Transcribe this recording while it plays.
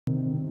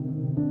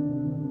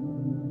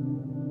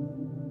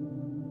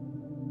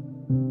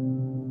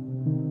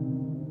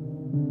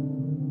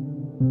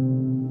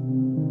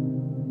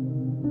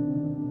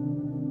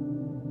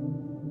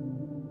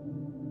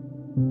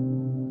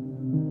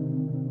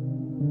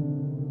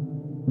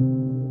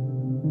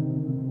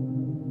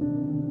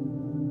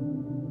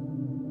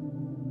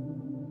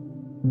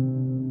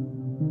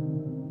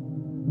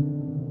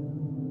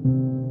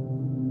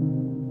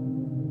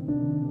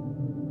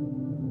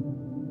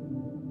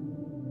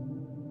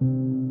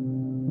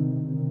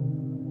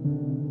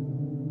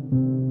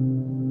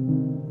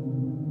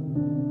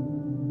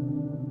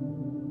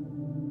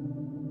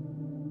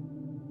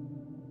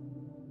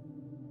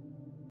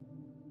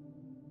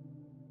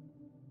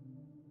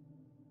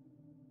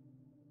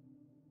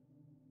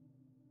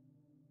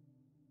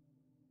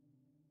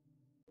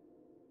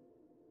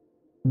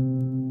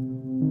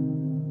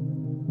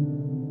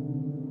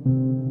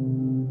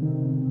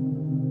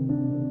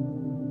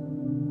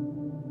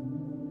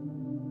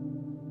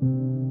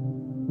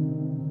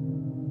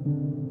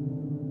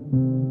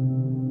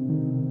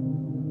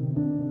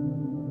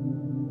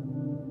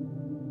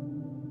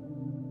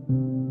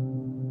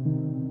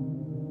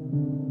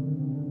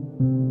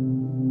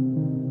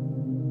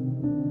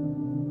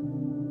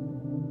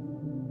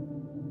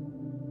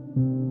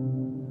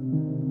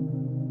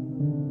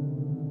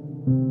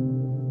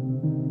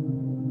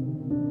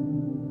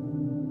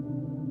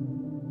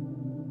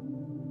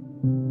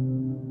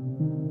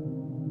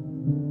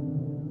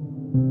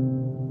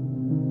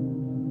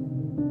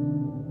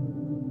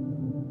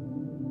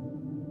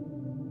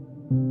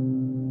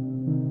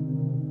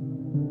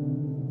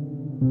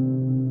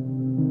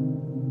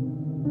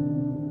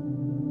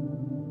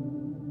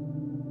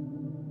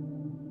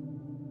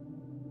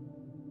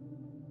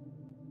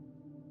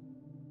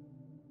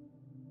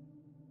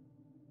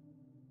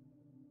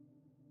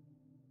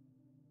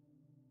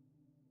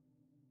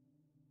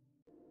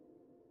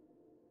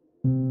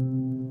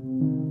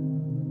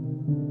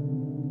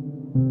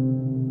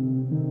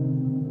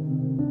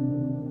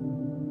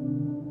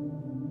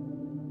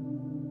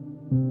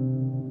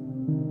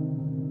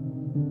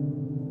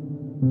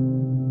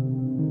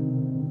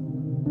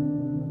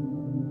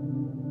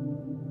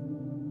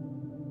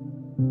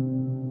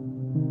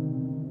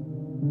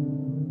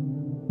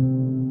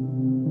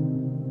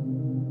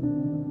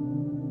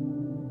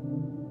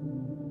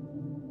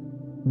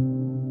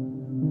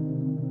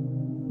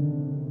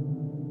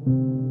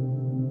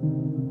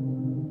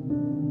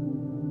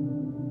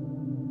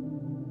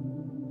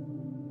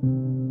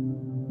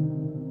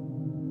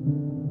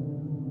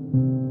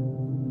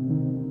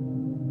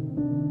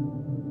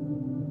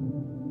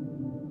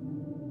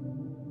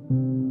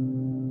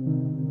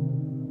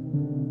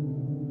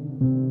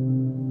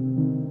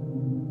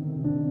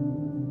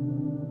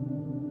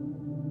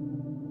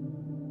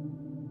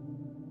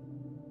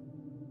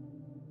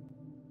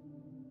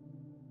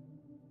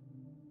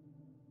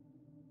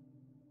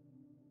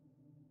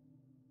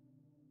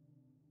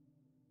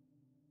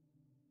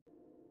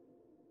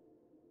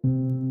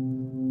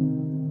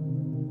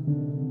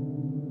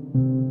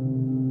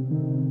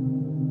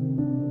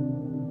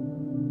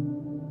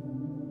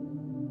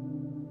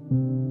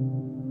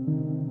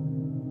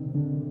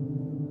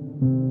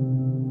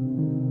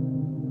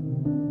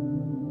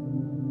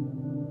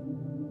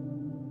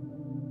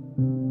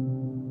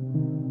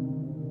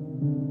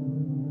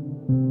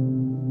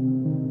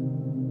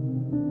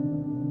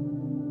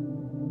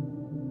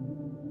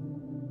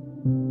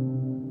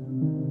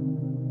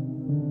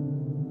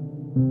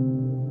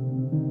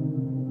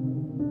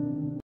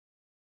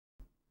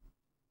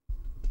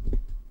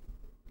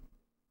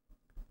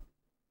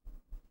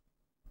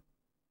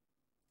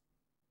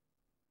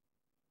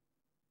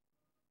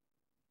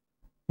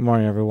Good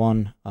morning,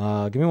 everyone.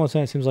 Give me one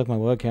second. It seems like my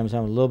webcam's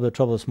having a little bit of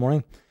trouble this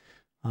morning.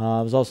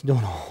 I was also doing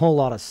a whole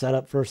lot of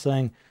setup first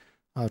thing,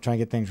 trying to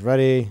get things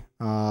ready.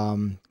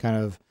 Been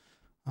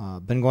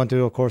going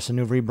through, of course, a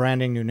new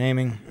rebranding, new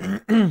naming.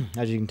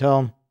 As you can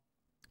tell,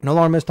 no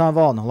longer Miss Time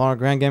Vault, no longer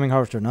Grand Gaming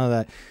Harvester, none of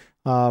that.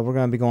 We're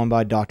going to be going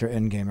by Dr.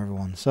 Endgame,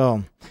 everyone.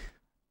 So,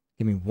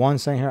 give me one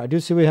second here. I do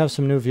see we have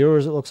some new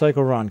viewers, it looks like,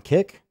 over on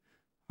Kick.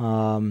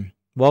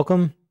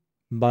 Welcome.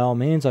 By all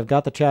means, I've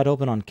got the chat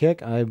open on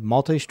Kick. I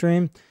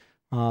multi-stream.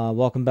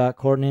 Welcome back,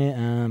 Courtney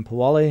and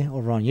Pawali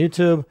over on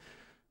YouTube.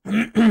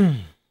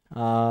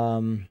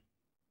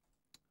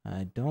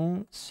 I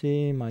don't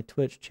see my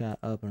Twitch chat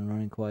up and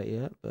running quite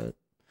yet, but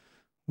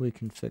we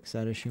can fix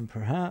that issue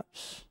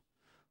perhaps.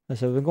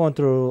 So we've been going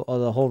through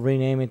the whole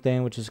renaming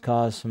thing, which has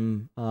caused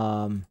some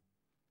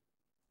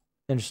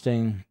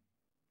interesting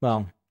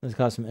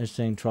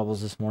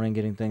troubles this morning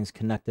getting things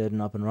connected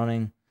and up and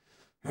running.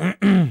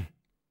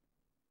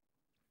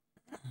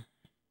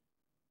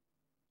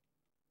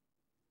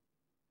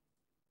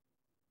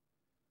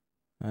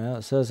 Well,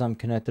 it says I'm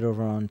connected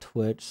over on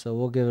Twitch, so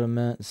we'll give it a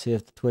minute and see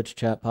if the Twitch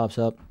chat pops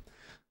up.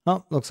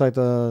 Oh, looks like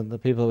the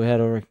people we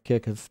had over at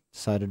Kick have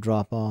decided to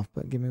drop off,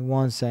 but give me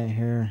one second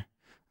here.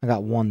 I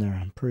got one there.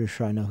 I'm pretty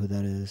sure I know who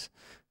that is.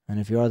 And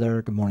if you are there,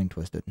 good morning,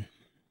 Twisted.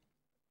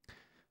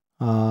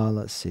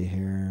 Let's see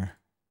here.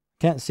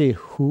 Can't see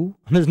who.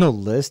 There's no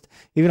list.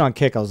 Even on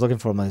Kick, I was looking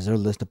for them. Is there a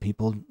list of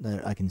people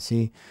that I can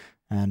see?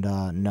 And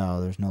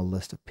no, there's no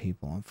list of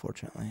people,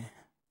 unfortunately.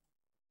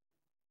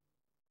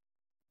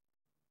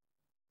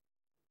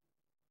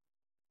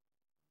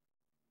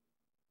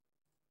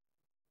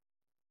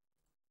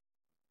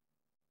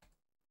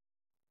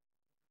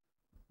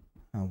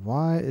 Now,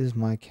 why is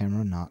my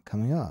camera not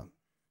coming up?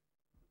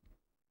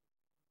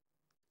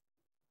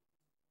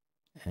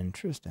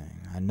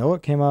 Interesting. I know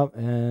it came up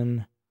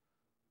in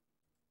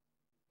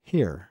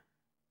here.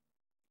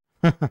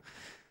 All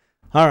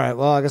right.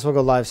 Well, I guess we'll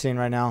go live scene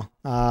right now.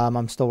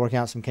 I'm still working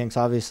out some kinks,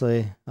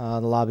 obviously. The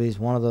lobby is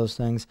one of those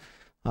things.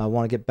 I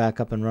want to get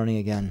back up and running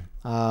again.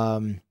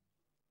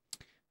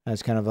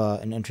 As kind of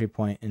an entry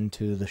point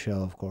into the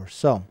show, of course.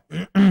 So,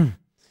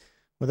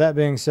 with that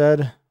being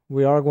said,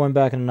 we are going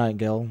back into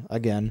Nightingale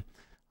again.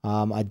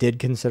 I did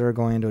consider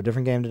going into a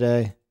different game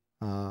today.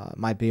 It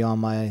might be on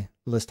my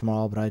list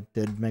tomorrow, but I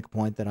did make a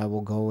point that I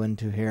will go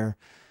into here.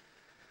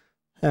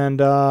 And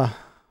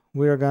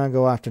we are going to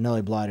go after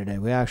Nellie Bly today.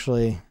 We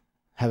actually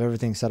have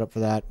everything set up for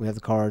that. We have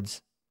the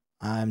cards.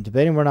 I'm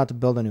debating whether or not to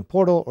build a new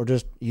portal or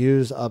just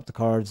use up the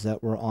cards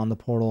that were on the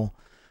portal.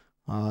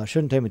 It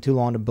shouldn't take me too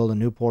long to build a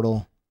new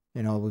portal.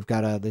 You know, we've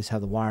got to at least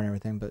have the wire and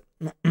everything, but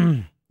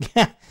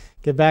yeah,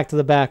 get back to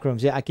the back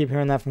rooms. Yeah, I keep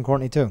hearing that from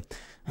Courtney too.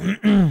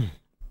 We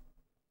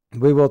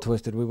will,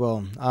 Twisted. We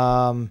will.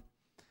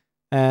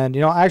 And,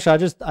 you know,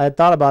 actually, I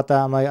thought about that.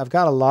 I'm like, I've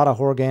got a lot of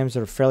horror games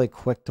that are fairly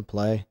quick to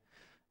play.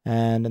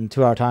 And in the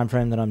 2-hour time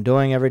frame that I'm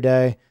doing every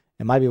day,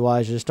 it might be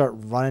wise to just start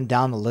running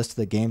down the list of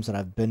the games that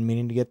I've been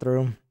meaning to get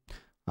through.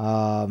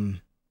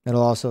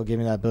 It'll also give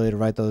me that ability to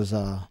write those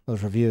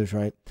reviews,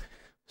 right?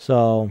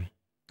 So,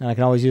 and I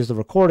can always use the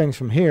recordings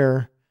from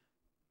here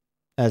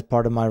as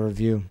part of my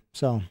review.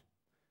 So,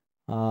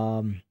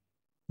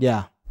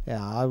 yeah,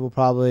 I will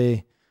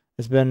probably,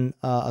 it's been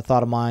a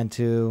thought of mine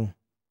to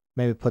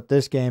maybe put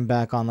this game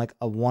back on like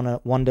a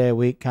one day a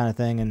week kind of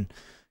thing and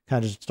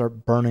kind of just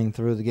start burning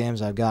through the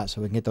games I've got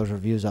so we can get those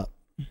reviews up.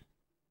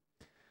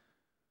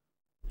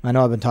 I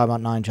know I've been talking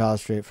about 9 Child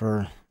Street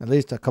for at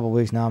least a couple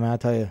weeks now, man. I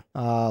tell you,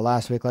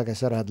 last week, like I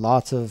said, I had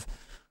lots of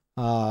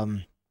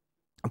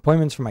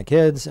appointments for my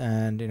kids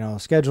and, you know,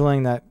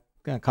 scheduling that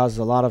causes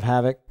a lot of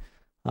havoc.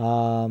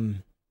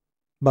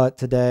 But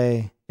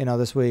today, you know,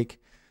 this week,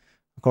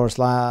 of course,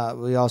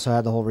 we also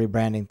had the whole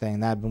rebranding thing.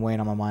 That had been weighing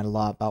on my mind a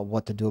lot about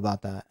what to do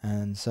about that.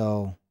 And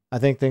so I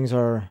think things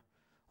are,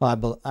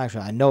 well,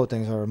 actually, I know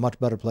things are a much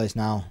better place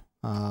now.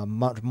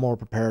 Much more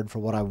prepared for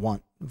what I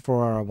want, for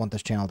where I want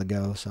this channel to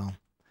go. So,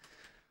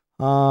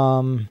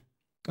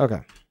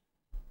 okay.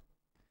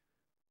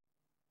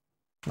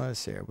 Let's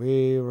see here.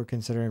 We were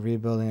considering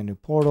rebuilding a new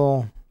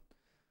portal.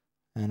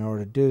 In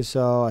order to do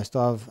so, I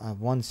still have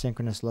one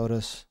synchronous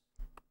lotus.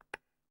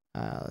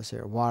 Let's see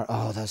here. Water.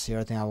 Oh, that's the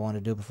other thing I want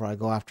to do before I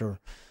go after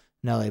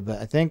Nellie. But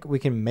I think we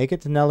can make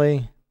it to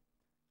Nellie.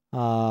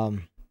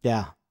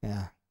 Yeah.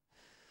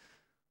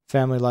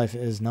 Family life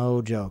is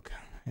no joke.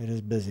 It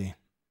is busy.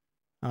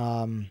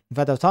 In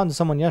fact, I was talking to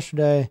someone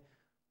yesterday,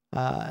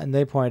 and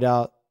they pointed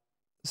out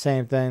the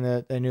same thing,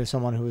 that they knew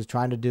someone who was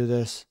trying to do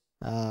this,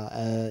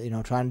 you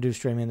know, trying to do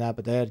streaming and that,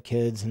 but they had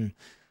kids and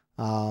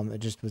it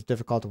just was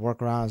difficult to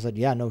work around. I said,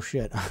 yeah, no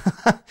shit.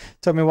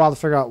 Took me a while to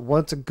figure out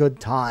what's a good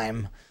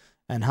time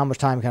and how much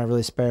time can I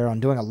really spare on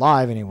doing a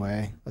live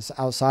anyway,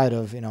 outside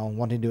of, you know,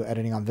 wanting to do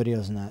editing on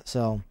videos and that.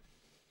 So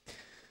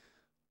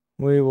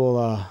we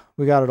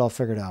got it all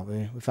figured out.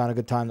 We found a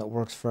good time that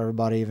works for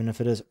everybody, even if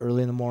it is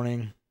early in the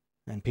morning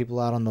and people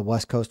out on the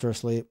West Coast are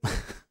asleep.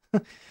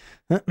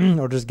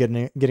 Or just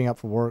getting up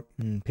for work,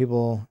 and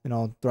people, you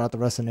know, throughout the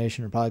rest of the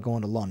nation are probably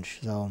going to lunch.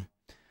 So,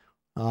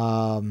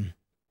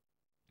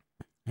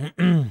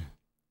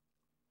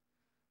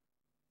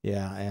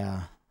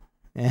 Yeah.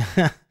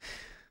 Yeah.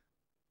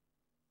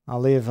 I'll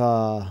leave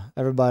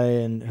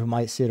everybody who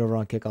might see it over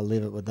on Kick, I'll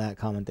leave it with that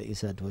comment that you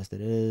said,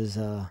 Twisted. It is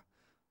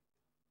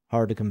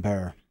hard to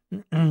compare.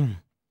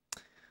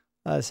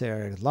 Let's see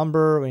here.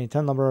 Lumber, we need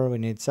 10 lumber, we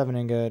need 7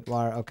 ingot,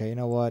 wire. Okay, you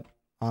know what?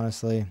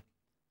 Honestly,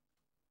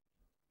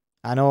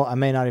 I know I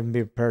may not even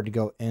be prepared to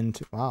go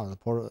into... Wow, the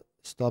portal is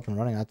still up and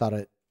running. I thought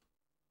it...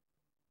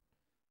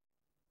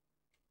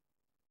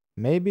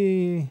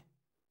 Maybe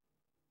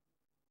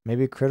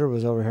Critter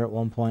was over here at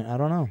one point. I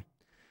don't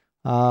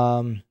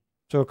know.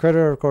 So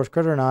Critter, of course,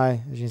 Critter and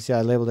I, as you can see,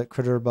 I labeled it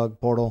Critter Bug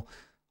Portal.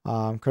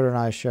 Critter and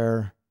I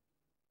share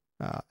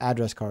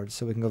address cards,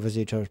 so we can go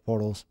visit each other's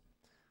portals.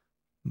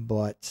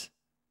 But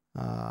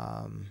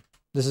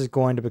this is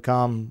going to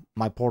become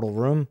my portal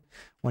room.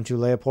 Once you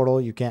lay a portal,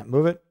 you can't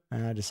move it.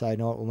 And I decided,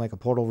 you know what, we'll make a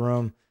portal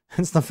room.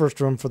 It's the first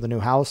room for the new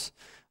house.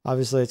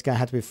 Obviously, it's going to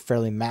have to be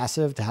fairly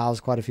massive to house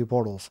quite a few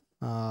portals.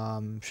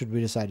 Should we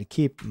decide to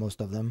keep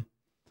most of them.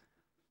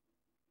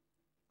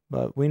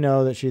 But we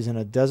know that she's in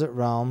a desert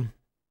realm.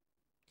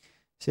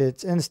 See,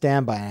 it's in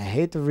standby. I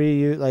hate to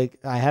reuse, like,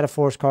 I had a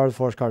forest card. The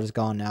forest card is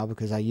gone now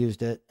because I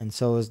used it. And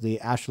so is the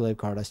astrolabe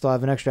card. I still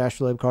have an extra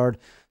astrolabe card.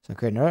 So I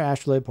create another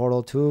astrolabe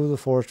portal to the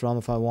forest realm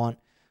if I want.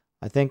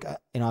 I think,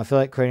 I feel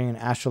like creating an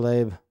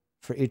astrolabe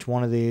for each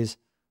one of these.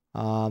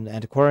 The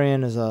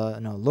antiquarian is a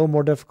little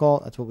more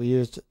difficult. That's what we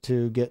used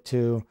to get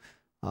to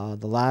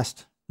the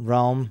last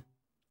realm.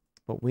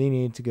 But we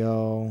need to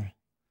go...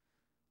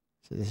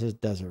 So this is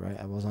desert, right?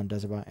 I was on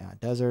desert. Yeah,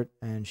 desert.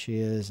 And she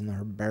is in the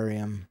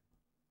herbarium.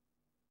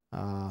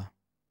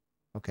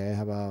 Okay,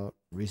 how about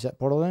reset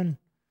portal then?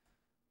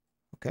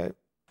 Okay.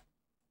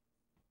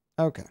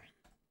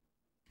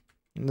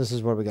 And this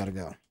is where we gotta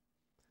go.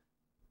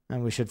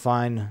 And we should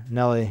find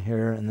Nellie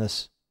here in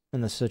this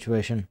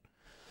situation.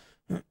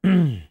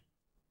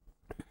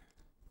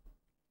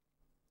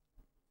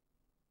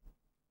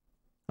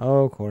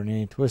 Oh,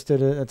 Courtney,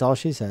 Twisted, that's all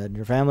she said.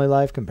 Your family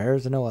life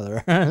compares to no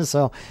other.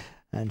 So,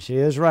 and she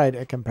is right.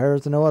 It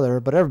compares to no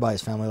other, but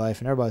everybody's family life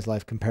and everybody's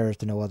life compares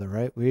to no other,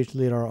 right? We each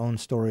lead our own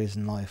stories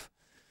in life.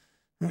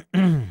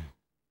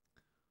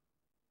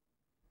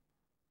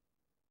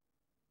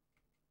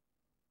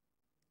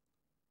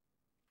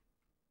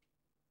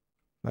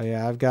 But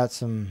yeah,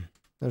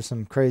 there's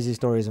some crazy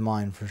stories of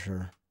mine for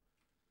sure.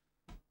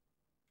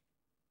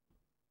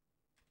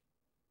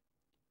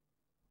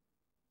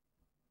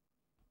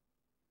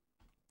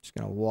 Just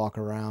gonna walk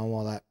around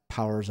while that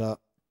powers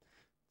up.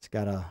 It's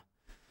gotta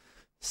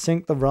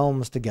sync the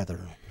realms together.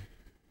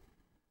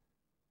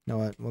 You know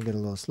what? We'll get a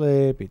little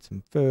sleep, eat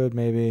some food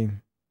maybe.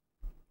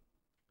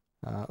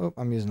 Oh,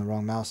 I'm using the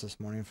wrong mouse this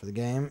morning for the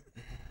game.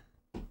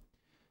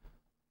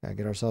 Gotta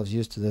get ourselves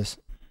used to this.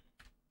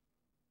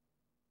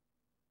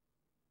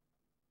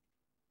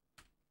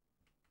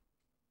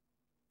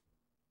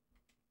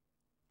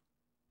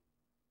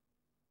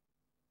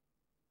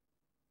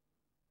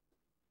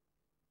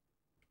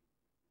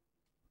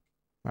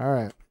 All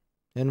right,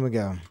 in we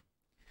go.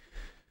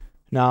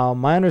 Now,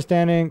 my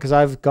understanding, because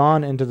I've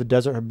gone into the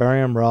Desert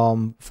Herbarium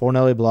realm for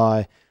Nellie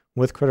Bly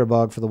with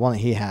Critterbug for the one that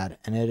he had,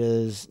 and it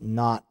is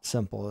not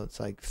simple. It's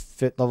like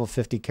level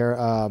 50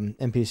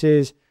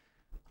 NPCs,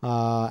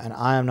 and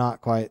I am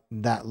not quite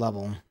that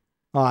level.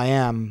 Well, I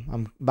am.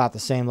 I'm about the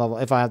same level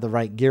if I have the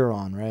right gear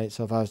on, right?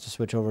 So if I was to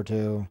switch over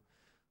to,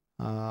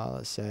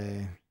 let's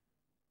say,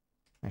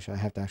 actually, I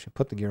have to actually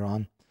put the gear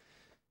on.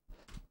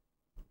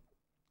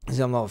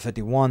 See, I'm level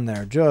 51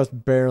 there,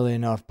 just barely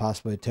enough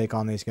possibly to take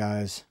on these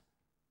guys.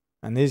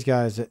 And these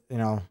guys,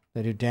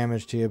 they do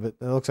damage to you, but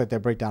it looks like they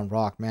break down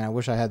rock. Man, I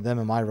wish I had them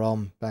in my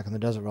realm, back in the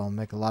desert realm.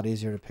 Make it a lot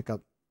easier to pick up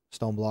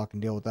stone block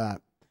and deal with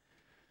that.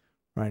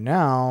 Right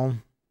now,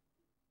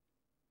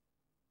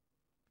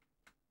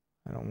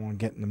 I don't want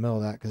to get in the middle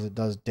of that because it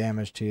does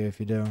damage to you if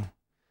you do.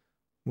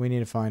 We need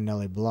to find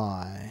Nellie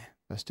Bly.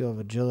 I still have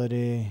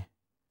agility.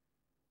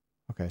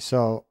 Okay,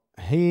 so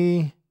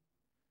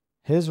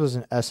his was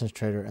an essence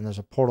trader, and there's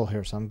a portal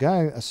here. So I'm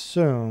going to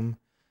assume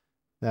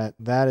that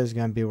is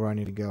going to be where I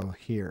need to go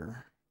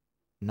here.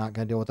 I'm not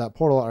going to deal with that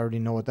portal. I already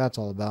know what that's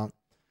all about.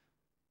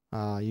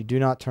 You do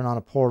not turn on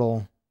a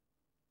portal.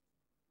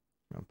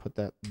 I'll put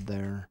that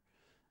there.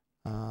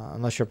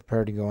 Unless you're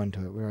prepared to go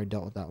into it. We already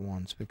dealt with that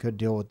once. We could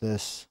deal with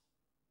this.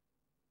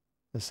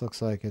 This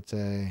looks like it's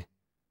a...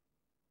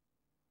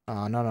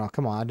 no,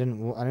 come on. I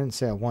didn't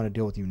say I want to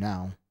deal with you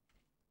now.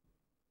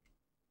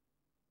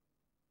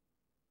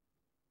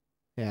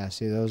 Yeah,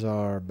 see, those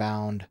are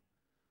bound.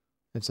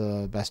 It's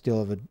a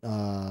Bastille of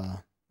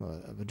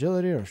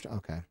agility or...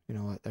 Okay, you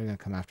know what? They're going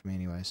to come after me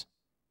anyways.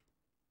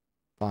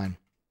 Fine.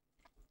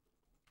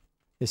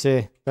 You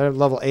see, they're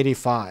level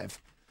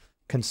 85.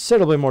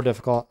 Considerably more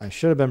difficult. I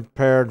should have been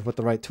prepared with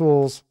the right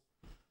tools.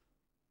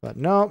 But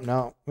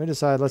no. We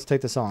decided let's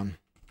take this on.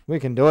 We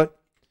can do it.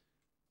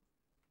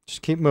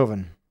 Just keep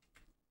moving.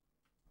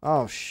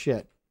 Oh,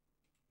 shit.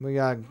 We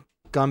got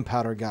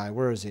gunpowder guy.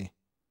 Where is he?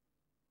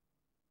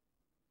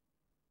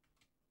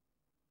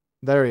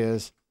 There he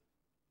is.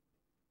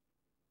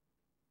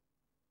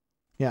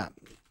 Yeah.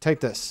 Take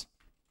this.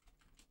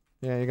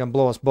 Yeah, you're gonna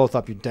blow us both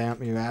up, you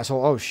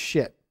asshole. Oh,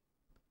 shit.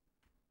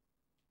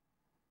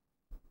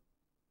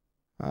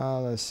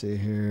 Let's see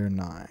here.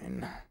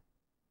 9.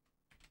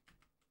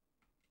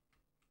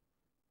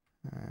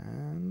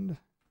 And...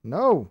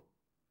 No!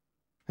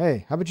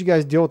 Hey, how about you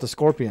guys deal with the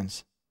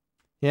scorpions?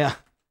 Yeah.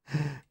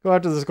 Go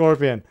after the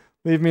scorpion.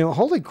 Leave me...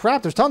 Holy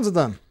crap, there's tons of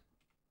them.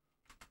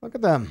 Look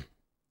at them.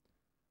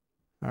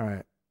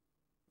 Alright.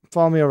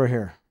 Follow me over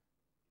here.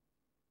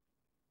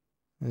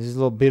 There's these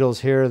little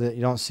beetles here that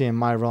you don't see in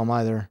my realm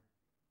either.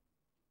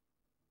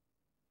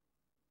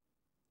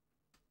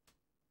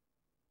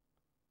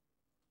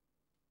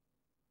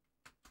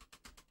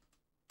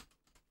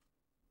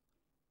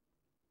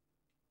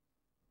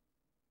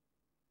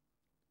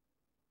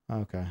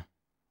 Okay.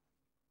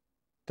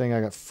 Think I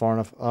got far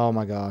enough. Oh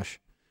my gosh.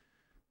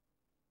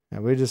 Yeah,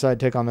 we decided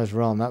to take on this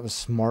realm. That was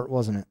smart,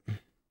 wasn't it?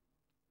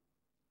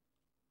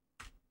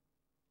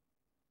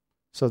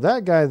 So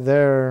that guy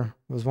there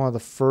was one of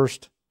the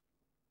first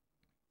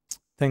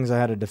things I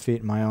had to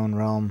defeat in my own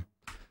realm.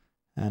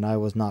 And I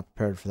was not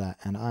prepared for that.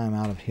 And I am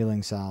out of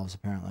healing salves,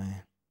 apparently.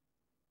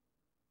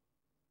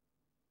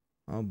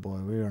 Oh boy,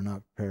 we are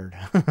not prepared.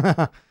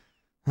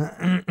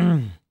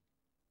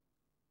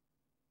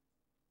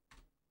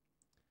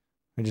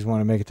 I just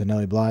want to make it to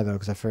Nellie Bly, though,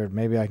 because I figured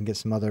maybe I can get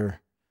some other,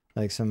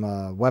 like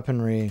some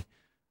weaponry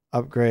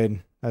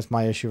upgrade. That's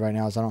my issue right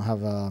now is I don't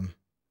have,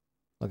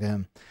 look at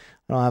him.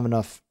 I don't have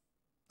enough,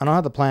 I don't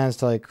have the plans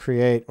to like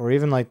create, or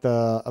even like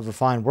a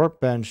refined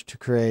workbench to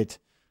create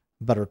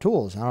better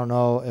tools. I don't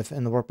know if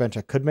in the workbench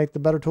I could make the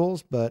better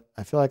tools, but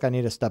I feel like I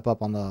need to step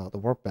up on the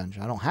workbench.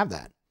 I don't have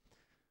that.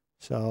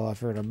 So I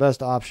figured our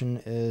best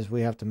option is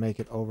we have to make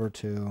it over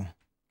to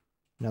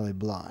Nellie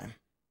Bly.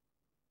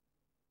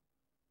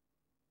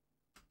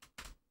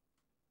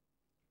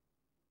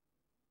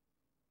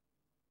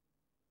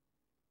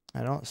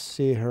 I don't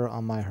see her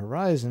on my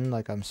horizon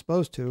like I'm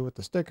supposed to with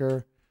the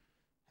sticker.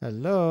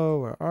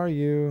 Hello, where are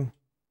you?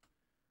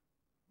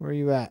 Where are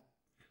you at?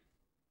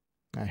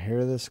 I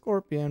hear the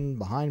scorpion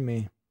behind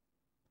me.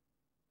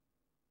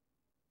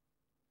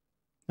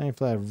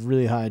 Thankfully, I have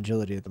really high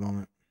agility at the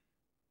moment.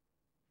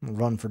 I'll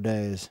run for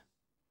days.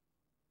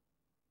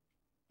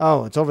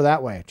 Oh, it's over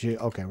that way. Gee,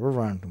 okay, we're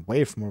running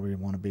away from where we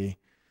want to be.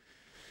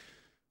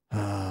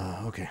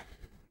 Okay.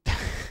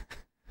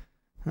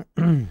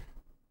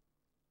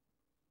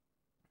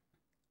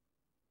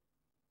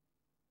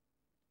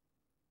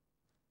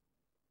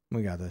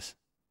 We got this.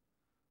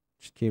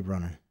 Just keep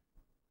running.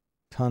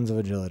 Tons of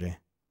agility.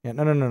 Yeah,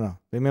 no.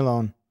 Leave me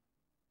alone.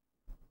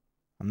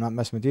 I'm not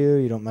messing with you.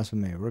 You don't mess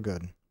with me. We're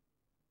good.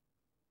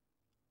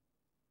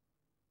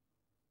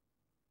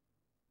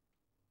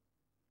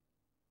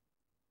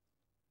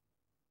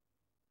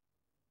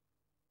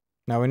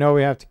 Now we know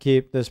we have to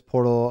keep this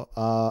portal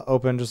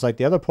open just like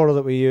the other portal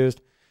that we used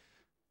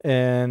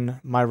in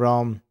my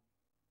realm.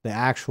 The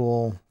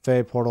actual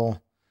Fey portal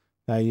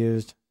that I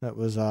used. That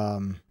was...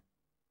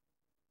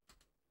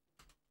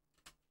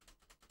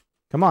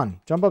 Come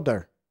on, jump up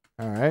there.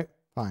 Alright,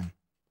 fine.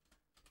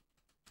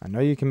 I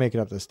know you can make it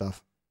up this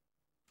stuff.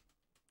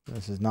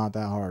 This is not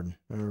that hard.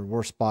 There are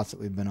worse spots that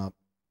we've been up.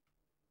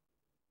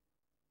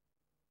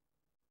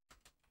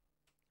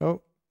 Oh,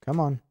 come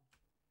on.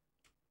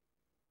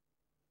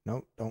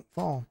 Nope, don't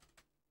fall.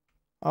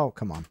 Oh,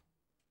 come on.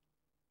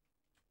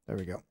 There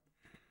we go.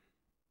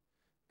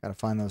 Gotta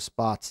find those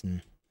spots.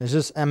 And there's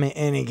just, I mean,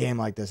 any game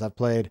like this I've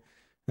played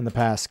in the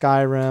past.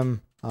 Skyrim,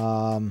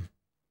 and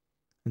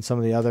some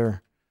of the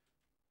other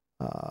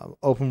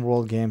open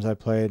world games I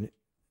played,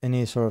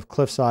 any sort of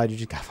cliffside, you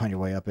just gotta find your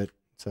way up it.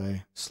 It's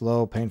a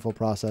slow, painful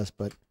process,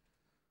 but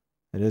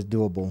it is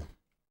doable.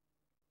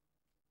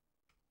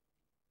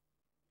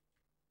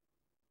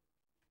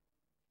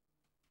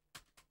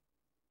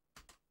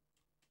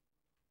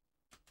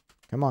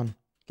 Come on,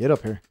 get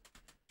up here.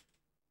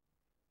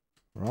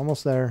 We're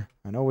almost there.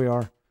 I know we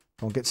are.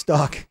 Don't get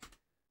stuck.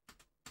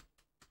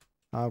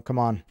 Oh, come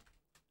on.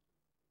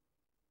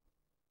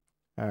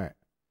 All right.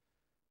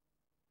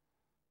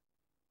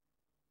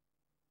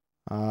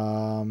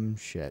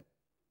 Shit.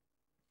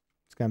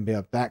 It's gonna be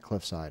up that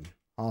cliffside.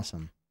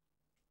 Awesome.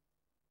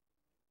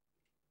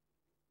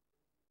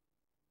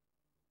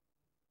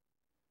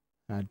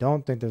 I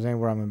don't think there's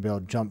anywhere I'm gonna be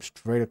able to jump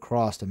straight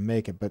across to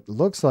make it, but it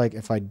looks like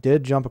if I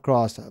did jump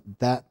across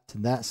that to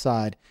that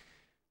side,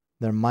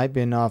 there might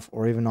be enough,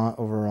 or even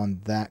over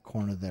on that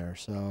corner there.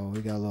 So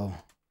we got a little,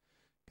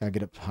 gotta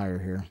get up higher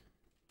here.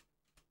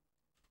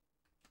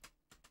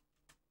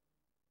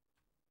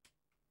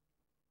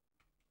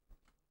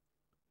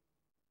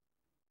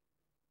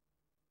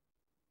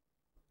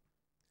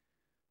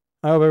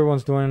 I hope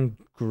everyone's doing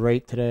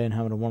great today and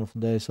having a wonderful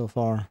day so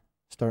far,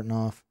 starting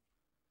off.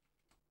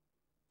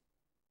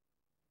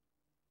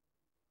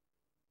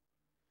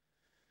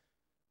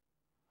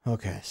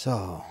 Okay,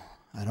 so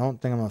I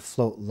don't think I'm going to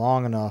float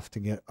long enough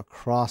to get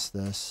across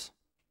this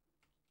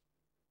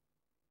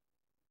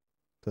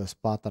to the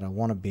spot that I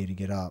want to be to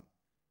get up.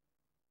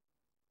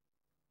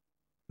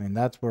 I mean,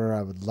 that's where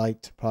I would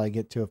like to probably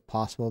get to if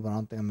possible, but I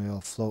don't think I'm going to be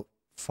able to float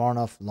far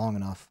enough, long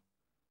enough.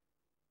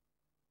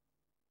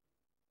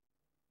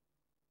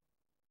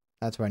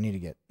 That's where I need to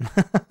get.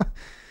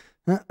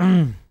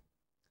 I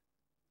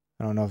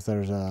don't know if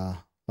there's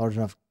a large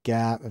enough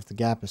gap. If the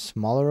gap is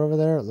smaller over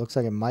there, it looks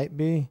like it might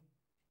be.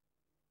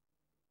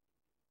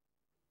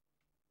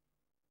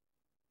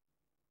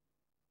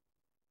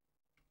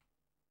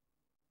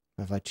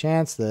 If I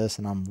chance this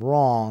and I'm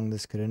wrong,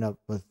 this could end up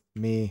with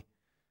me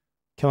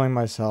killing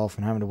myself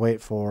and having to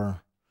wait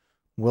for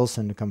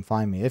Wilson to come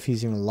find me, if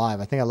he's even alive.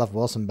 I think I left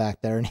Wilson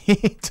back there and he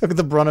took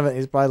the brunt of it.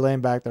 He's probably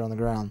laying back there on the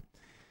ground.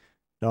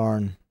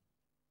 Darn.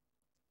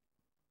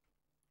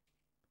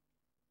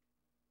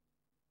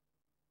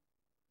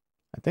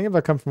 I think if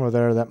I come from over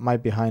there, that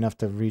might be high enough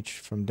to reach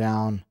from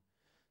down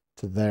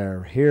to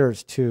there. Here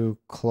it's too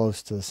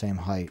close to the same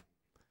height.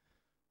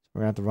 So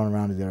we're going to have to run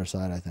around to the other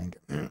side, I think.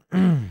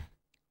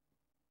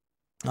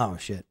 Oh,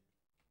 shit.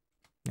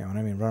 Yeah, when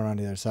I mean run around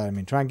to the other side, I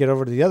mean try and get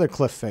over to the other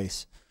cliff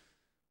face.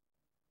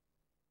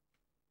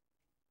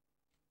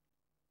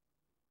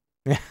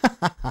 Yeah.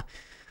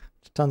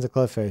 Tons of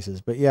cliff faces.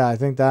 But yeah, I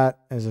think that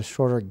is a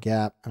shorter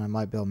gap, and I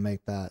might be able to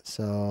make that.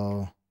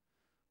 So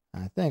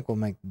I think we'll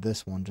make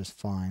this one just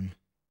fine.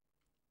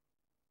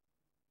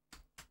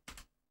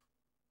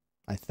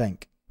 I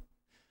think.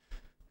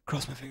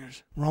 Cross my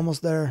fingers. We're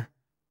almost there.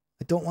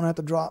 I don't want to have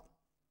to drop.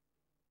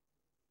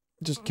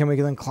 Just can we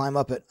then climb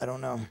up it? I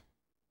don't know.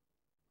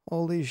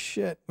 Holy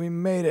shit, we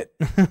made it.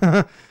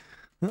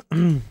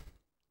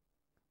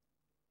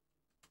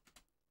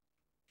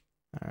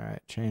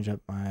 Alright, change up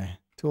my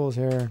tools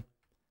here.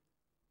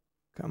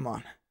 Come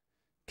on.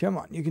 Come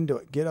on, you can do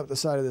it. Get up the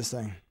side of this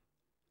thing.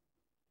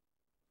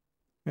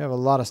 We have a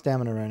lot of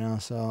stamina right now,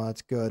 so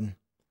that's good.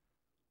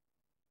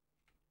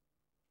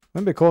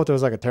 Wouldn't it be cool if there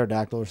was like a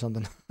pterodactyl or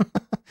something?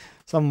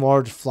 Some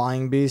large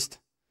flying beast.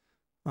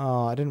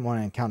 Oh, I didn't want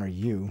to encounter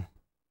you.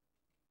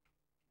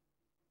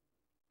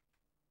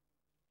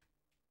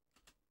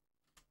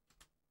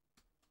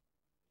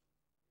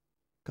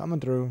 Coming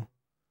through.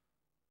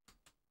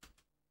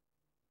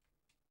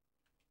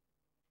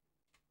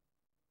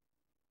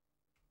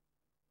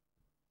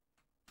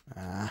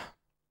 At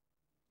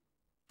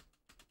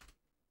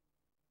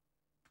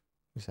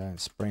least I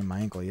haven't sprained my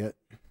ankle yet.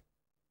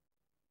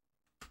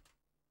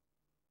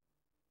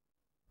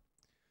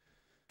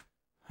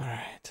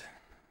 Alright.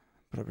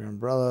 Put up your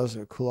umbrellas.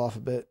 It'll cool off a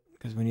bit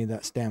because we need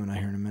that stamina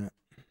here in a minute.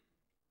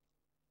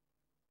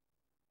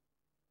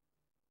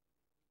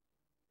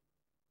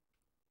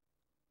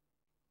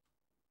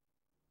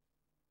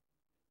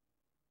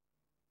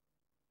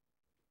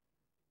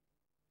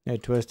 Hey,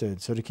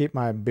 Twisted. So to keep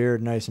my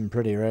beard nice and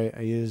pretty, right,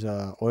 I use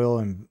oil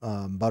and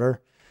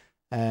butter.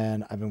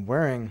 And I've been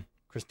wearing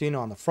Christina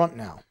on the front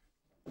now.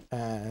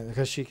 And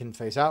because she can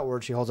face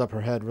outward, she holds up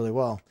her head really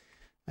well.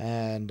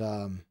 And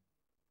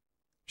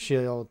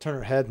she'll turn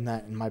her head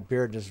and my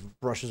beard just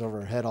brushes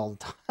over her head all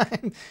the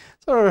time.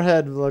 So her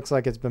head looks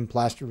like it's been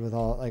plastered with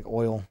all like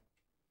oil.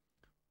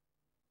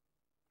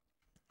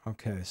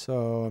 Okay,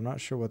 so I'm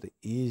not sure what the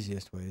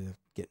easiest way of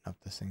getting up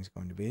this thing's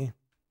going to be.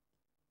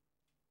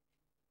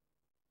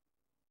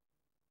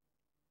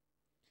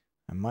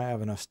 I might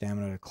have enough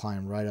stamina to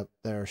climb right up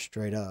there,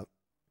 straight up.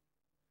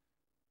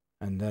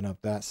 And then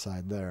up that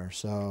side there.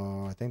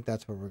 So I think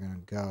that's where we're going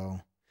to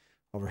go.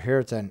 Over here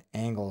it's at an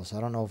angle, so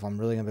I don't know if I'm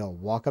really going to be able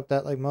to walk up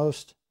that like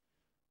most.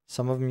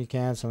 Some of them you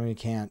can, some of them you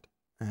can't.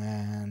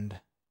 And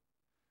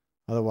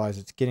otherwise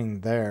it's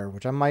getting there,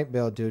 which I might be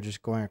able to do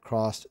just going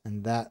across.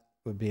 And that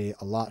would be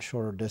a lot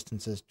shorter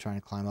distances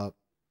trying to climb up.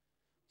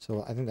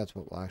 So I think that's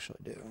what we'll actually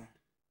do.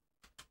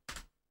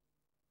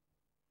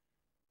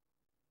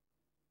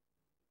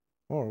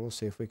 Or we'll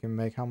see if we can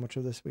make how much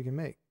of this we can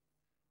make.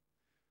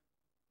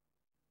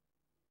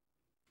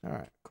 All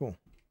right, cool.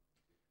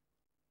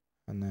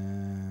 And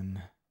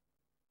then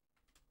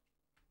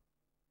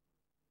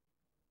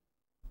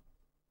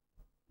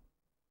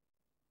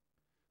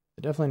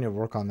I definitely need to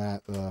work on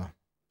that. The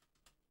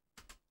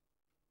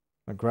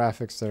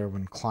graphics there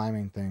when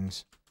climbing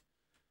things.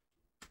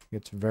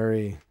 It's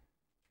very,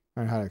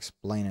 I don't know how to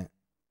explain it.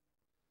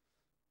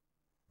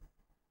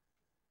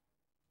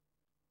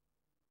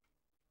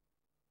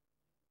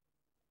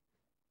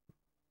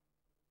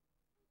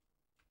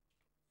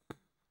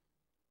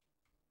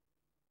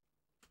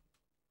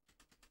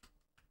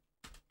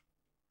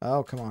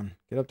 Oh, come on.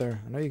 Get up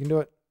there. I know you can do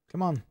it.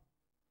 Come on.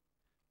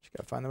 Just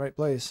gotta find the right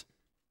place.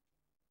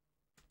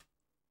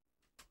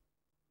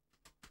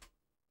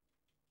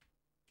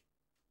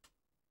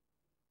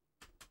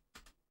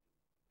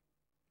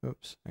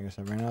 Oops. I guess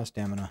I ran out of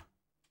stamina.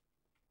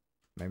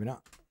 Maybe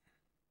not.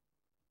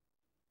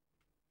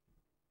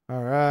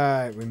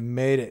 Alright, we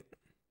made it.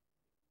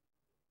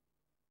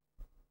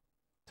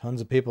 Tons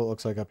of people it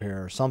looks like up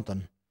here or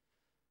something.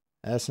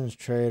 Essence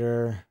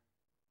Trader.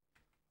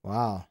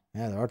 Wow.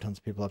 Yeah, there are tons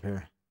of people up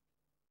here.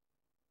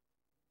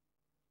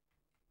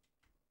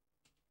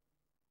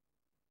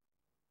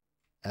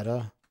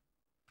 Etta.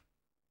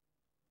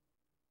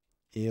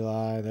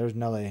 Eli. There's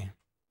Nellie.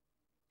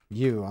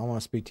 You. I want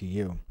to speak to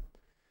you.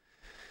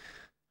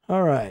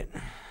 All right.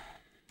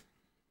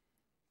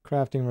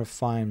 Crafting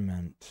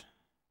refinement.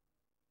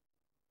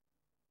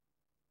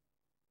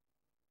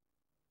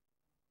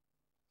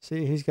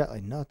 See, he's got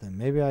like nothing.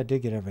 Maybe I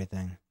did get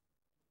everything.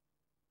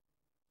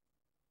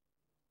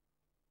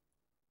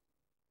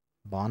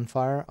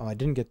 Bonfire? Oh, I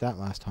didn't get that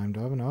last time.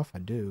 Do I have enough? I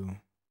do.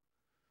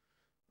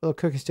 Little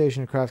cooking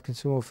station to craft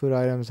consumable food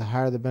items. The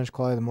higher the bench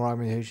quality, the more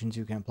augmentations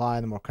you can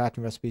apply, the more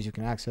crafting recipes you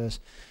can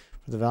access.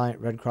 For the valiant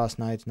Red Cross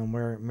Knights, no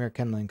mere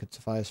kindling could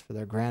suffice for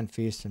their grand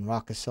feasts and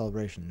raucous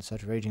celebrations.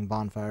 Such raging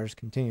bonfires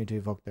continue to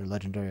evoke their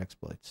legendary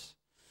exploits.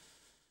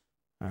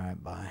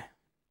 Alright, bye.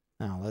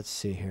 Now, let's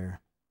see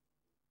here.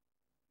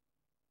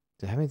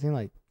 Do they have anything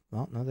like...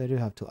 Well, no, they do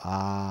have to...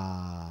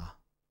 Ah.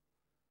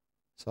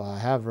 So I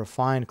have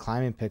refined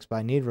climbing picks, but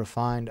I need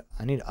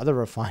other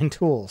refined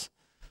tools.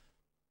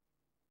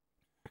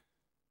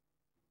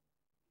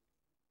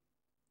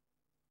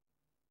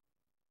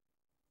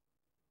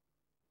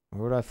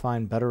 Where would I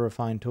find better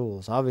refined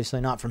tools? Obviously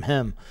not from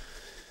him.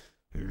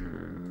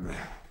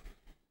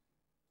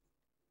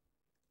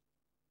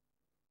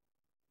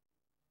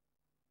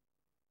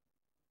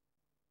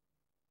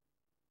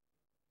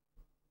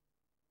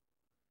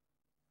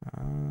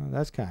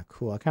 That's kind of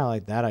cool. I kind of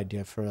like that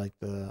idea for like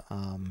the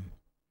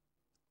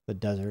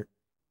desert.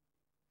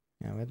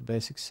 Yeah, we have the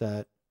basic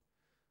set.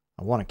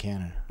 I want a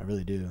cannon. I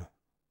really do.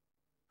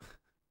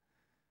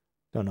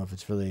 Don't know if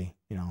it's really,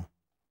 you know,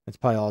 it's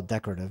probably all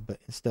decorative, but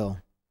still.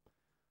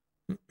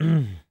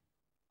 I'm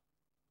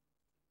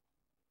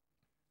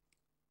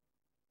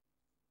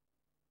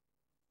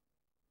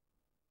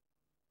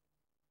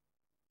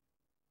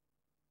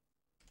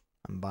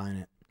buying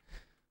it.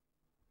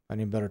 I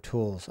need better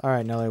tools. All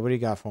right, Nellie, what do you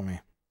got for me?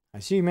 I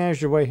see you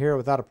managed your way here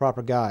without a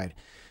proper guide.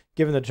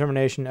 Given the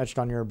determination etched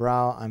on your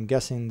brow, I'm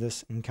guessing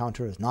this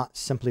encounter is not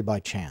simply by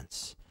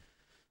chance.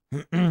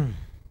 So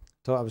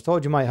I was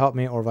told you might help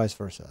me, or vice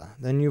versa.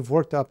 Then you've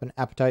worked up an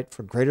appetite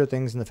for greater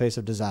things in the face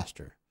of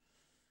disaster,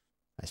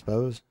 I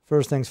suppose.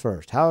 First things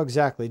first, how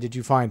exactly did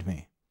you find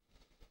me?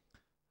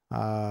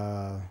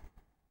 Yeah,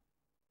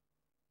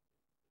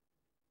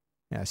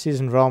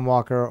 seasoned realm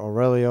walker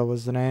Aurelio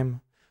was the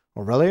name.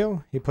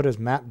 Aurelio? He put his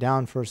map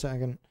down for a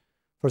second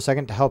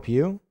to help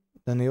you.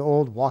 Then the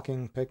old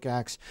walking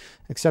pickaxe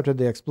accepted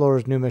the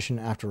explorer's new mission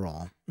after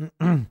all.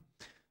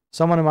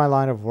 Someone in my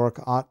line of work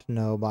ought to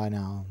know by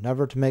now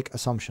never to make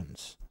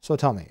assumptions. So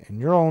tell me, in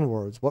your own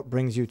words, what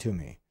brings you to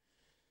me?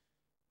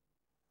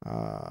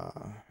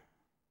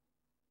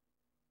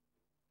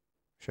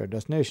 Shared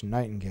destination,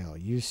 Nightingale.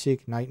 You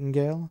seek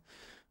Nightingale?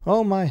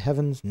 Oh, my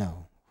heavens,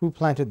 no. Who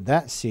planted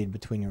that seed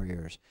between your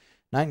ears?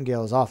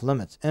 Nightingale is off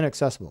limits,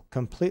 inaccessible,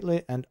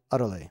 completely and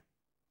utterly.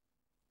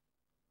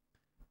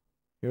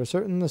 You're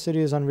certain the city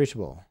is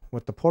unreachable.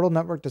 With the portal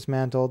network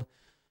dismantled,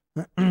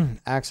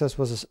 access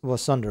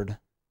was sundered.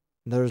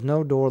 There is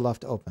no door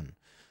left open.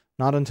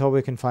 Not until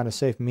we can find a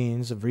safe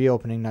means of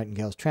reopening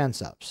Nightingale's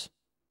transepts.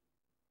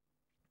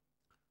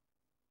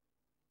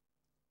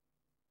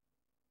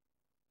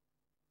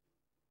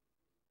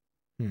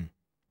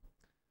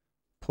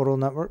 Portal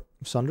network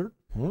sundered?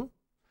 The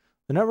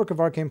network of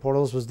arcane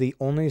portals was the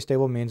only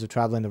stable means of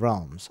traveling the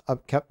realms,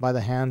 upkept by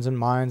the hands and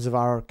minds of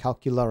our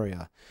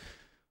calcularia.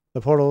 The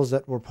portals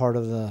that were part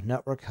of the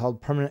network held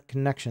permanent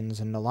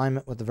connections in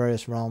alignment with the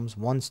various realms,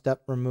 one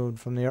step removed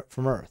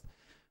from Earth,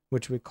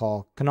 which we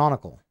call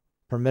canonical,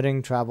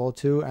 permitting travel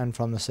to and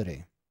from the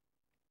city.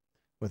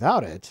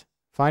 Without it,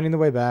 finding the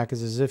way back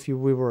is as if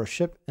we were a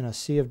ship in a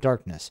sea of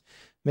darkness,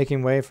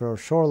 making way for a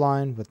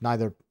shoreline with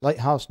neither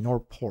lighthouse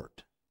nor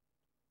port.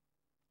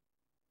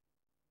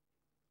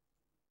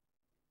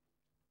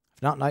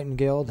 If not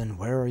Nightingale, then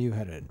where are you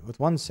headed? With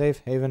one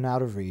safe haven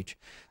out of reach,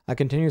 I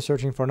continue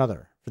searching for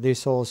another, for these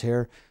souls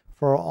here,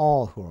 for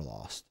all who are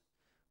lost.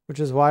 Which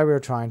is why we are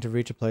trying to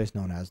reach a place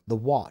known as the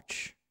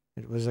Watch.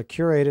 It was a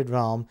curated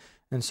realm,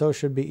 and so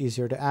should be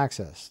easier to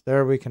access.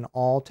 There we can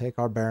all take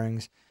our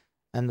bearings,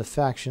 and the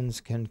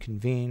factions can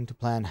convene to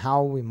plan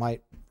how we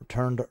might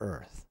return to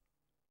Earth.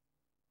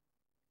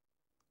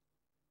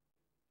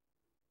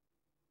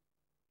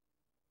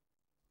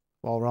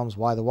 All realms,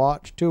 why the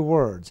Watch? 2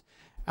 words.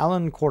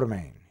 Alan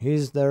Quartermain.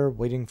 He's there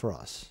waiting for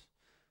us.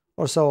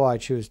 Or so I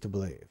choose to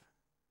believe.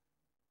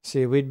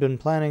 See, we'd been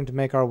planning to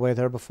make our way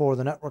there before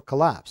the network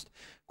collapsed.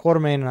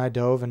 Quartermain and I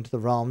dove into the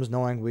realms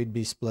knowing we'd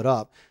be split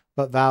up,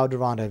 but vowed to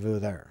rendezvous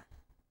there.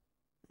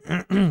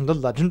 The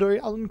legendary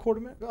Alan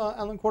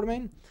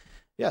Quartermain?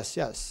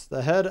 Yes,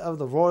 the head of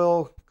the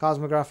Royal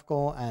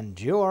Cosmographical and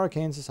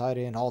Geo-Arcane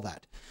Society and all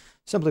that.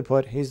 Simply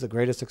put, he's the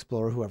greatest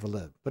explorer who ever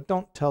lived, but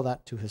don't tell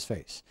that to his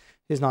face.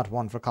 He's not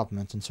one for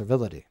compliments and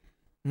servility.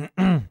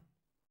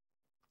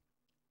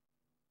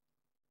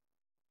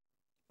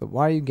 But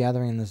why are you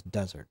gathering in this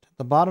desert? At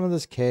the bottom of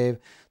this cave,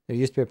 there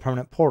used to be a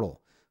permanent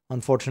portal.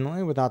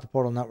 Unfortunately, without the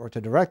portal network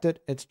to direct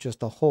it, it's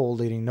just a hole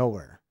leading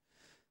nowhere.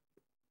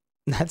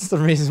 That's the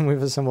reason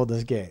we've assembled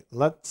this gate.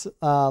 Lest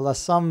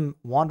some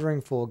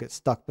wandering fool get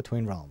stuck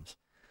between realms.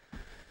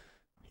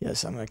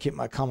 Yes, I'm going to keep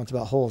my comments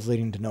about holes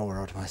leading to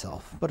nowhere to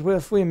myself. But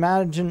if we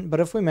manage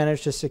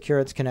to secure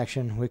its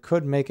connection, we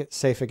could make it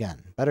safe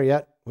again. Better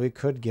yet, we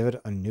could give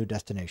it a new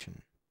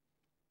destination.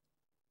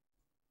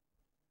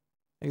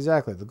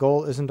 Exactly. The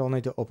goal isn't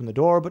only to open the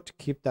door, but to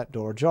keep that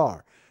door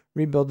ajar.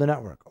 Rebuild the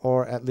network,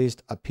 or at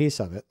least a piece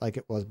of it like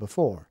it was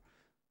before.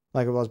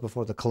 Like it was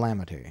before the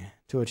calamity.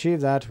 To achieve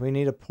that, we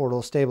need a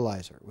portal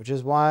stabilizer, which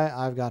is why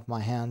I've got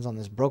my hands on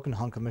this broken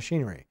hunk of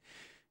machinery.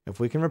 If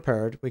we can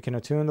repair it, we can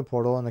attune the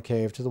portal in the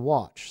cave to the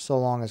watch, so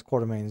long as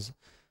Quartermain's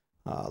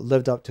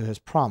lived up to his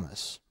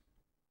promise.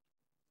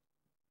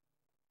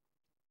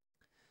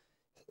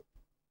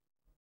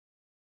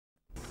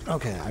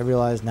 Okay, I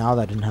realize now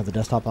that I didn't have the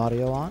desktop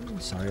audio on.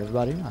 Sorry,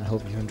 everybody. I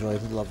hope you enjoyed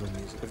the lovely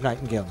music of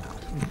Nightingale now.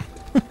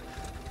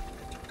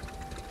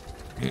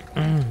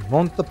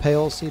 Won't the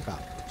pail seep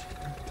out?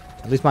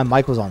 At least my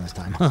mic was on this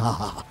time.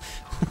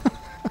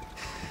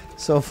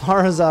 So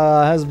far as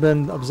has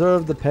been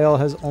observed, the pail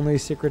has only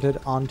secreted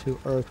onto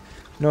Earth.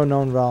 No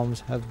known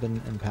realms have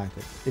been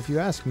impacted. If you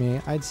ask me,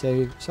 I'd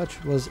say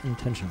such was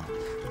intentional,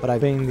 but I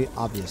being the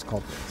obvious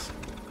culprits.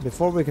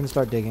 Before we can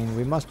start digging,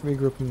 we must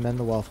regroup and mend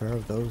the welfare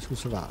of those who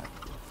survive.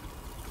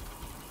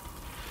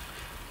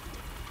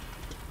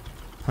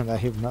 That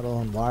heap of metal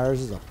and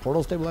wires is a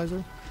portal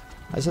stabilizer?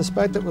 I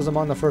suspect it was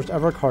among the first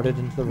ever carted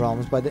into the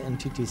realms by the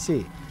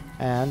NTTC,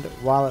 and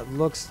while it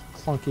looks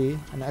clunky,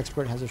 an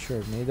expert has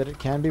assured me that it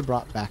can be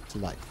brought back to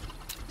life.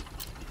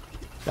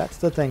 That's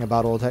the thing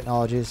about old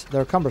technologies.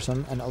 They're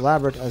cumbersome and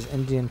elaborate as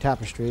Indian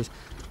tapestries,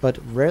 but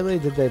rarely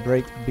did they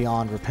break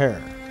beyond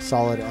repair,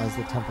 solid as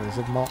the temples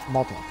of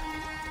Malta.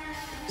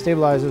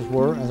 Stabilizers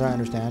were, as I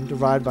understand,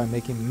 derived by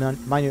making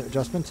minute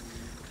adjustments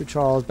to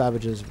Charles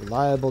Babbage's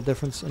reliable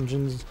difference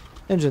engines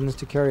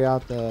to carry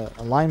out the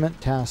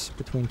alignment tasks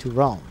between two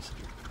realms.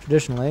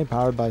 Traditionally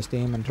powered by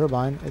steam and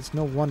turbine, it's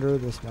no wonder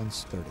this one's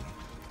sturdy.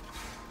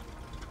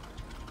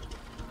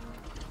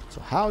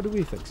 So how do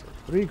we fix it?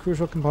 3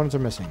 crucial components are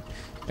missing: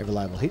 a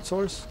reliable heat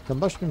source,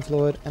 combustion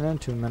fluid, and an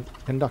attunement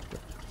conductor.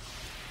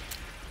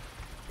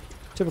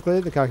 Typically,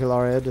 the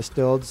Calcularia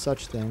distilled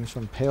such things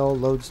from pale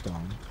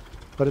lodestone,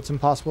 but it's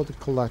impossible to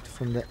collect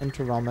from the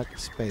interrealmic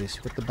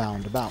space with the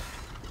bound about.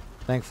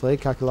 Thankfully,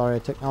 Calcularia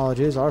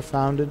technologies are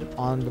founded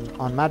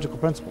on magical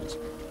principles.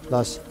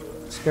 Thus,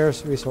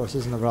 scarce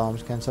resources in the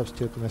realms can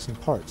substitute the missing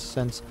parts,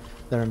 since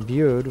they're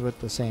imbued with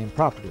the same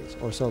properties,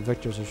 or so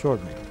Victor's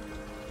assured me.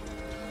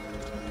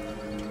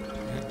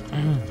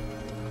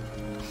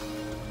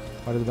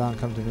 Why did the bound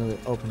come to newly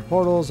open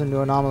portals and new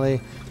anomaly?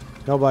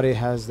 Nobody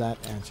has that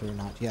answer,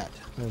 not yet.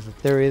 There's a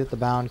theory that the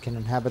bound can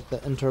inhabit the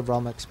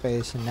interrealmic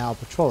space and now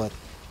patrol it.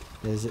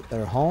 Is it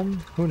their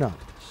home? Who knows?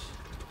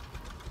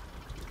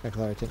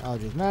 Calcularia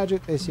technology is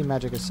magic. They see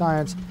magic as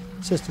science.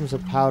 Systems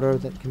of powder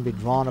that can be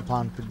drawn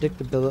upon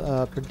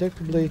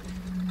predictably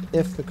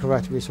if the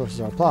correct resources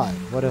are applied.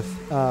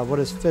 What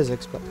is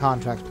physics but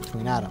contracts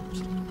between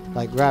atoms?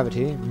 Like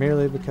gravity,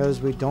 merely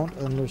because we don't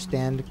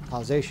understand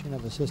causation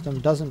of a system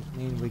doesn't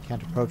mean we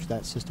can't approach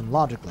that system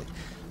logically,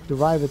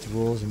 derive its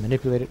rules, and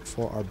manipulate it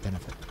for our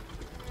benefit.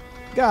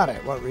 Got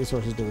it. What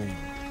resources do we need?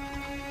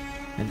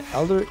 An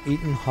Elder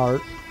Eaton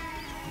heart,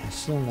 I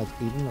assume that's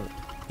Eaton or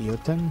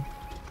Eoten,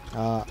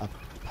 a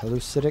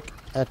pellucidic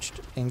etched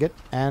ingot,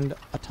 and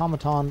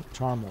automaton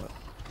charm oil.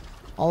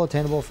 All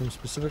attainable from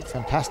specific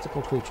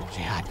fantastical creatures.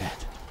 Yeah, I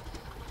bet.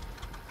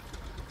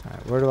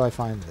 Alright, where do I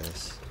find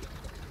this?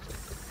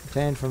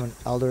 Obtained from an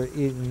Elder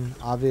Eaton.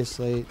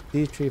 Obviously,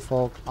 these tree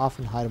folk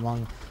often hide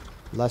among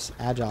less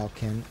agile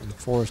kin in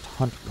forest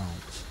hunt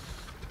realms.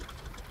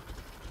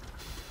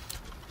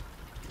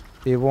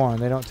 Be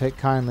warned, they don't take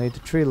kindly to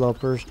tree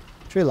loppers,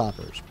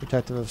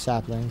 protective of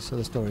saplings, so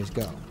the stories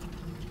go.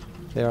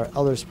 They are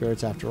elder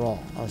spirits after all.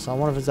 Oh, so I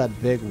wonder if it's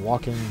that big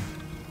walking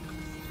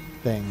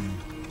thing.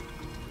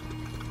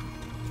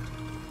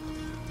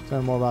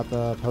 Learn more about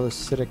the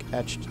pellucidic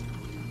etched.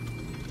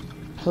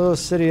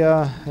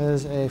 Pellucidia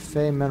is a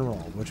fey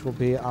mineral, which will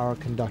be our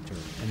conductor.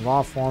 In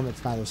raw form,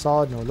 it's neither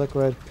solid nor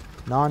liquid,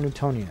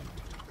 non-Newtonian.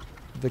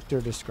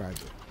 Victor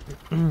described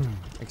it.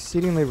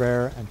 Exceedingly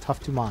rare and tough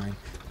to mine,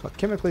 but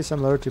chemically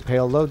similar to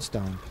pale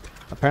lodestone.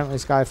 Apparently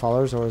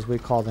skyfallers, or as we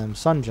call them,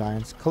 sun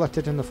giants, collect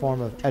it in the form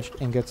of etched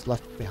ingots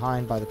left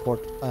behind by the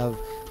court of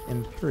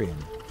Empyrean.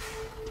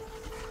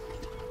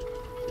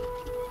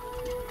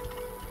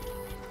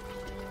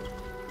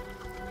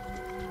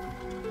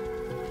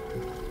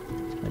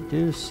 I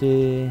do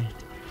see...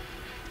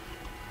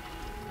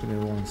 Give me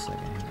 1 second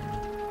here.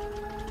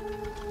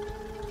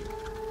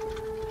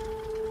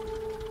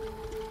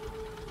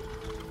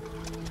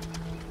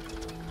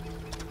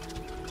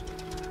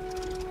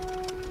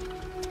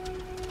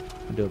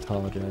 I do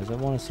apologize. I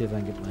want to see if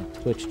I can get my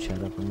Twitch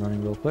chat up and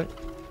running real quick.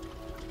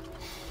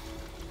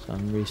 So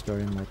I'm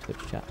restarting my Twitch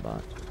chat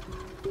bot.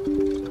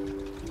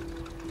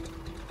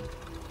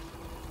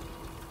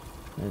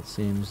 It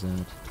seems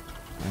that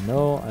I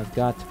know I've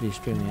got to be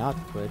streaming out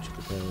to Twitch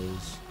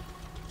because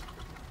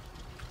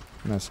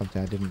that's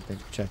something I didn't think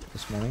to check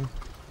this morning.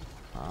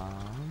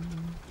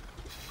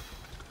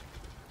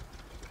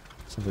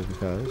 Simply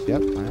because,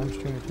 yep, I am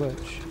streaming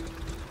Twitch.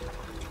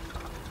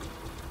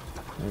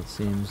 It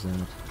seems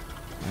that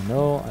I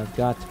know I've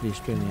got to be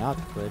streaming out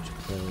to Twitch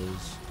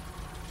because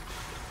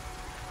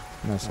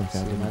that's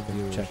something I didn't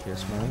think to check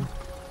this morning.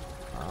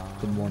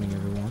 Good morning,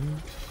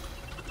 everyone.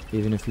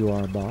 Even if you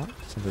are a bot,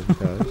 simply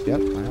because, yep,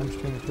 I am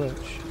streaming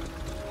Twitch.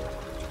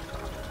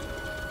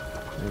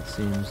 It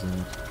seems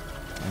that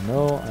I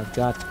know I've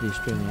got to be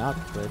streaming out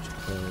to Twitch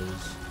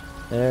because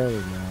there we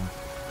go.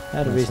 I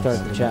had to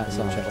restart the chat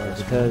software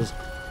because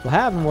what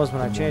happened was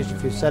when I changed a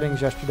few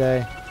settings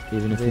yesterday,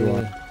 even if you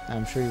are,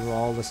 I'm sure you were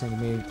all listening to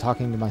me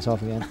talking to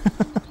myself again,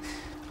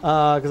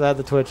 because I had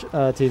the Twitch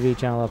TV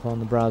channel up on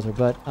the browser.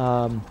 But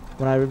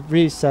when I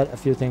reset a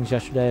few things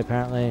yesterday,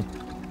 apparently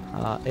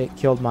it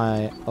killed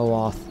my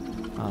OAuth,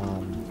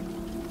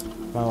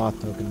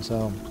 token.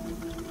 So,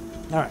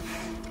 all right.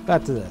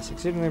 Back to this.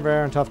 Exceedingly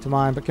rare and tough to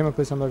mine, but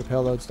chemically similar to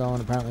pale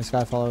lodestone. Apparently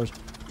skyfallers,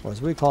 or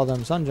as we call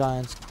them, sun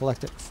giants,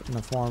 collect it in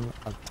the form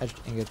of etched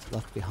ingots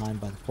left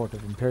behind by the port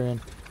of Empyrean.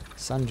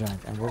 Sun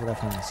giant. And where would I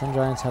find them? Sun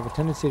giants have a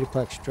tendency to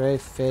collect stray,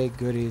 fey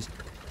goodies,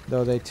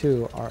 though they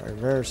too are a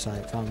rare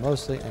sight, found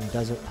mostly in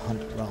desert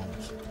hunt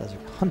realms.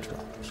 Desert hunt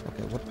realms.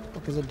 Okay,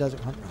 what is a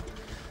desert hunt realm?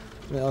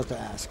 What else to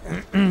ask?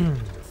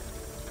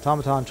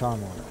 Automaton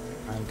charm order.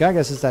 I'm gonna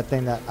guess it's that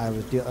thing that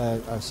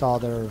I saw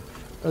there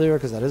earlier,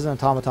 because that is an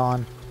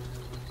automaton.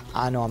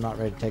 I know I'm not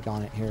ready to take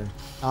on it here.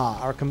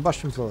 Our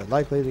combustion fluid,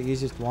 likely the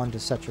easiest one to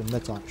set your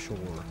mitts on shore.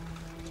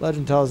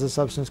 Legend tells this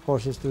substance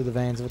courses through the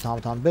veins of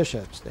automaton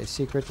bishops. They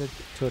secreted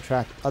to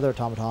attract other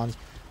automatons,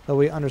 though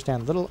we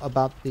understand little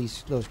about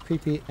those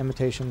creepy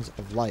imitations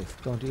of life.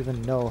 Don't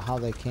even know how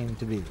they came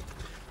to be.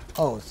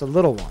 Oh, it's the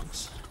little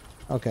ones.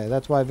 Okay,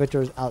 that's why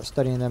Victor is out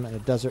studying them in a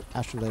desert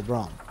astrolabe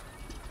realm.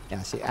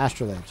 Yeah, see,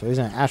 astrolabe. So he's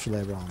in an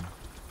astrolabe realm.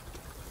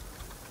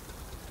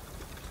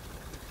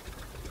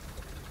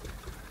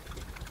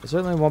 It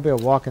certainly won't be a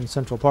walk in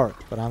Central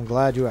Park, but I'm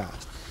glad you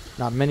asked.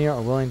 Not many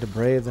are willing to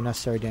brave the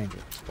necessary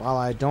dangers. While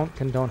I don't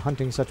condone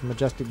hunting such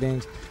majestic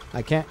beings,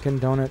 I can't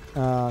condemn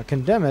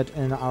it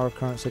in our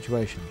current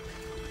situation.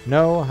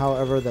 Know,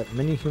 however, that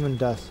many human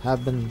deaths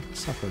have been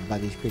suffered by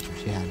these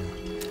creatures. Yeah,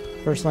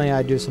 personally,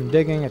 I do some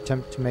digging,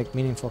 attempt to make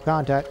meaningful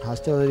contact.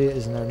 Hostility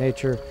is in their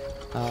nature,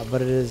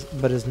 but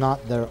is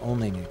not their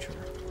only nature.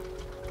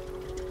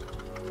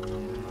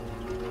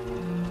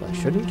 So I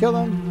shouldn't kill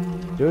them.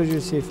 Do as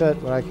you see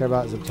fit. What I care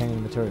about is obtaining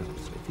the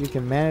materials. If you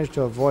can manage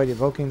to avoid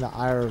evoking the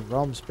ire of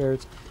realm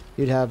spirits,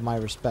 you'd have my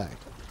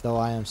respect, though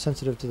I am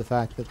sensitive to the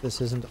fact that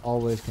this isn't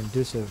always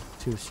conducive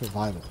to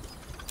survival.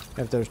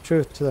 If there's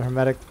truth to the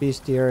hermetic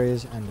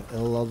bestiaries and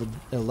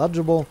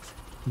illegible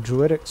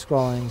druidic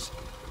scrawlings,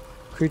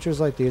 creatures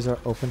like these are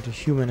open to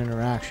human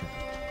interaction.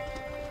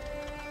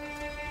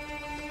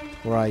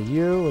 Were I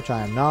you, which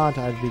I am not,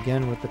 I'd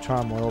begin with the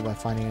charm oil by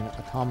finding an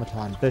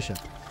automaton bishop.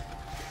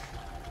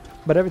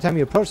 But every time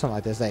you approach something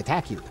like this, they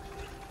attack you.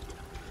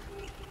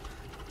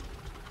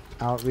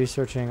 Out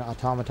researching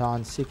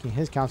automatons, seeking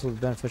his counsel is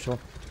beneficial.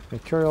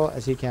 Mercurial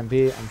as he can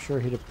be, I'm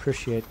sure he'd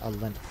appreciate a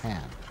lent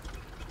hand.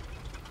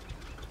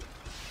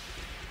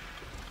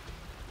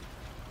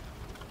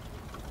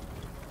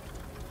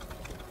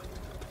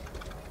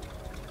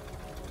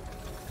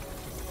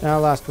 Now,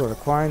 last word.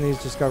 Acquiring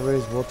these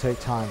discoveries will take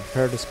time.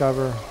 Prepare,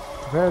 discover,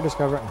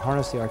 and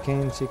harness the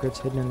arcane secrets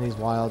hidden in these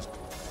wilds.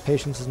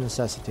 Patience is a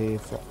necessity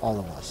for all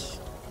of us.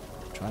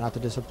 Try not to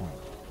disappoint.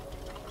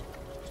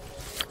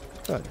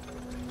 Good.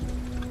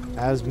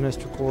 As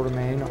Mr.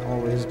 Quartermain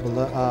always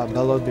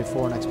bellowed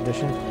before an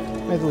expedition,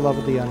 may the love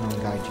of the unknown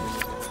guide you.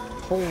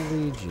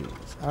 Holy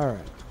jeez.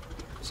 Alright.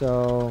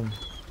 So...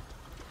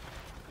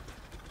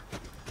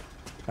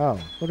 oh,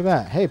 look at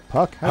that. Hey,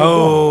 Puck. How you doing?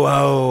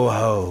 Ho, ho,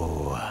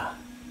 ho.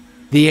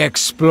 The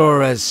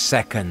explorer's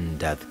second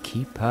doth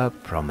keep her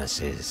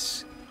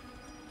promises.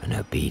 An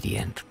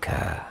obedient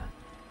cur.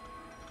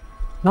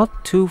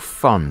 Not too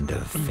fond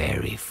of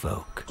fairy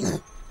folk,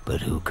 but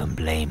who can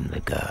blame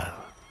the girl?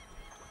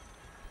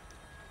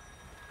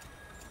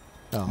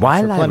 Oh,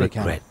 While I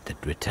regret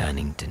that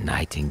returning to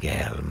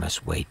Nightingale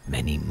must wait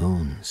many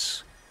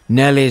moons,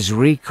 Nellie's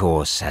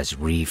recourse has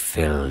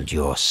refilled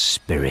your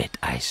spirit,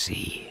 I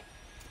see.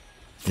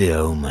 The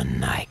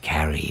omen I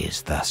carry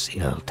is thus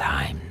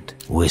ill-timed.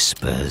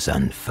 Whispers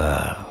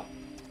unfurl.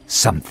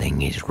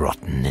 Something is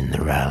rotten in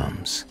the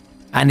realms.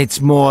 And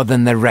it's more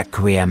than the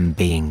requiem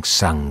being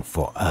sung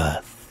for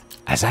earth.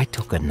 As I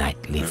took a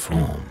nightly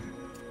form,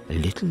 a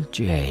little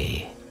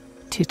jay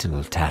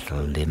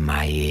tittle-tattled in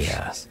my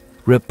ear.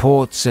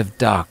 Reports of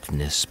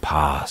darkness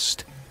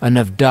past, and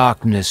of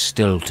darkness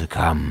still to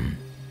come.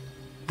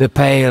 The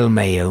pale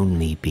may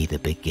only be the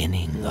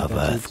beginning of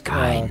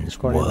Earthkind's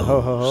woes. The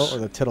ho-ho-ho or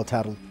the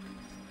tittle-tattle.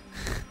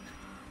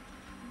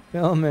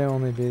 Pale may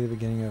only be the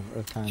beginning of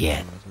Earthkind's woes.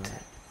 Yet,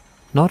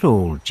 not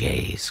all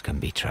jays can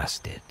be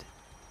trusted.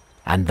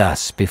 And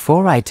thus,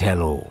 before I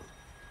tell all,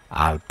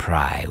 I'll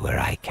pry where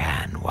I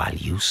can while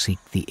you seek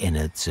the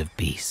innards of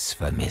beasts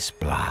for Miss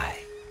Bly.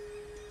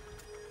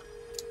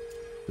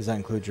 Does that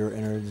include your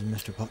innards,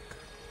 Mr. Puck?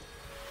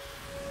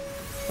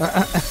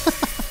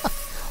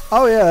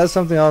 Oh yeah, that's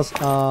something else.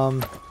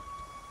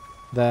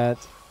 That.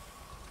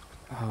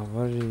 Oh,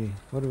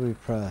 what did we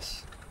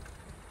press?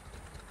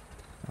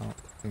 Oh,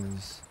 it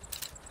was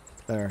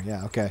there.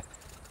 Yeah. Okay.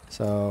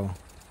 So,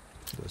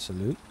 do a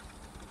salute.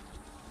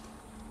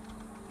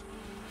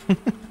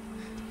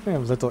 We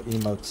have little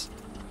emotes.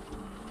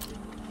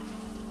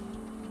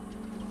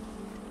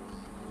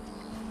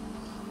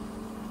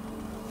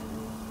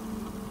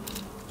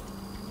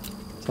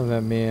 Something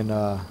that me and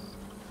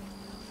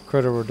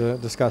Critter were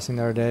discussing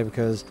the other day,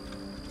 because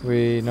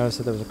we noticed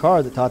that there was a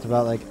card that talked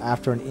about, like,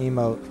 after an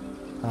emote,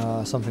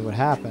 something would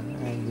happen,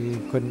 and we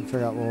couldn't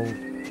figure out, well,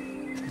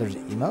 there's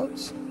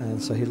emotes?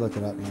 And so he looked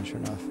it up, and sure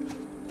enough,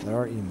 there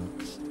are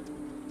emotes.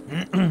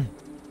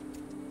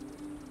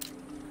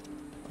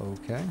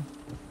 Okay.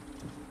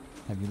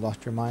 Have you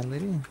lost your mind,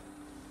 lady?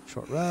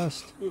 Short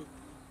rest.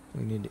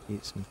 We need to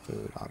eat some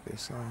food,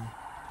 obviously.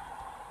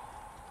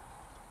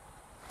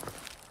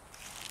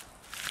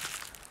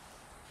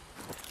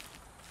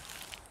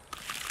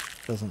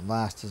 Doesn't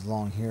last as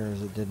long here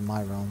as it did in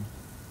my realm.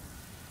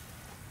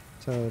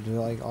 So do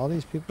like all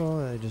these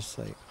people, just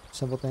like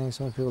simple things.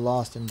 So many people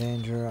lost in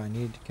danger. I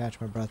need to catch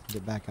my breath and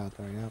get back out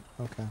there. Yep.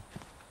 Okay.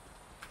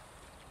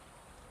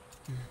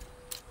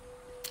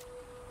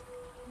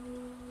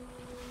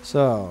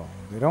 So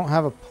we don't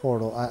have a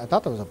portal. I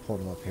thought there was a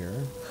portal up here.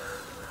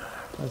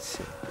 Let's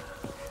see.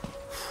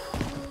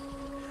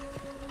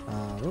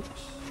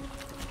 Oops.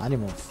 I need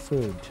more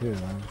food too.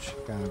 I just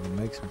gotta go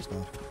make some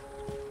stuff.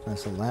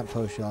 That's a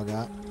lamppost y'all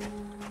got.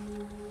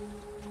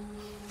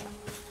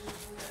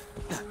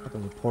 There's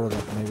a portal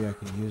that maybe I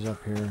could use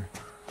up here.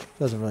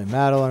 Doesn't really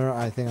matter.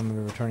 I think I'm going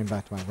to be returning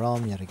back to my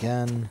realm yet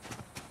again.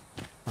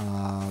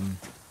 And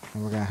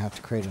we're going to have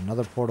to create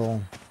another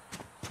portal,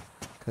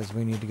 because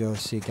we need to go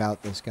seek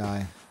out this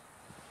guy.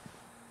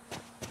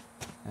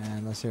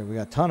 And let's see, we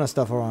got a ton of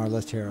stuff on our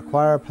list here.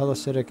 Acquire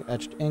Pellucidic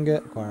Etched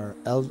Ingot. Acquire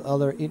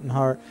Elder Eaten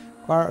Heart.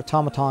 Acquire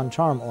Automaton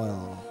Charm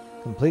Oil.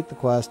 Complete the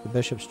quest, the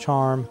Bishop's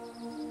Charm.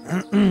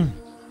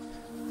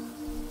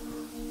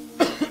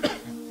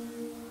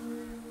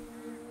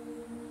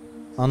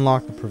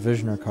 Unlock the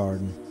Provisioner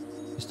card.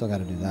 We still got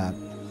to do that.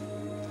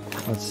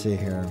 Let's see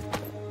here.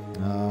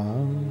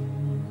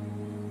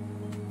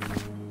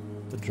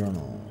 The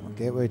journal.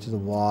 Gateway to the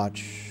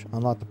Watch.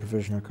 Unlock the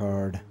Provisioner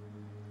card.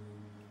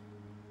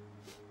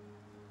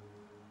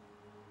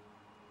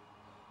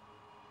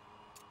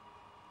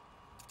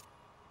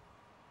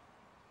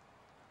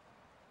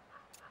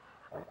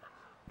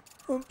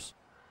 Oops.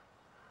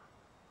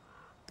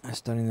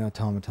 Studying the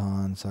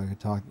automaton so I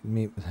could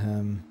meet with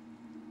him.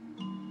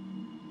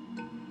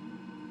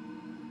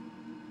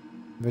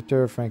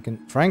 Victor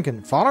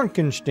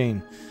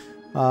Frankenstein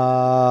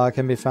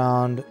can be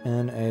found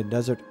in a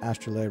desert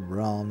astrolabe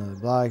realm. Nellie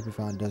Bly can be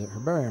found in desert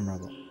herbarium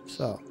realm.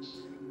 So,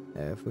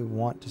 if we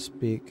want to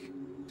speak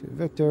to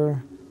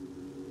Victor,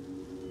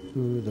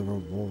 to the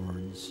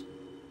rewards,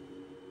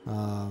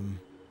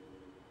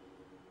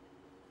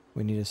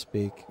 we need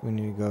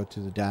to go to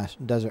the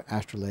desert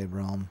astrolabe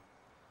realm.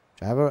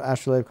 I have an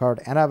astrolabe card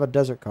and I have a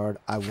desert card.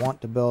 I want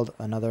to build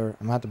another.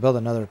 I'm going to have to build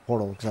another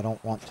portal because I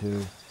don't want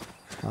to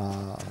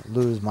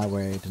lose my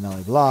way to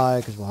Nellie Bly,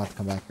 because we'll have to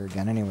come back here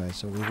again anyway.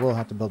 So we will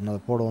have to build another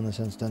portal in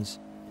this instance.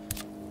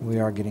 We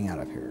are getting out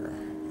of here.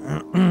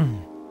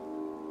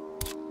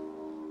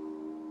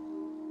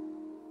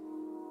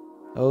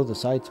 Oh, the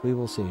sights we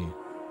will see.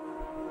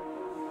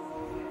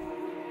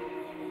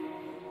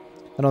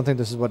 I don't think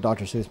this is what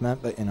Dr. Seuss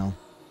meant, but you know.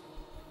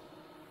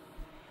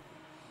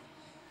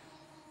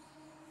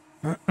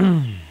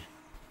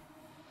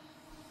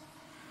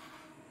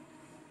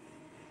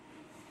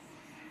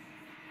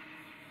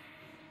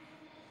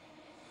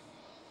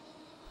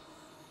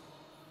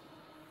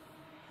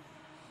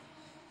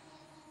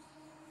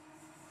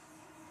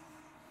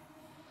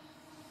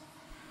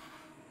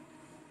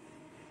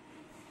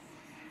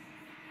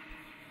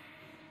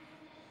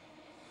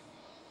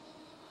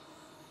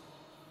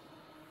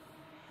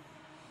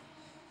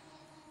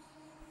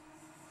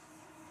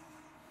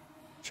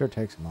 Sure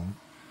takes a moment.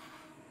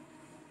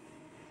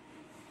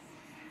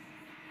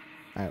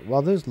 Alright,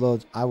 while this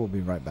loads, I will be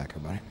right back,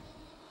 everybody.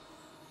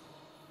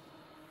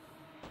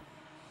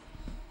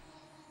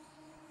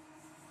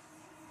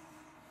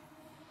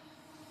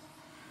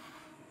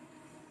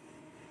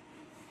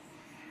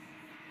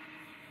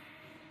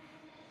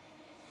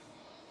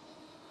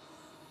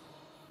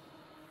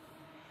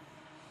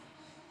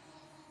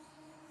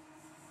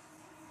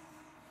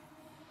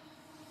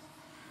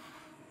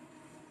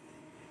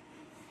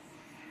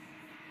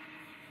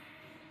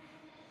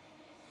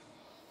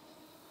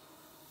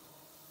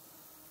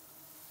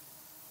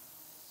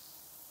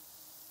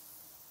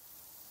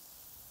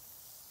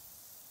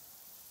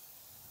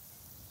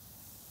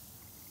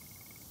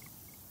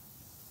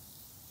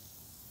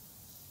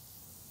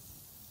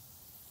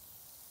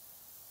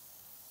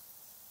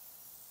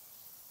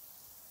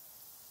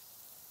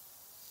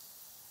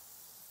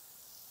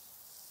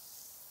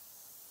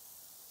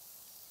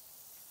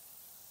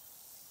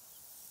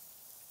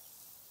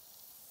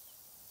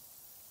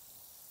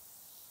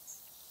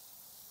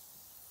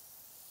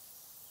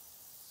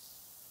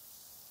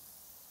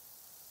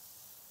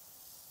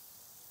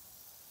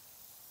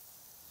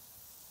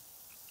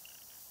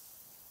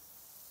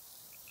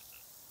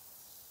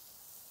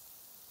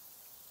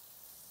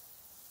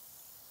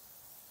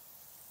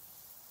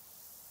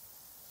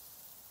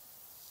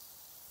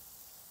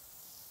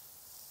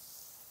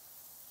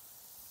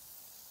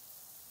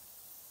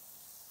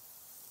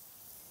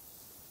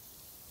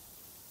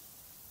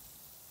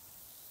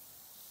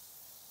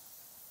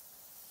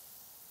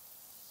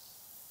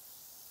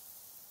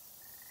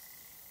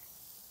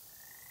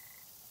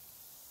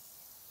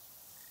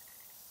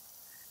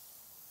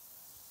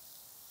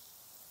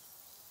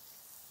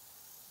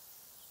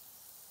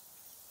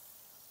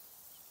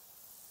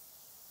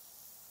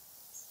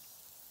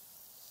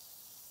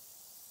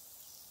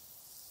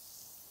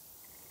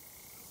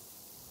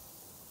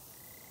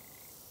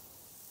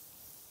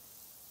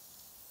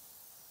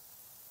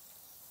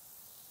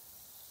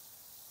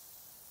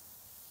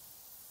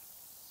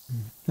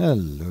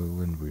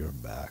 Hello, and we are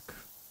back.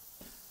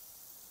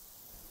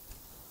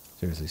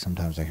 Seriously,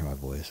 sometimes I hear my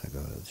voice, I go,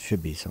 it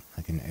should be something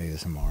like an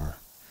ASMR.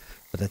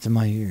 But that's in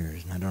my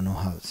ears, and I don't know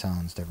how it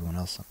sounds to everyone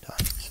else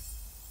sometimes.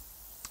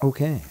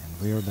 Okay,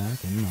 and we are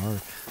back in our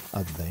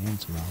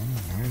advance realm,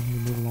 and now we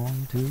move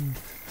along to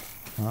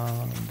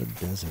the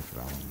desert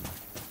realm.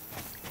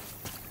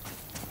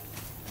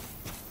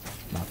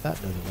 Not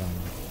that desert realm.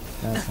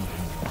 That's not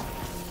good.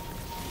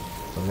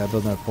 So we gotta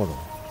build another portal.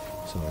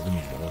 So we're gonna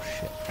need more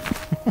shit.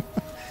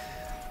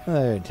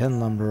 Alright,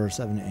 10 lumber,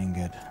 7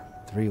 ingot,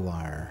 3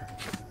 wire.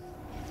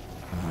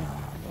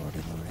 Lordy,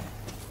 lordy.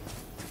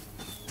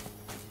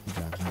 The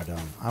job's not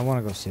done. I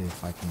want to go see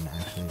if I can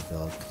actually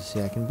build.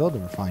 See, I can build a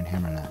refined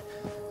hammer in that.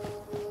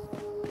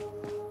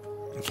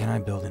 Can I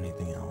build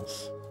anything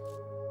else?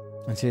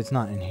 And see, it's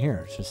not in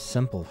here. It's just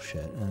simple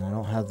shit. And I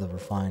don't have the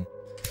refined.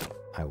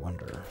 I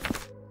wonder.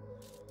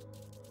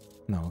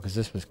 No, because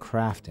this was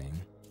crafting.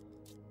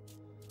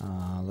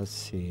 Let's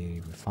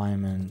see.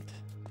 Refinement.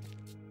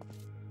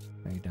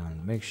 Make down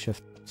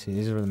makeshift. See,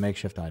 these are the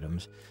makeshift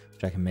items,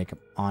 which I can make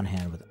on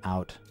hand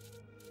without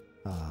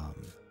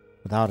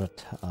a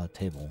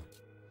table.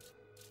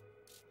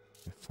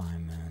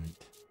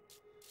 Refinement.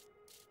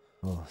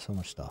 Oh, so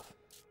much stuff.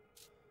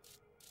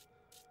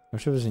 I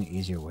wish there was an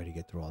easier way to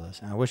get through all this.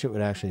 And I wish it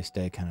would actually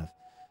stay kind of,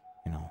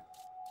 you know,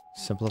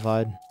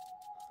 simplified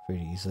for you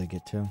to easily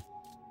get to.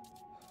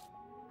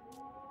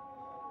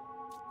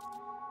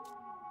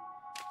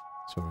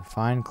 So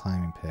refined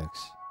climbing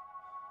picks.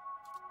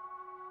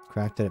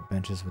 Crafted at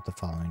benches with the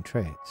following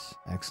traits.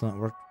 Excellent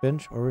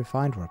workbench or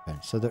refined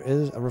workbench. So there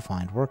is a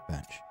refined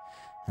workbench.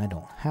 And I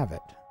don't have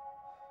it.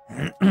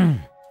 If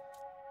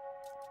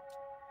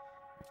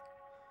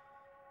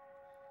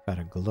I had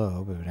a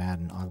globe, it would add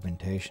an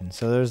augmentation.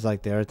 So there's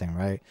like the other thing,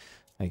 right?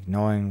 Like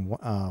knowing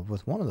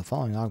with one of the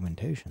following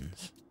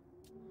augmentations.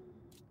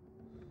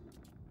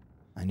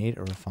 I need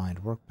a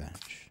refined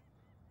workbench.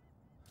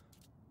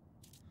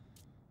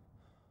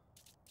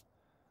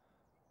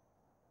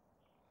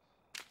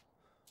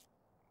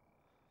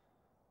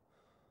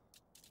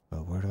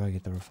 But where do I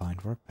get the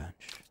refined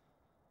workbench?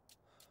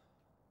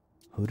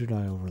 Who did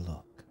I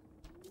overlook?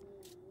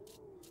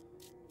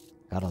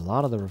 Got a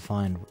lot of the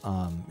refined,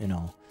 you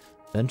know,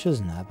 benches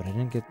and that, but I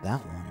didn't get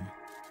that one.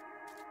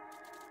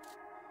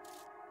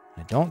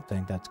 I don't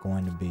think that's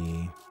going to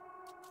be...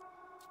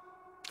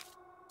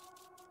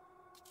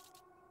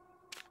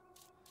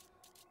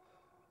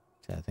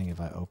 See, I think if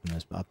I open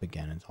this up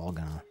again, it's all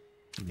gonna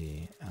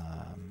be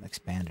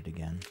expanded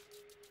again.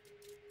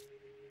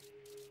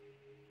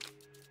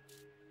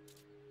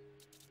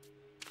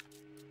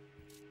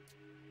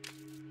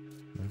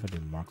 What if I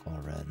do mark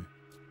all red?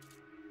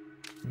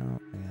 No,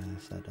 I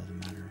guess that doesn't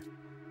matter.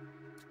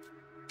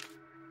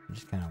 I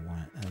just kind of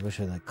want it. I wish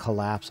I like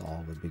collapse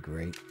all would be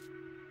great.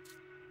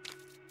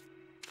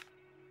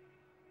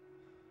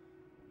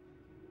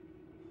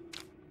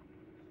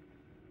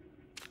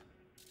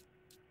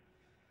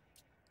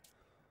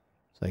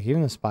 So like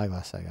even the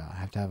spyglass I got, I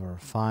have to have a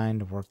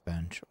refined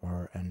workbench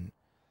or an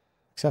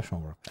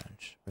exceptional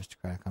workbench.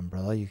 Aristocratic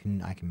umbrella,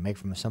 I can make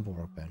from a simple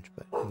workbench,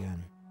 but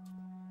again,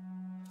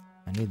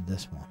 I need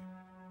this one.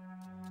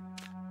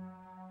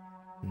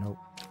 Nope.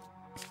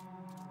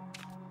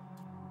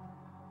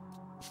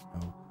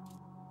 Nope.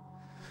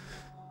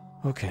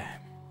 Okay.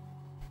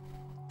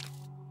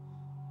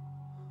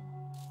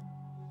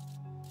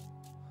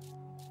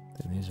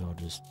 Then these are all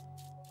just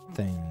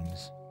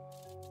things.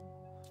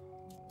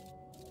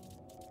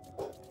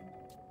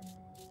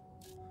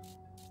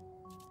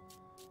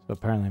 So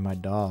apparently my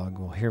dog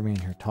will hear me in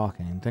here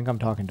talking and think I'm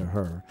talking to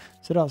her.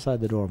 Sit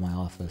outside the door of my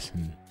office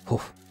and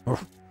hoof,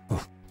 hoof,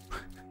 hoof.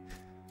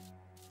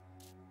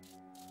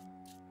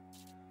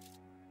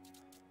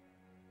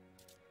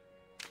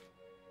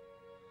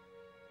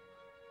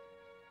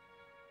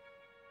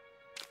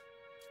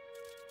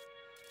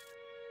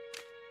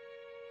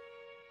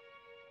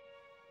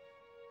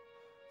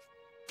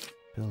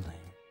 Building.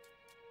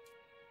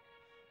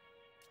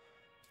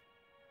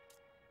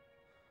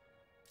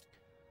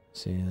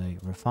 See, like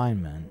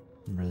refinement,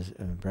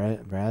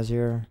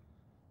 brazier,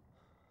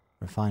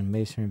 refined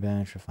masonry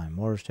bench, refined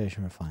mortar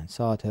station, refined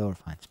sawtail,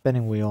 refined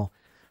spinning wheel,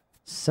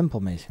 simple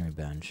masonry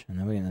bench, and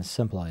then we get into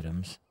simple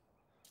items.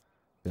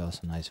 It'd be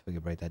also nice if we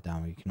could break that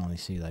down where you can only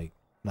see like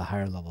the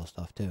higher level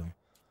stuff too.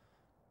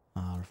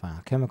 Refined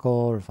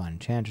alchemical, refined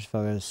enchantress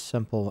focus,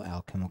 simple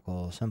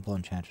alchemical, simple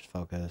enchantress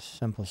focus,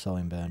 simple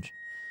sewing bench,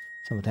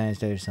 simultaneous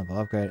stage, simple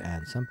upgrade,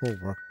 and simple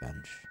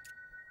workbench.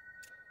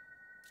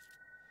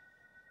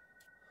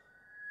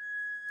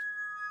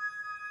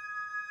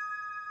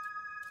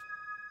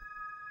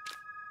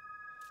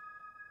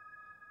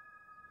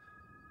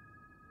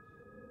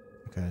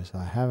 Okay, so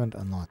I haven't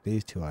unlocked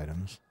these two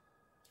items.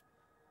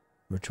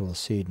 Ritual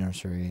Seed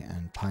Nursery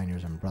and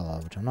Pioneer's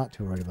Umbrella, which I'm not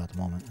too worried about at the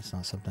moment. It's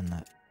not something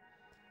that...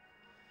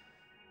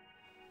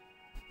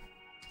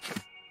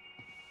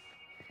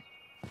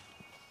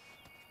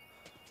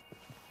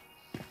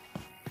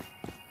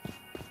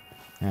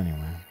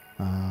 Anyway,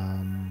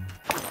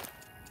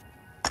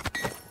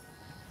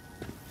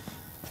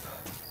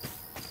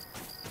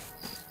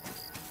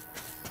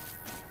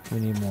 We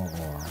need more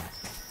ore.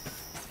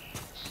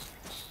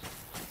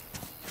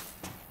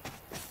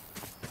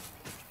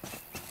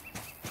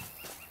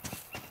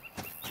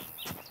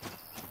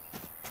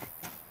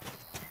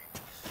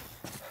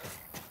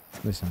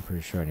 At least I'm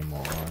pretty sure I need more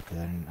ore, because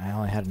I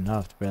only had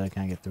enough to barely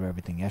kind of get through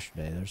everything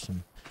yesterday. There's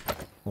some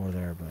ore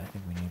there, but I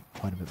think we need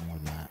quite a bit more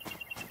than that.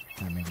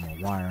 Gotta make more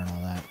wire and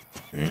all that.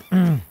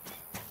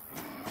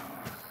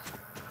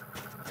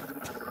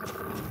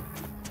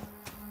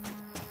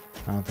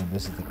 I don't think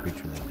this is the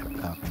creature that we're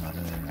talking about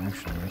earlier.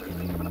 Actually, I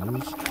can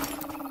use...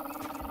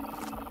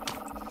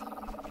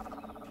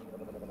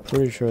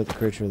 Pretty sure the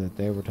creature that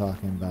they were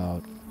talking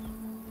about...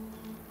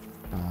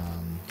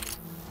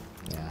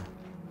 yeah.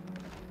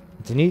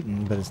 It's an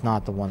Eaton, but it's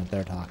not the one that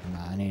they're talking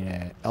about. I need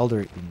an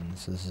Elder Eaton,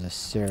 so this is a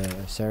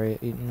Syria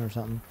Eaton or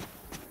something.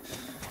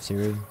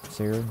 Syria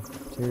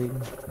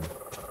Eaton?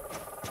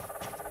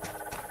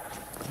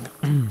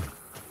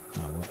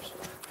 Oh, whoops.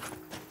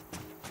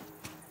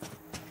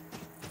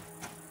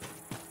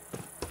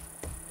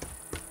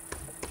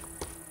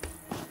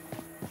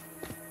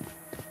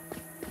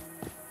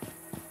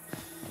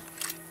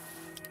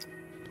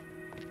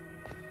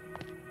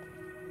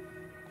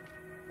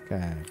 Okay, a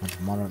bunch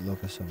of moderate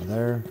locusts over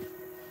there.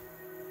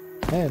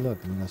 Hey,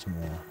 look, we got some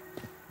more.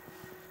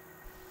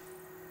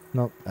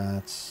 Nope,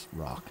 that's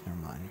rock. Never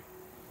mind.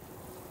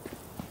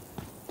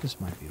 This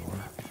might be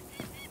ore.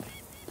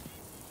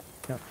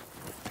 Yep.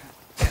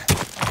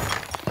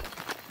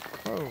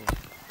 Whoa.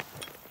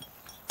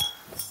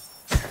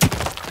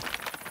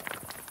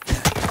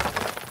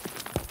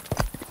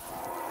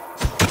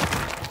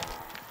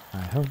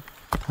 Hi-ho,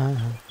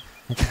 hi-ho.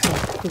 Let's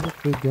go,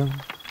 we go.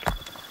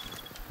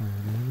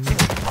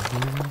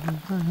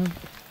 Hi-ho,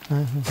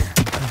 hi-ho.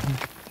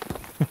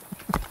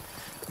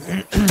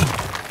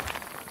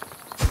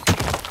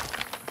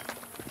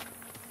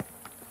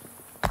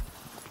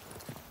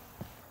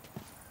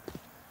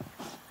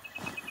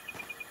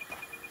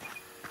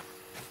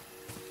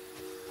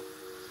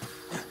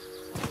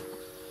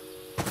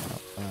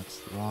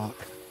 Rock.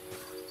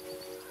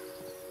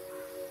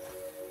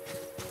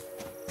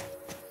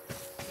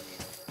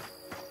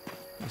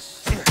 That's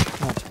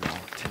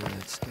rock too,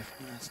 that's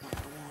different, that's not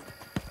what I want.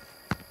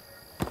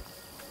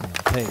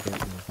 I'll take it,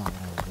 but it's not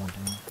what I was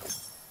wanting.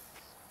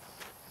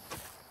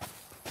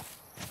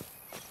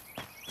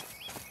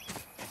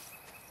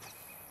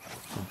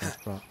 That's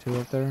rock 2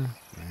 up there.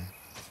 Yeah.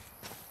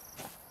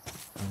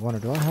 I wonder,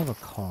 do I have a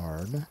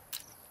card?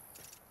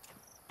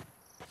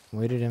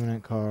 Weighted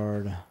imminent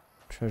card.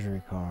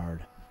 Treasury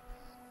card.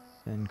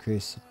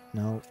 Increase.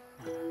 No.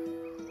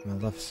 My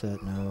left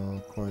set.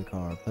 No. Quarry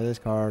card. Play this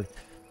card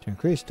to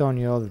increase stone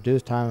yield,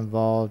 reduce time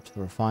involved, to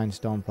refine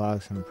stone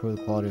products, and improve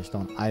the quality of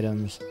stone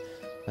items.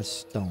 That's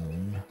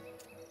stone.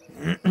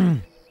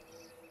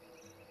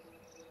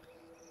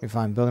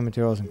 Refine building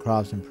materials and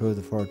crops, improve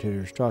the fortitude of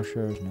your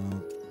structures.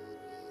 No.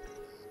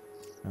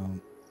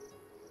 No.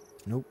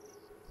 Nope.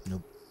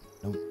 Nope.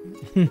 Nope.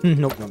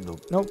 Nope. Nope.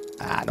 Nope. Nope.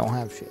 I don't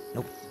have shit.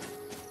 Nope.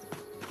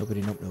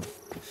 Nobody. Nope. Nope.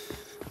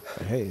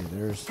 But hey,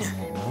 there's some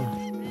more.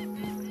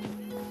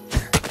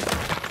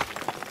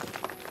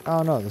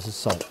 Oh no, this is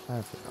salt.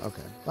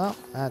 Okay, well,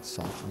 that's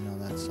salt. We know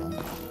that's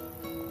salt.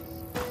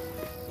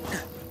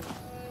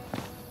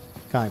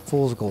 Kind of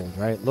fool's gold,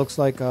 right? Looks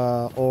like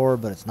ore,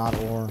 but it's not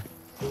ore.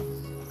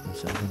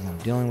 So I think I'm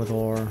dealing with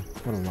ore.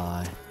 What a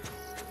lie.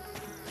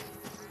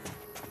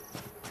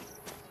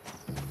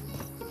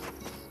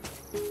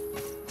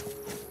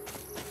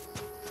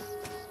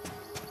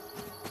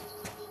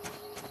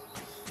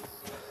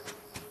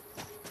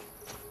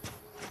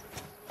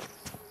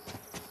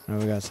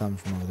 We got some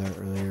from over there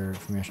earlier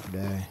from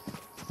yesterday.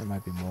 There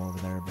might be more over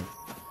there, but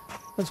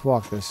let's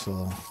walk this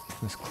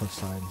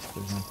cliffside and see if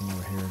there's anything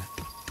over here.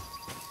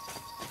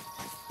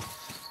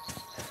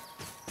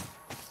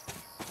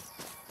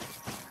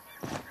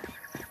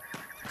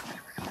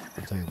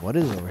 I'll tell you what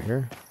is over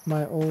here.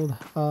 My old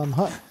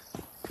hut.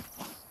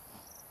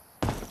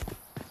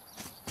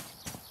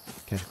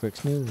 Catch a quick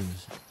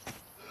snooze.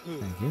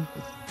 Thank you.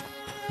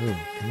 Ooh,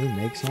 can we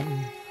make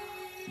something?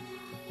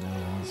 No, I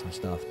want some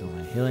stuff. Doing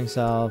a healing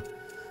salve.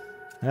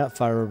 I got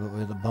fiber,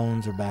 but the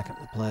bones are back at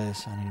the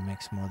place. I need to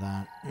make some more of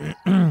that.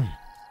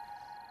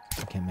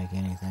 I can't make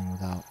anything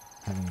without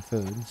having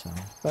food, so.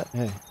 But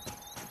hey,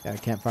 got a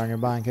campfire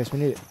nearby in case we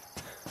need it.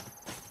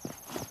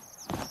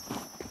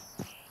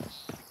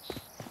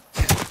 I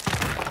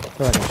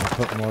feel like I should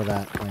put more of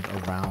that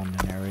like around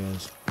in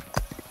areas.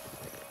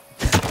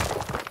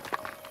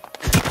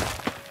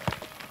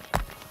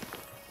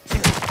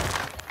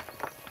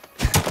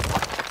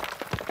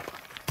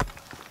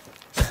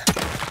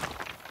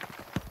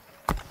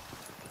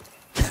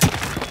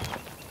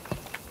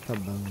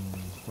 Boom.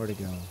 Where'd it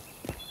go?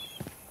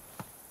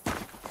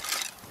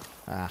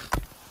 Ah.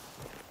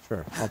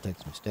 Sure, I'll take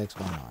some sticks,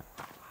 why not?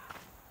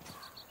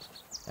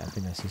 Yeah, I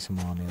think I see some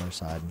more on the other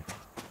side.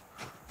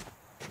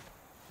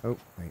 Oh,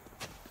 wait.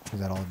 Is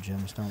that all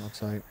gemstone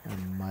looks like? There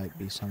might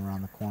be some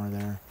around the corner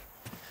there.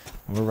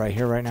 And we're right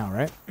here right now,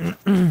 right?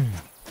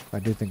 I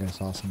do think I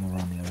saw some over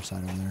on the other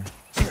side over there.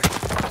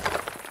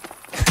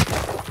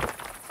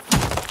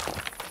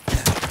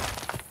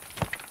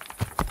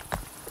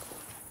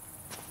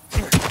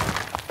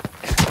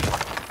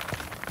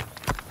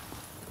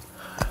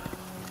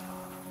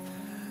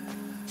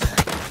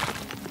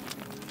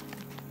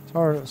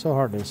 So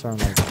hard to discern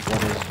like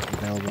what is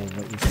available,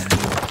 what you can do.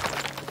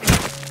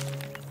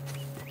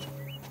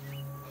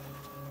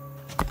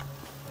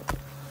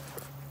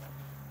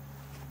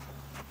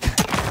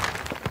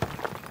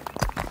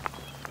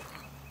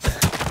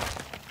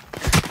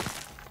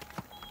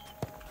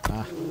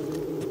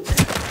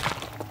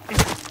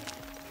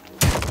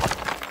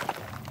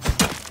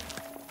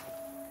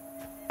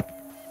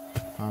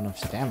 Not enough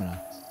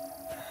stamina.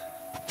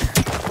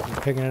 You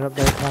picking it up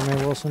there for me,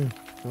 Wilson?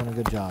 Doing a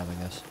good job, I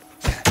guess.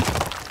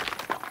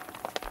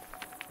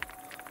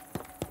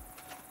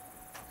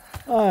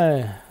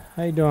 Hi,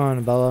 how you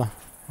doing, Bella?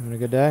 Having a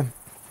good day?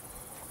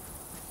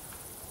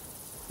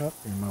 Oh,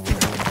 you're in my way.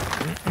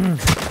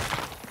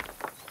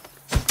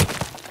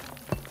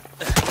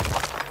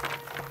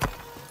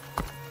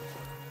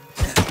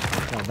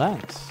 Well,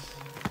 thanks.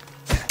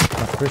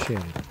 I appreciate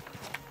it.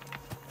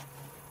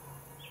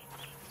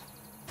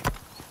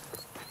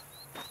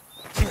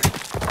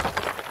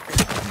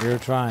 We are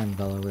trying,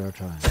 Bella, we are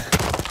trying.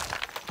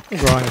 We're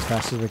growing as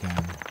fast as we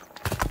can.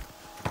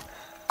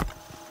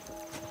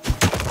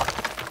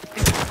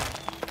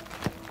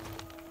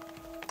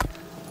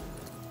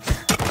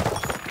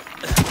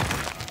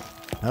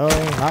 No,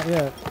 not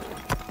yet.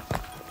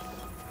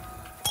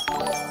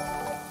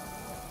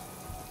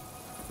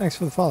 Thanks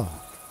for the follow.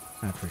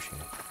 I appreciate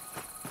it.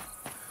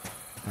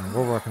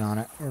 We're working on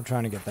it. We're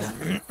trying to get there.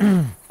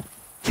 In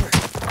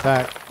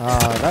fact,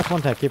 that's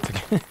one thing I keep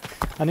forgetting.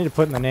 I need to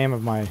put in the name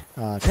of my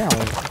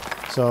channel.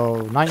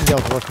 So,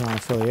 Nightingale's working on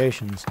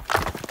affiliations.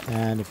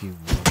 And if you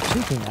were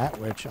seeking that,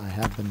 which I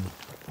have been,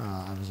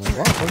 I was like,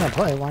 well, if we're going to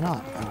play, why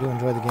not? I do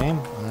enjoy the game.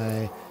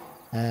 I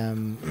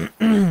am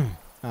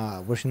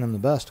wishing them the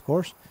best, of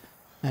course.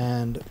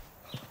 And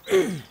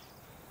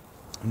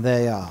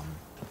they, I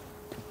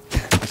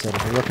said,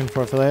 if you're looking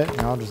for affiliate, you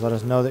know, just let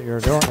us know that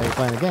you're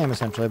playing the game,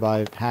 essentially,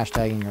 by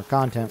hashtagging your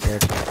content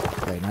with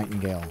Play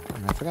Nightingale.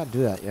 And I forgot to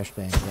do that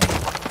yesterday and today,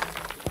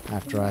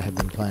 after I had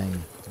been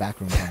playing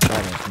Backrooms on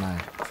Friday for my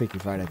Freaky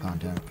Friday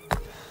content.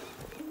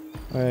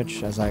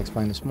 Which, as I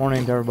explained this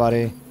morning to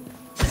everybody,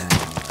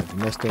 if you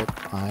missed it,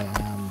 I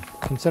am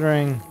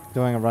considering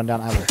doing a rundown.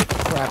 I have a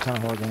crap ton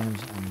of horror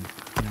games, and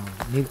you know,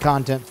 need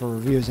content for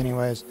reviews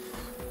anyways.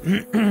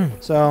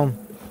 So,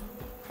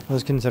 I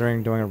was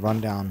considering doing a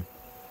rundown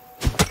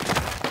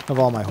of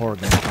all my horror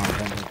game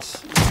content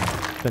that's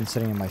been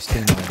sitting in my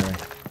Steam library.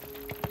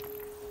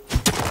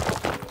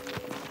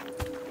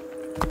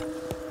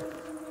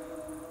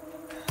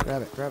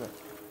 Grab it, grab it.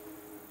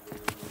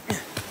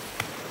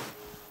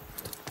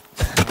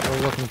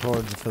 We're looking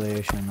towards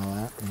affiliation and all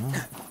that, you know?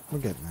 We're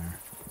getting there.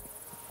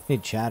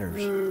 Need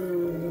chatters.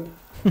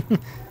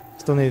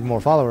 Still need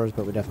more followers,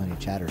 but we definitely need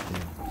chatters too.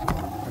 So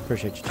I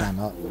appreciate you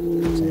chiming up,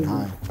 saying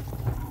hi.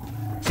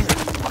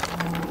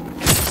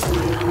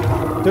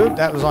 Dude,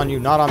 that was on you,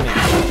 not on me.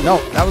 No,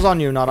 that was on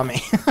you, not on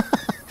me.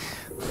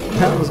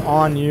 That was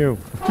on you.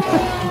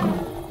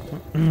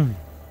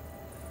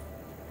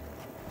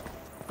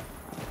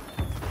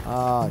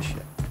 Oh,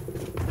 shit.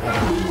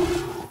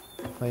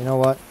 Well, you know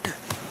what?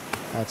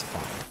 That's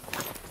fine.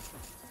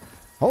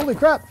 Holy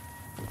crap!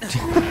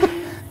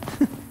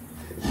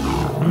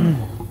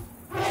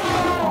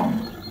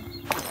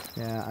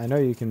 Yeah, I know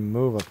you can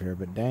move up here,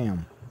 but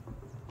damn.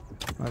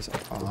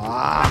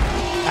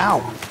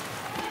 Ow!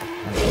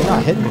 You're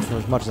not hitting me for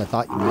as much as I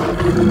thought you might.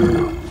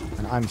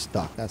 And I'm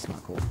stuck. That's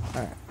not cool.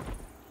 Alright.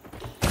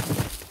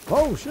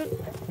 Oh, shit!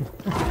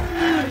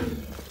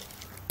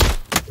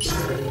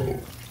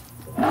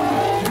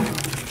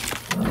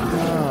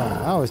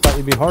 I always thought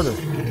you'd be harder.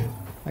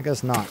 I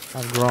guess not.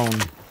 I've grown.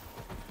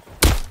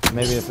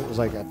 Maybe if it was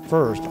like at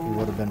first, it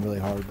would have been really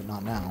hard, but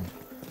not now.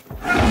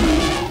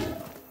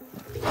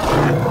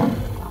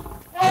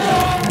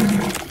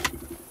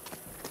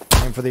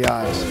 Aim for the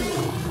eyes.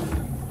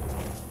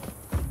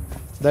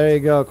 There you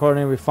go,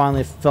 Courtney. We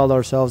finally felled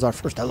ourselves our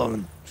first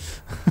element.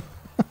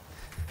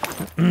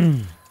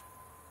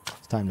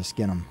 It's time to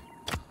skin them.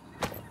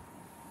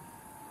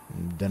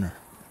 And dinner.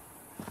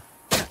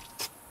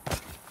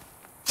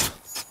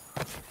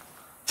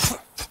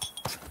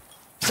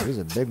 He's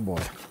a big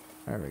boy.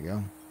 There we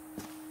go.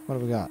 What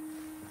do we got?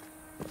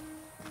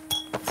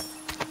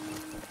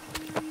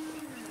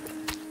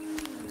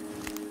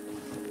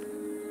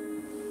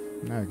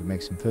 Now we can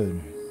make some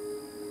food.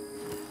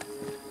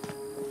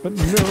 But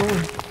no,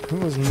 it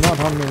was not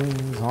on me.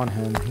 It was on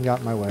him. He got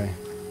in my way.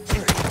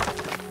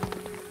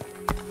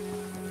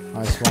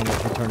 I swung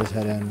up. He turned his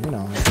head in. You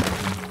know.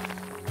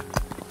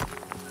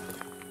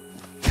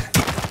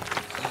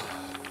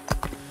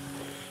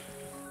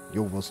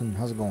 Yo, Wilson.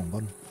 How's it going,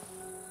 bud?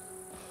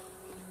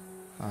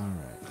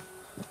 Alright.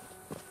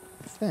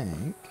 I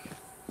think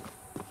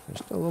there's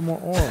still a little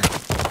more ore.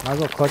 Might as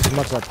well collect as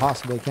much as I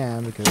possibly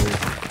can because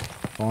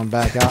going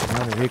back out and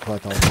having to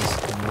recollect all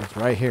this. And it's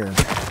right here.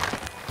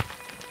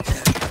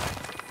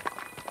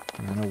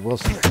 And I know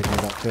Wilson's picking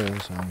it up too,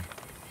 so.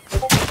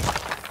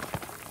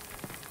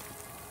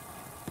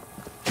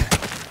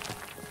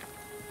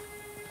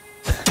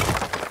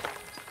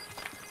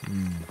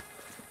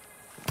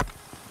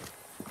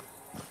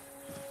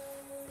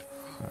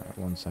 Alright,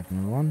 well 1 second,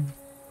 everyone.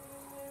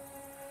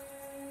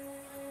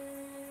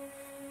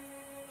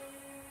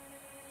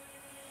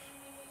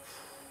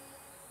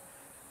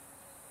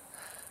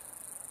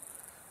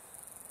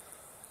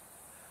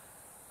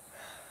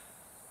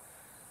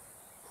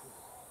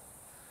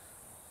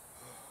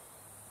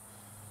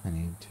 I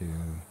need to...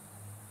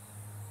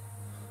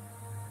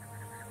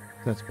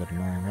 That's a bit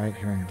annoying, right?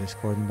 Hearing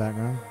Discord in the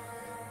background.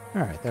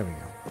 Alright, there we go.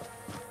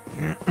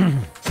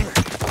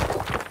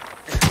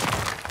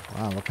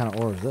 Wow, what kind of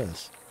ore is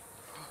this?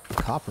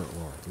 Copper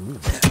ore. Ooh.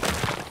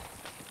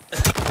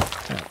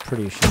 Yeah,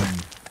 pretty shiny.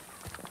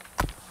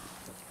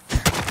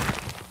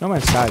 No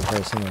Man's Sky is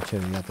very similar too.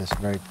 You got this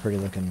very pretty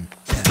looking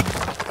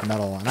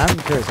metal. And I'm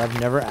curious, I've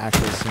never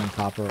actually seen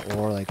copper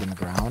ore like in the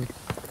ground.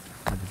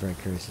 I'd be very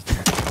curious as to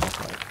what it looks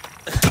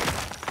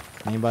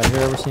like. Anybody here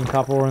ever seen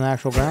copper ore in the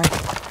actual ground?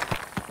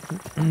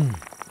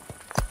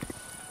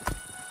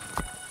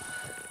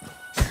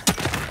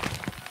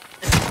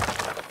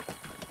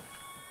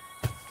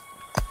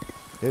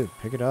 Dude,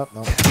 pick it up.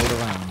 Don't throw it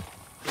around.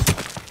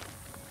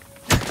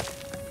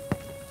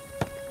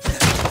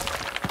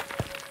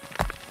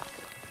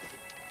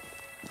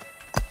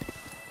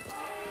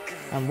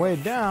 I'm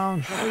weighed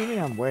down. What do you mean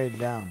I'm weighed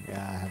down? Yeah,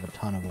 I have a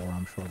ton of ore,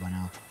 I'm sure, by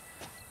now.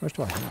 How much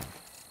do I have?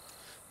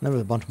 There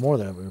was a bunch more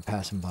that we were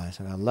passing by.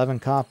 So I got 11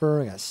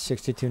 copper. I got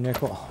 62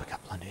 nickel. Oh, we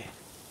got plenty.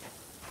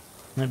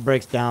 And it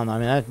breaks down. I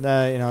mean,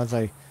 that you know, it's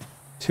like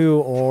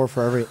 2 ore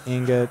for every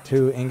ingot,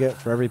 2 ingot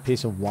for every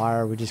piece of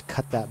wire. We just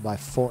cut that by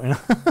 4. You know?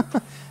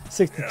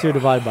 62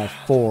 divided by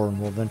 4, and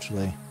we'll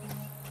eventually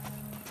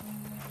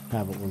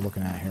have what we're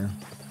looking at here.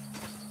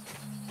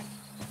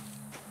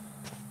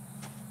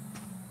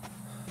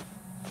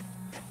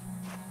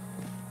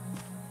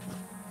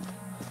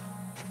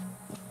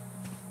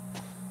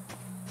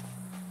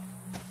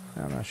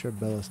 I'm not sure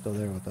Bella's still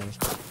there with us.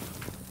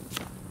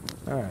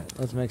 Alright,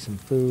 let's make some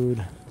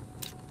food.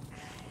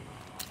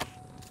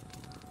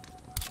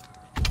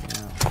 Yeah,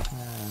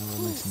 and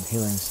we'll make some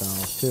healing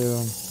salve too.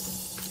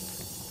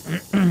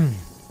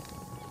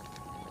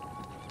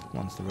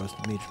 Once the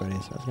roasted meat's ready,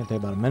 so it's gonna take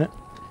about a minute.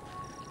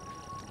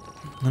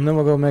 And then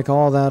we'll go make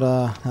all that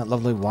that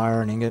lovely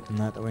wire and ingot and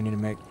that we need to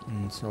make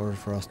in order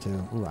for us to...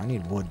 Ooh, I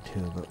need wood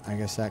too, but I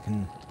guess we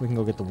can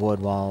go get the wood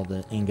while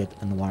the ingot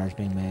and the wire's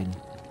being made.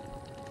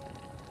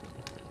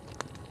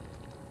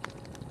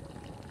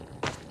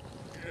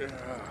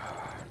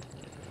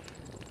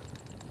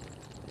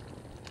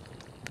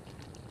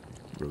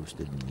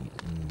 Roasted meat.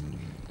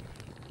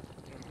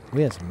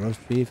 We had some roast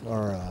beef,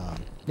 or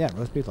yeah,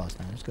 roast beef last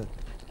time. It was good.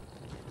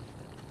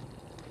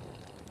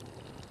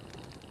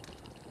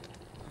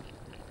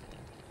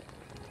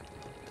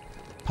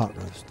 Pot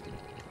roast.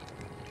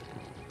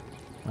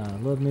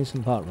 Love me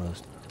some pot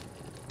roast.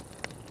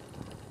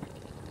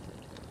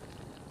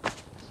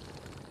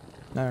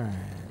 Alright.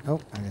 Oh,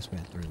 I guess we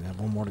had 3. We have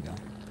 1 more to go.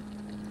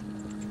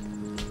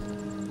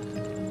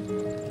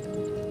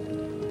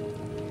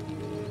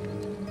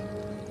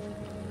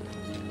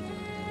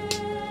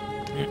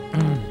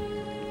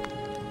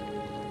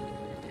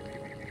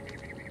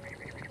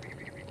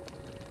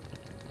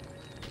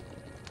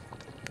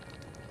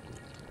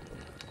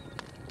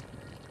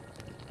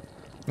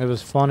 It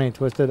was funny,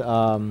 Twisted.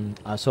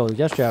 So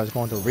yesterday I was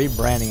going through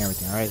rebranding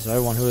everything. All right, so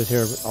everyone who is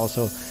here,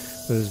 also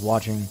who is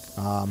watching,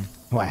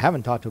 who I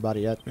haven't talked to about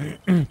it yet,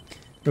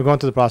 we're going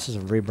through the process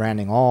of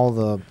rebranding all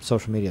the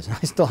social medias.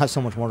 I still have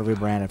so much more to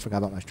rebrand. I forgot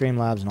about my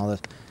Streamlabs and all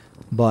this,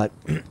 but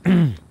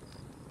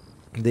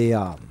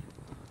the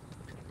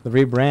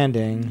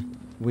rebranding,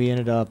 we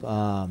ended up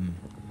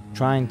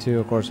trying to,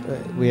 of course,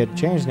 we had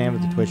changed the name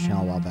of the Twitch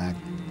channel a while back.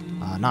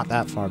 Not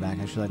that far back,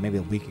 actually, like maybe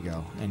a week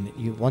ago. And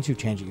once you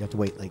change it, you have to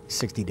wait like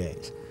 60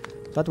 days.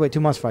 So I have to wait 2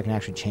 months before I can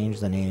actually change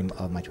the name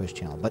of my Twitch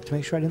channel. But to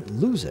make sure I didn't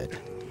lose it,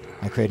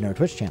 I created another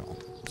Twitch channel.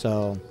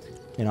 So,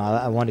 you know,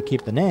 I wanted to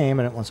keep the name,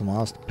 and I didn't want someone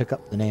else to pick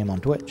up the name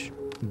on Twitch.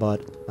 But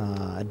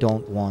I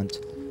don't want,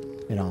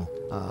 you know,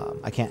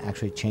 I can't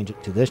actually change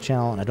it to this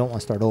channel, and I don't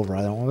want to start over.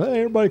 I don't want, hey,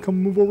 everybody come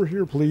move over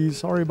here, please.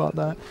 Sorry about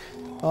that.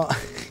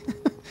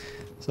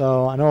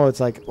 So I know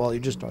it's like, well, you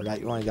just started out.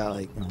 You only got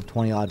like, you know,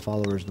 20-odd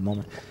followers at the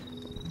moment.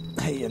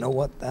 Hey, you know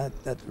what?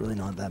 That's really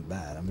not that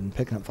bad. I've been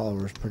picking up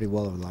followers pretty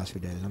well over the last few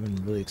days. I've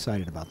been really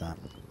excited about that.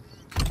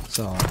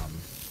 So,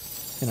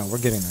 you know, we're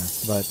getting there.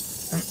 But,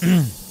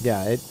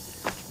 yeah,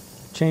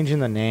 changing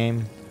the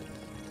name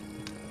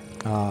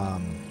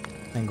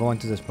and going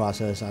through this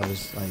process, I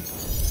was, like,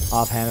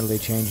 offhandedly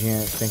changing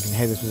it, thinking,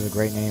 hey, this was a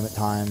great name at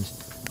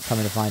times.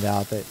 Coming to find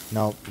out that,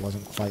 nope,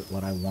 wasn't quite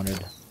what I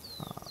wanted.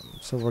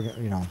 So we're,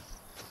 you know,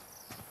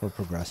 we're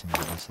progressing,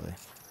 obviously.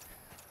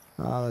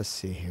 Let's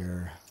see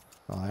here.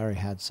 Well, I already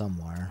had some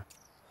wire,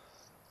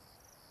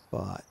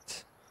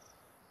 but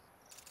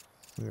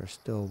we are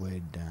still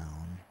weighed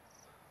down.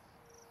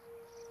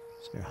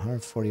 So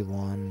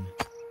 141.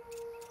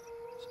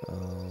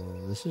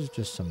 So this is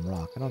just some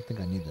rock. I don't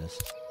think I need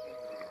this.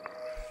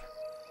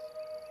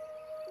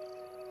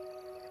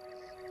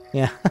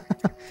 Yeah.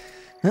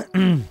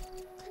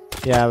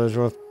 Yeah, it was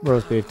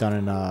roast beef done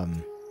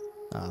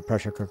in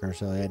pressure cooker.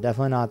 So yeah,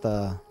 definitely not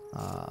the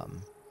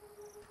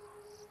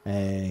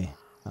a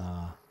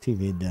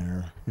TV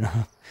dinner, you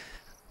know.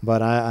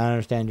 But I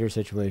understand your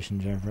situation,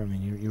 Jennifer. I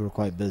mean, you were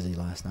quite busy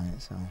last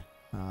night, so.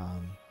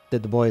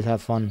 Did the boys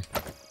have fun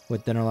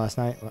with dinner last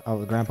night out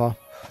with Grandpa?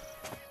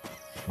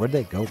 Where'd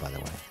they go, by the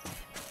way?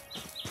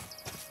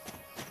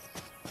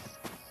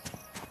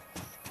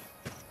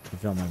 If you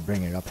don't mind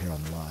bringing it up here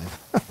on the live.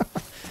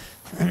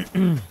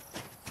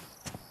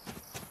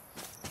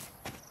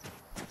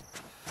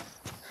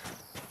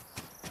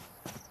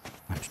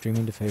 I'm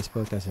streaming to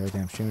Facebook. That's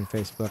everything. I'm streaming to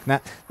Facebook. Nah,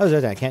 that was the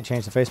other thing. I can't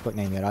change the Facebook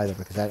name yet either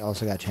because that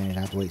also got changed.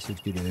 I have to wait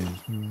 60 days.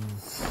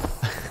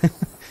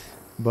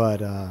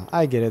 But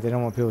I get it. They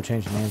don't want people to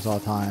change their names all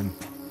the time.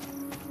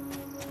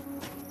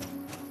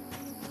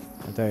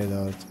 I'll tell you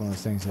though, it's one of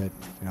those things that,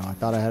 you know, I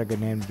thought I had a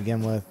good name to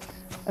begin with.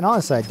 And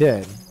honestly, I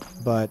did.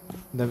 But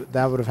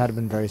that would have had to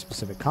been very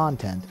specific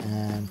content.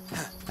 And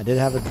I did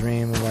have a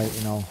dream of, like,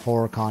 you know,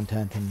 horror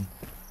content and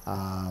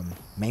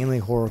mainly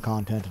horror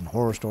content and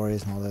horror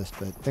stories and all this.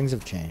 But things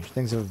have changed.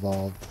 Things have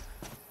evolved.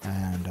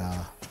 And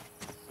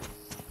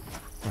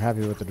we're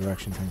happy with the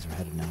direction things are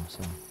headed now.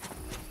 So.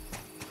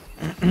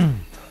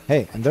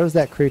 Hey, and there's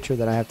that creature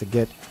that I have to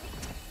get.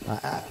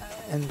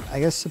 And I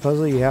guess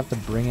supposedly you have to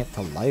bring it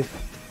to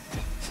life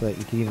so that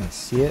you can even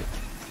see it.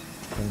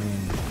 I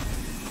mean,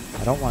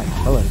 I don't want to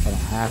kill it if I don't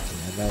have to.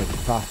 I'd rather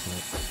talk to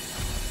it.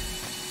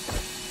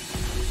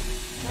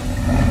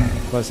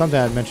 But something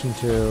I mentioned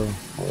to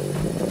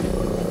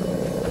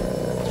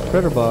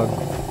Critterbug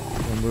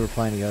when we were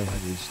playing together.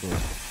 We used to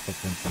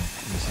footprints in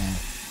the sand.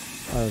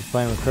 I was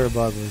playing with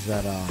Critterbug was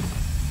that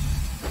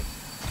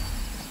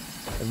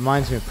it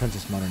reminds me of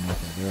Princess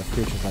Mononoke. There are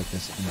creatures like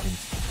this in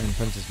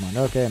Princess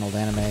Mononoke, an old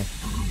anime.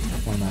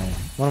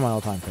 One of my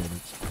all-time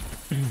favorites.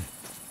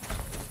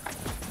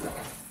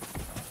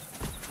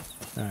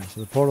 Alright, so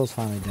the portal's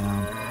finally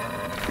down.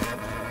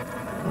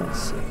 Let's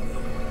see.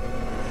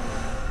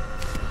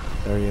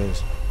 There he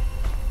is.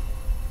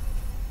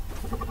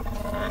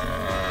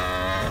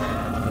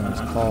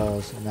 Those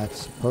calls, and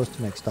that's supposed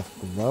to make stuff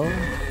grow.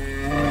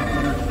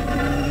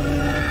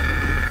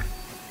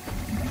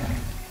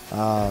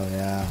 Oh,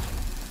 yeah.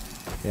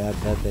 Yeah, I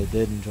bet they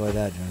did enjoy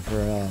that,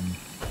 Jennifer.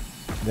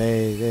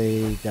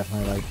 They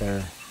definitely like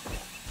their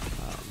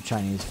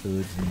Chinese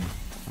foods and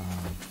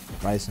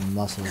rice and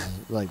mussels,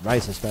 like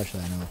rice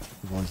especially. I know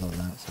the boys love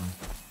that. So,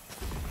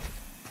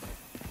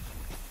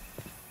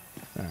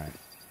 all right,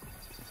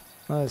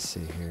 let's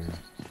see here.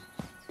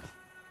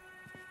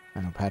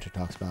 I know Patrick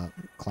talks about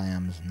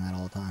clams and that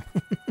all the time.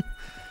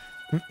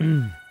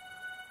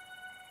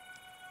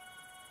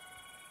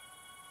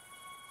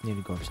 Need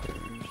to go upstairs.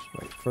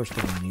 Wait, first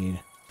what we need.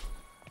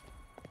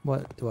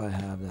 What do I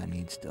have that I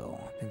need still?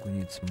 I think we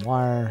need some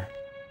wire.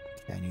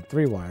 Yeah, I need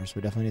 3 wires.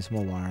 We definitely need some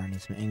more wire. I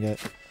need some ingot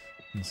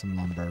and some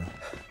lumber.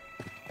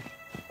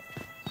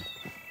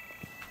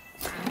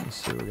 Let's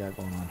see what we got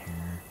going on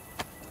here.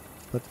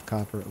 Put the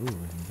copper. Ooh, we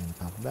can get the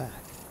copper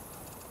back.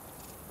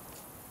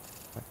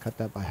 If I cut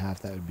that by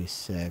half, that would be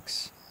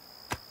 6.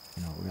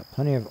 You know, we got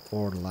plenty of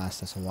ore to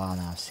last us a while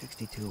now.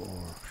 62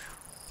 ore.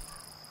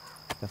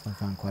 Definitely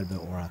found quite a bit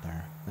of ore out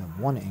there. We have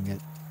 1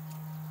 ingot.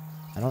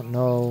 I don't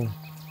know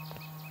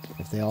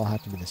if they all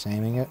have to be the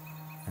same ingot.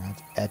 Or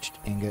that's etched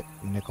ingot,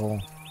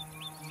 nickel.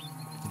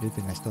 I do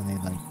think I still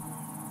need, like...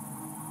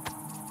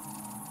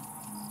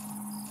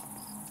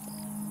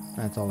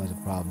 That's always a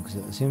problem, because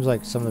it seems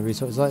like some of the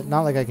resources...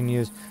 Not like I can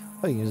use...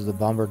 Oh, you can use the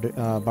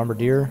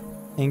bombardier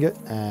ingot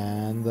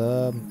and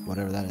the...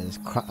 whatever that is.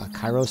 A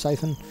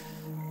Chirosiphon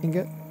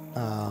ingot.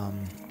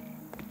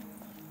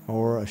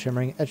 Or a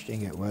shimmering etched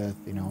ingot with,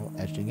 you know,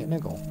 etched ingot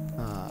nickel.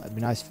 It'd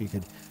be nice if you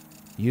could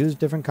use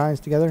different kinds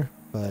together,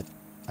 but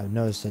I've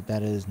noticed that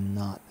that is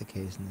not the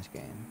case in this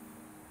game.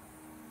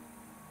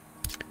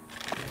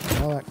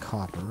 All that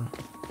copper.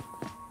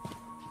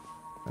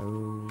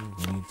 Oh,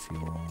 we need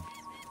fuel.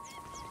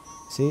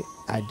 See,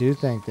 I do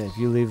think that if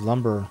you leave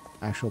lumber,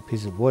 actual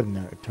piece of wood in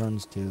there, it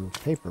turns to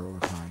paper over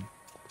time.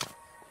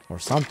 Or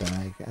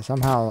something.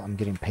 Somehow I'm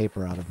getting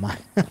paper out of my...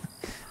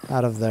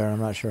 out of there. I'm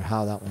not sure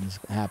how that one's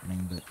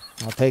happening, but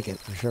I'll take it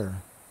for sure.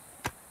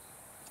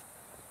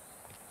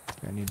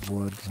 I need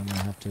wood because I'm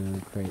gonna have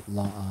to create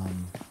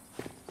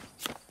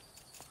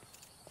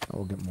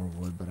we'll get more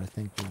wood, but I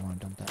think we want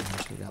to dump that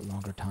into that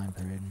longer time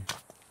period.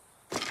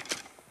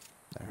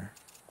 There.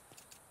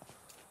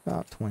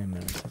 About 20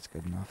 minutes. That's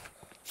good enough.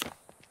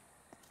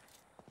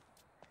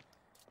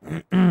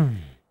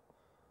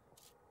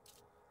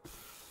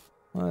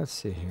 Let's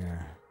see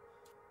here.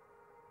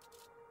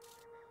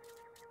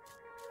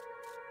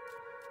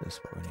 This is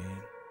what we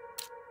need.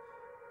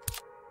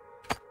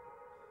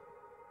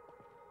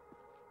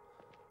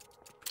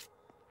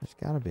 There's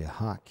got to be a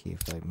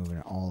hotkey for like moving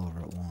it all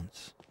over at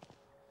once.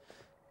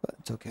 But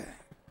it's okay.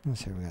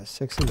 Let's see, we got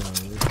 6 of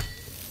those.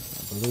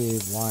 I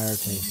believe wire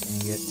takes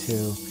ingot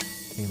 2.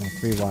 Give me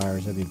 3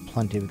 wires. That'd be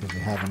plenty because we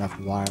have enough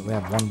wire. We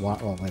have 1 wire.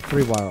 Well, we have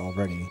 3 wire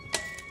already.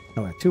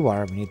 No, we have 2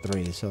 wire. We need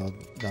 3. So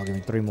that'll give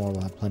me 3 more.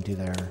 We'll have plenty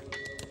there.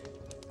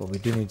 But we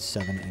do need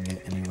 7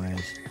 ingot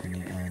anyways in the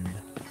end.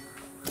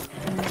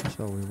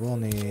 So we will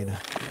need...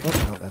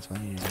 Oh, no, that's what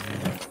I needed.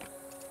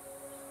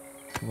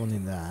 We'll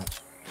need that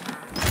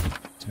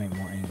to make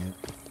more ingot.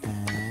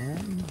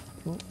 And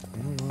oh,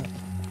 you know what?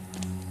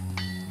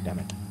 Damn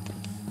it!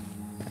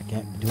 I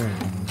can't do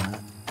anything with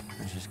that.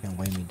 It's just gonna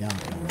weigh me down.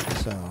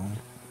 So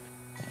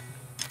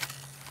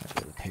let's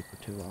get the paper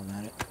too while I'm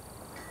at it.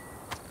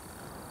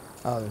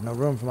 Oh, there's no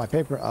room for my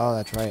paper. Oh,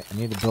 that's right. I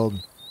need to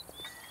build.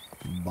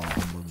 We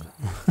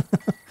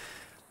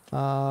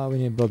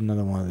need to build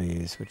another one of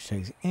these, which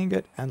takes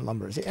ingot and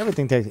lumber. See,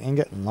 everything takes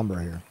ingot and lumber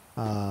here.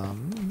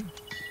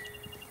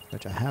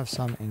 Which I have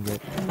some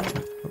ingot.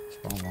 Oops,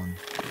 wrong one.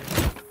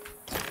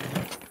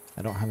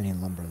 I don't have any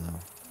lumber though.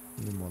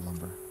 I need more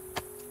lumber.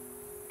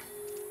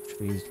 Should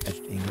we use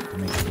etched ingot to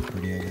make it look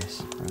pretty, I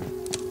guess? Alright.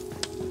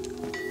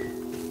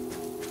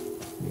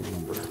 Need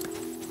lumber.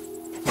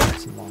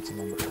 Lots and lots of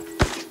lumber.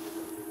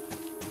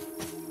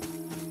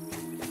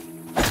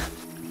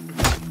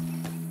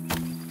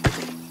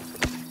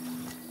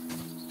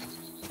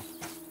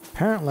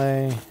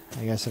 Apparently,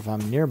 I guess if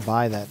I'm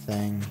nearby that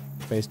thing,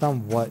 based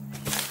on what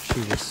she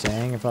was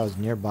saying, if I was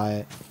nearby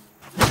it,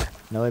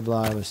 Nellie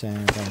Bly was saying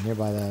if I was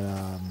nearby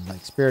that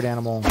like spirit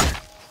animal,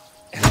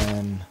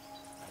 then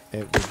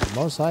it would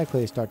most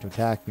likely start to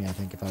attack me. I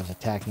think if I was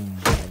attacking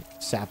like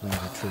saplings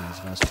or trees,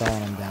 if I was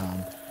felling them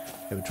down,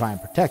 it would try and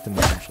protect them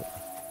essentially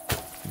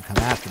and come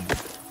after me.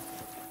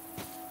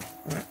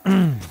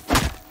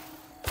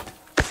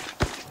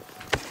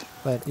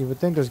 But you would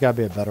think there's got to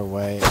be a better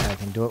way I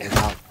can do it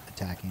without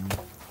attacking them.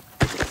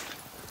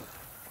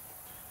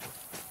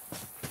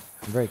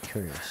 I'm very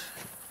curious.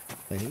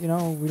 Like, you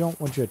know, we don't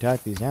want you to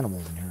attack these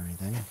animals in here or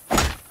anything.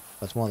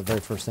 That's one of the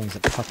very first things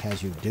that Puck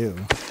has you do.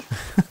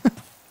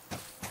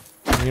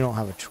 And you don't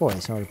have a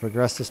choice. In order to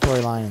progress the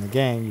storyline in the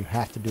game, you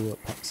have to do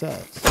what Puck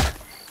says.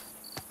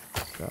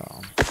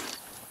 So,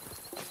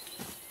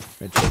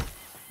 which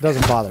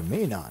doesn't bother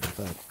me none,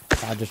 but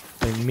I just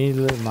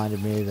immediately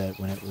reminded me that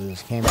when it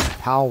was came to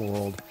Power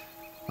World,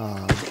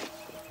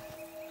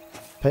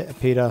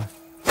 PETA,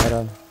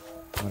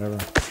 whatever,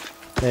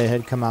 they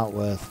had come out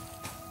with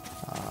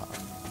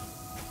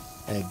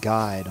a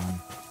guide on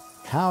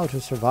how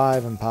to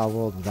survive in Power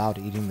World without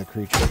eating the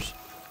creatures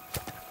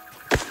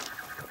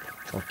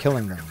or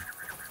killing them.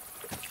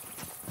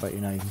 But you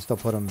know, you can still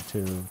put them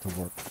to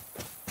work.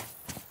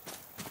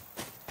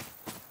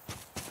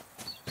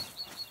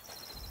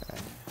 Okay.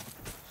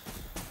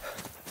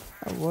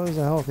 That was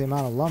a healthy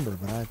amount of lumber,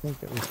 but I think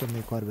that we still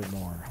need quite a bit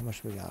more. How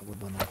much do we got?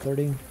 Woodland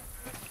 30.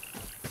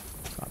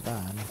 It's not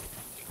bad.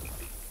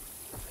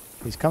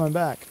 He's coming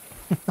back.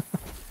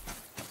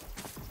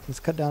 Let's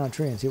cut down a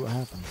tree and see what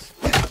happens.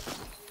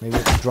 Maybe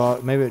it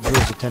drew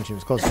his attention. It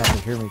was close enough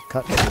to hear me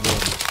cut the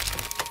wood.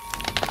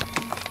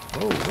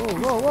 Whoa,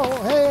 whoa, whoa,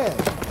 whoa, hey!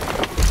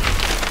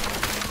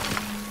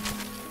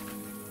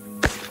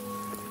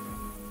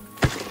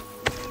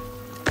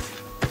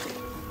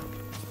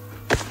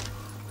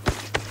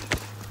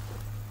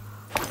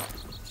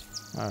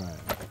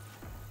 Alright.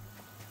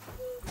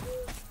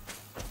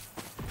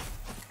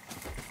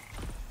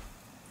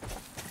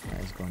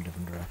 Let's go in a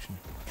different direction.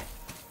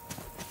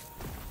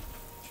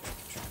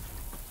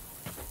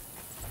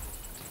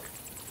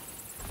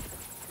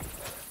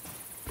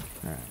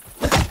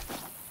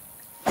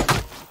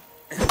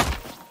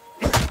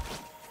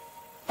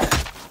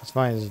 What's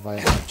funny is if I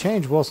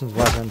change Wilson's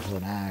weapon to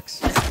an axe,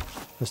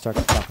 he'll start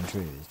chopping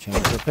trees.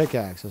 Change to a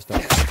pickaxe, he'll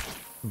start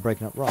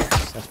breaking up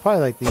rocks. That's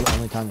probably like the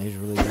only time that he's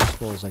really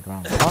useful is like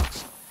around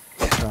rocks,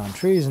 around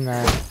trees, and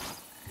then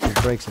he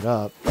breaks it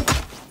up.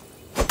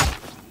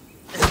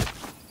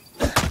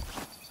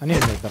 I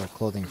need to make better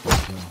clothing for it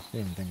too. I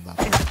didn't think about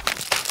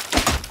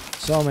that.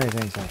 So many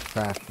things I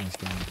craft in this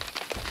game.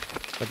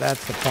 But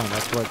that's the point.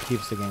 That's what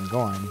keeps the game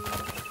going.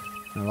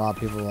 And a lot of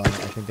people, I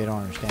think they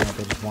don't understand it.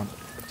 They just want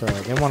to,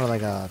 they want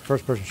like a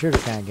first-person shooter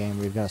kind of game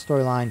where you've got a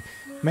storyline,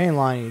 main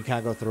line, and you kind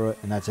of go through it,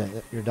 and that's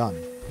it. You're done.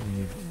 And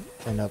you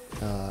end up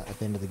at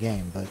the end of the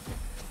game. But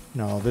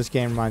you know, this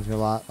game reminds me a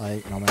lot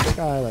like No Man's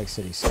Sky, like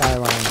City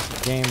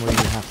Skylines, a game where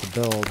you have to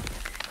build,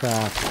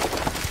 craft,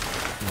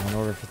 you know, in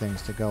order for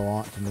things to go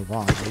on, to move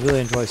on. I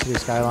really enjoy City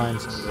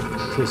Skylines.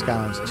 City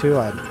Skylines 2,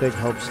 I had big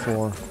hopes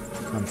for.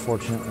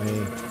 Unfortunately,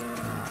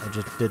 it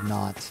just did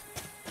not.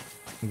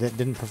 It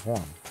didn't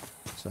perform.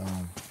 So.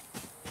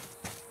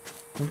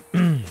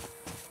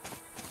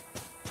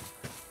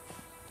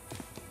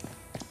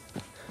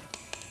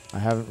 I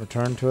haven't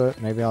returned to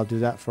it. Maybe I'll do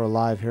that for a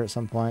live here at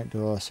some point.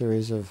 Do a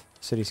series of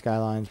City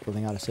Skylines,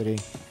 building out a city.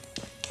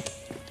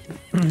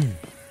 Okay,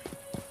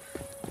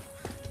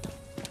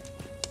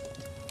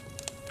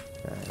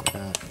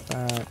 got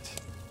that.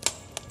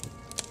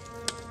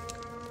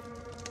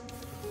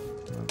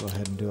 I'll go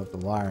ahead and do up the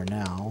wire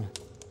now.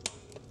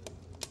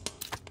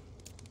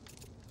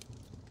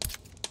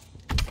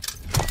 I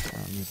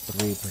don't need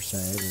 3 per se,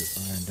 but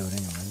we're going to do it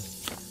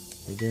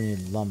anyways. We do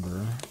need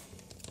lumber.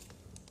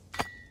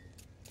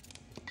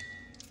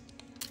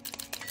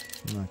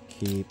 I'm gonna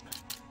keep,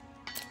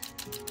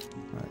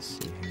 let's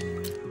see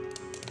here,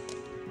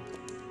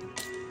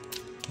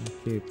 I'll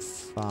keep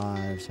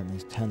 5, so that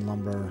means 10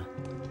 lumber,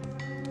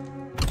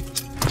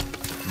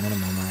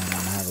 minimum.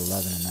 I have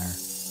 11 in there.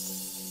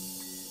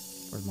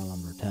 Where's my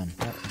lumber? 10.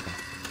 Yep, okay.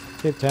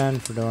 Keep 10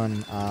 for doing,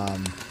 what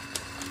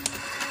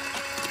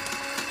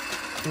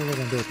are they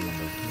gonna do with the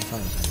lumber? Let me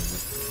find this.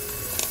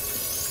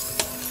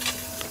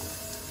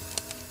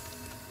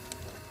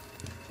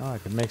 Oh, I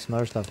could make some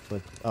other stuff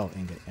with, oh,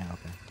 ingot, yeah,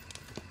 okay.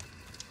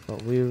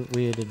 But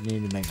we did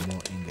need to make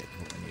more ingot,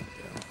 what we need to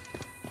do.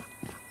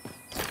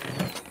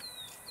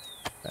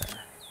 There.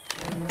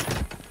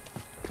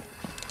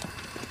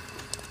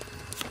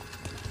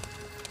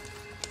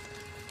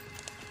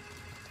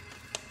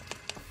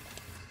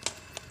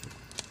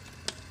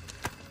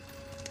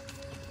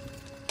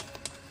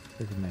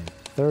 We can make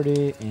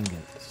 30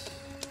 ingots.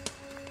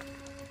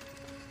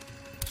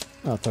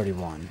 Oh,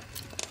 31.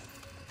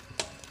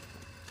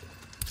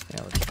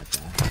 Yeah, we'll just make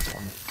that. That's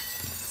fine.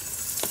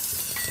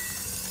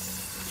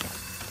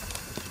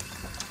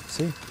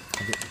 See?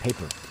 I get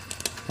paper.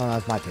 Oh,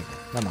 that's my paper.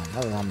 Never mind.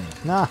 That was on me.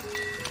 Nah.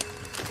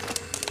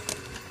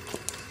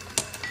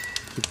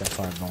 Keep that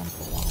fire going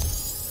for a while.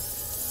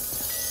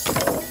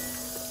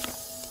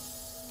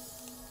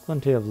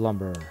 Plenty of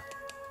lumber.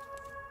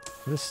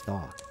 What is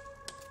stock?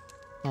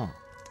 Oh.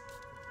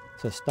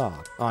 It's a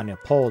stock. Oh, I need a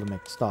pole to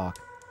make stock.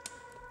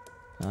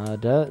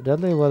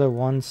 Deadly whether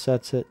one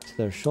sets it to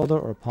their shoulder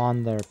or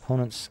upon their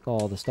opponent's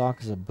skull. The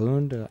stock is a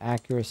boon to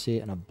accuracy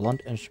and a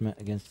blunt instrument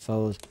against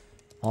foes,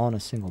 all in a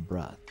single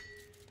breath.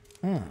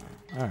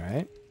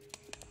 Alright.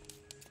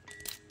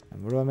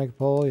 And where do I make a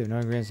pole? You have no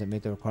ingredients that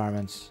meet the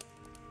requirements.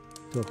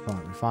 To a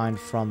point. Refined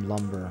from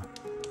lumber.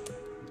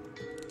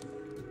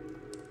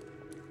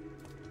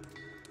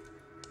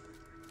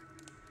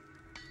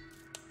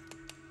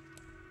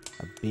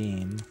 A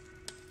beam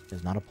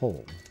is not a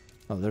pole.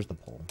 Oh, there's the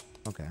pole.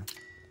 Okay.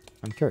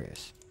 I'm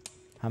curious.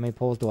 How many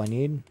poles do I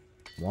need?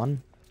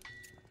 1?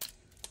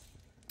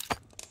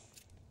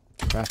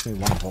 Craft me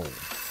 1 pole.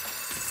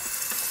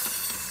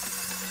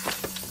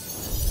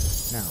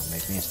 Now,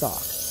 make me a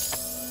stock.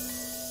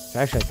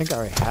 Actually, I think I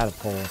already had a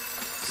pole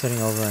sitting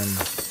over in...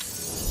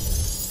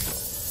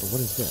 But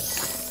what is this?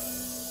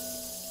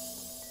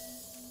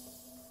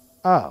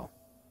 Oh.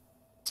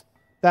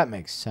 That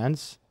makes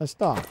sense. A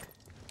stock.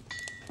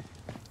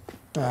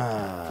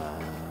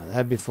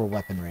 That'd be for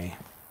weaponry.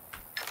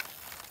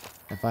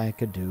 If I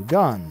could do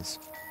guns.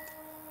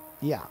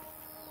 Yeah.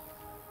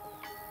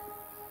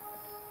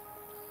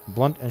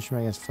 Blunt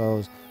instrument against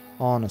foes,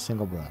 all in a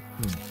single breath.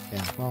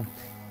 Yeah, well,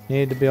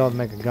 need to be able to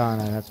make a gun.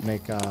 I have to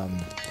make,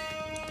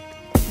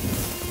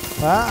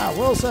 Ah,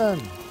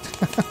 Wilson!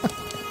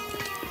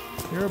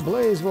 You're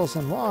ablaze,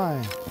 Wilson.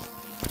 Why?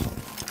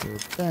 You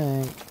would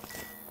think.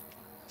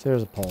 So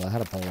there's a pole. I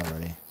had a pole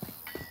already.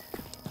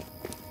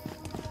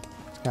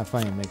 It's kind of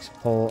funny. It makes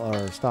pole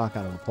or stock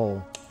out of a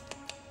pole.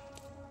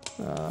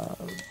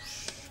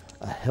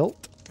 A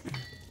hilt.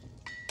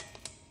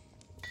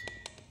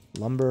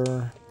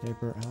 Lumber,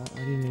 paper. What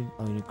do you need?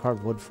 Oh, you need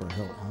carved wood for a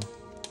hilt, huh?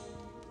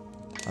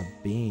 A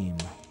beam.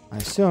 I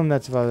assume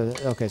that's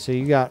about. Okay, so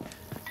you got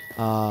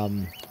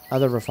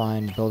other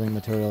refined building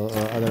material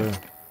or other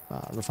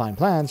refined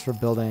plans for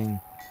building.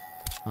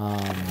 No,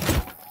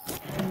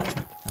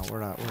 where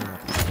do I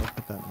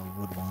put that in the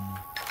wood one?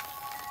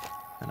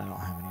 And I don't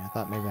have any. I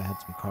thought maybe I had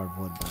some carved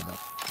wood, but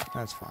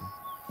that's fine.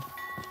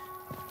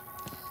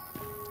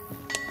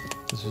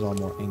 This is all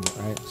more ingot,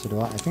 right? So do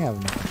I think I have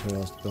enough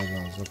materials to build what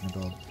I was looking to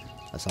build,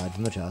 aside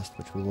from the chest,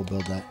 which we will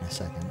build that in a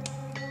second.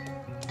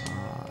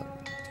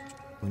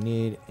 We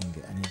need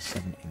ingot. I need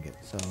 7 ingot,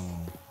 so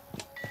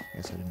I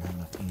guess I didn't have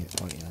enough ingot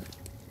quite yet.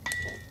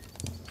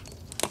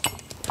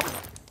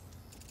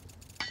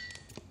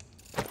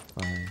 If I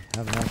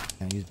have enough,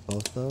 can I use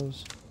both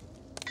those?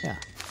 Yeah.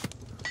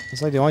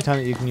 It's like the only time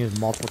that you can use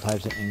multiple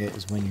types of ingot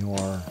is when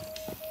you're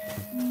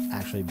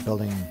actually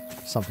building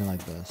something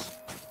like this.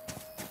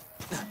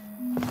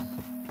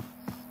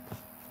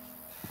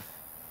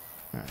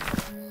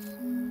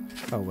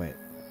 Oh, wait.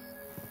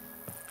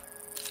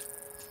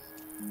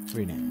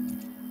 Rename.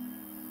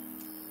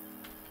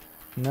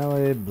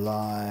 Nellie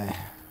Bly.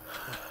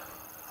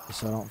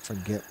 So I don't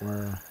forget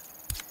where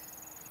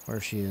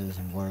she is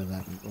and where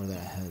that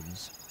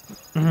heads.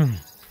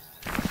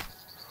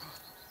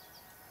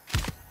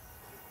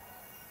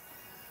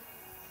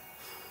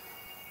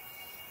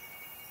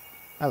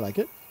 I like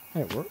it.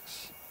 It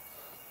works.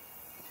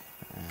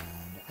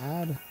 And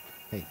add.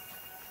 Hey.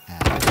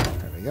 Add.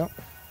 There we go.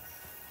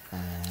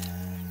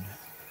 And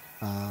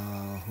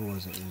who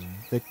was it?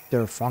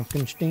 Victor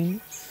Frankenstein?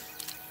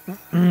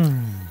 I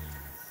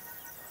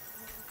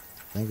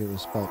think it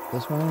was spelled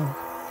this way.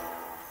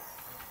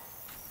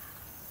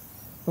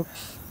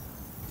 Oops.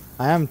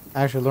 I am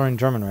actually learning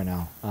German right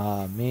now.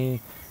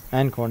 Me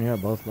and Courtney are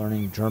both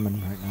learning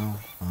German right now.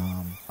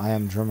 I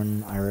am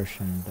German, Irish,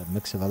 and a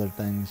mix of other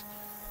things.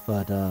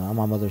 But I'm on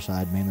my mother's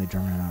side, mainly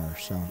German and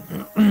Irish. So,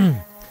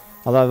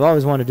 although I've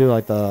always wanted to do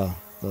like the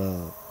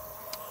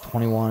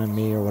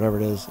 21andMe or whatever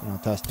it is,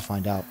 test to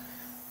find out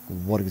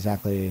what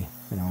exactly,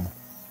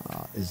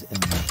 is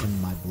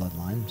in my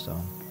bloodline.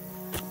 So,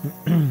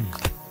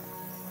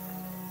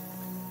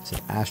 it's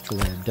an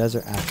astrolabe,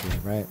 desert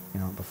astrolabe, right?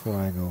 Before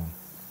I go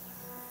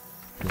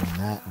doing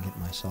that and get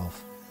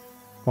myself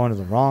Going to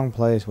the wrong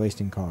place,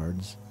 wasting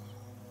cards.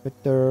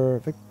 Oh,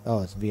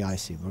 it's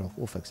VIC.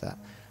 We'll fix that.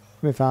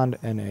 Can be found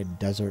in a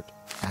desert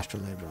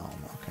astrolabe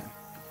realm. Okay.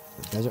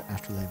 The desert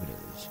astrolabe it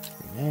is.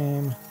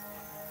 Rename.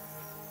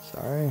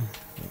 Sorry.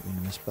 Didn't mean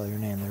to misspell your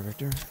name there,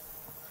 Victor.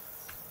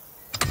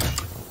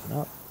 Open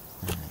up.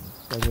 And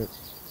desert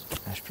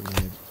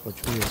astrolabe,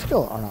 which we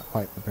still are not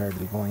quite prepared to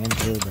be going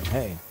into, but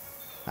hey.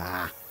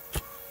 Ah.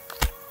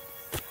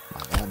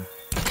 My bad.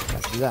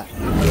 Got to do that.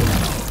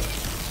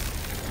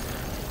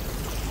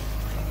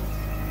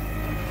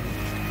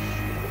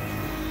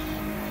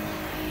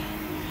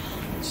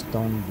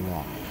 Stone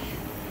block.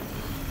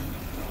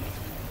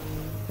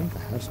 I think I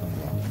have stone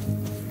block.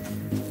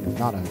 If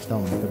not, I have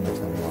stone. I could make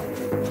stone block.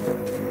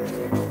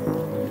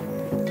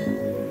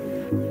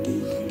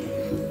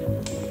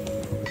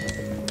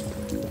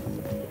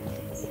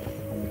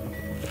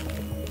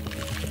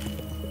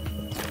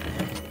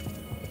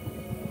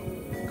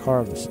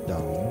 Carved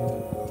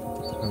stone.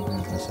 I don't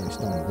think that's necessarily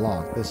stone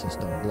block. This is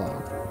stone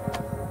block.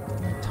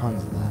 And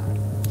tons of that.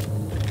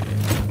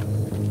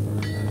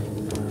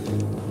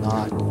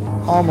 Not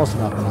almost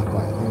enough, but not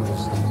quite. I think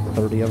there's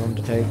 30 of them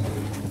to take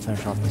to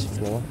finish off this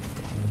floor.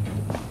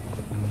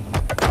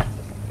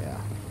 Yeah.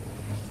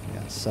 We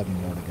got 7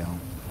 more to go.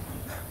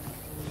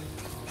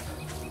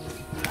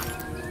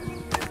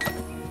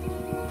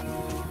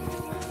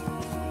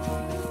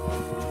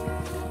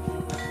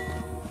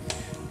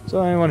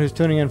 So anyone who's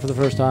tuning in for the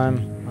first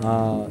time,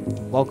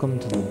 welcome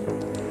to the,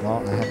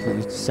 well, I have to get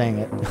used to saying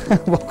it.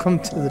 Welcome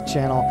to the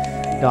channel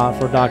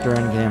for Dr.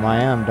 Endgame.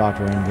 I am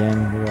Dr.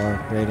 Endgame. We are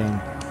creating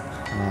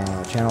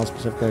a channel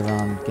specifically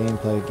around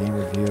gameplay, game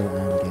review,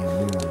 and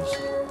game news.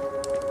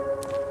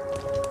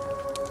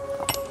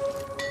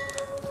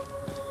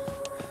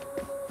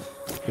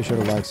 Be sure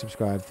to like,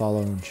 subscribe,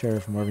 follow, and share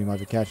from wherever you might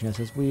be catching us,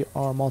 as we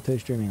are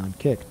multi-streaming on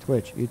Kick,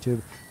 Twitch,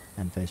 YouTube,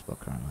 and Facebook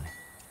currently.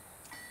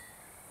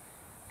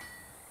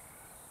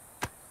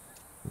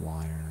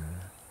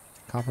 Wire,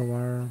 copper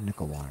wire,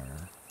 nickel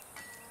wire.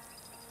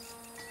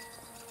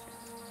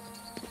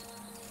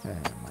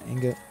 And my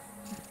ingot.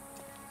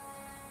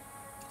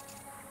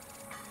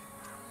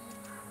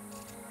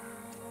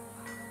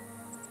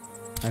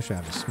 Actually, I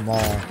have a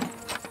small.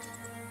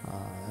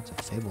 That's a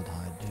fabled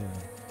hide too.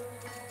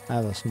 I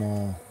have a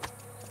small.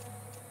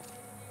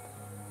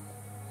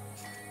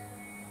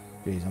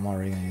 Geez, I'm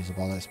already gonna use up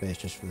all that space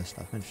just for this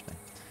stuff. Interesting.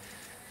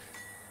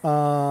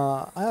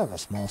 I have a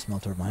small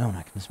smelter of my own.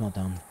 I can smelt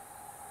down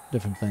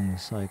different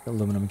things like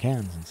aluminum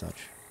cans and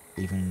such.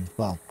 Even,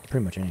 well,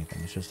 pretty much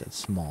anything. It's just it's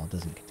small. It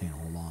doesn't contain a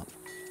whole lot.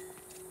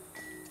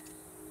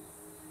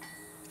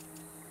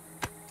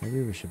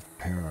 Maybe we should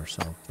prepare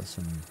ourselves with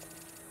some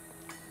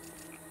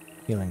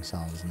healing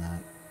salves and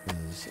that,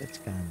 because it's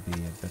going to be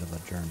a bit of a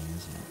journey,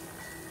 isn't it?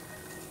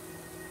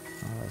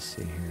 Let's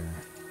see here.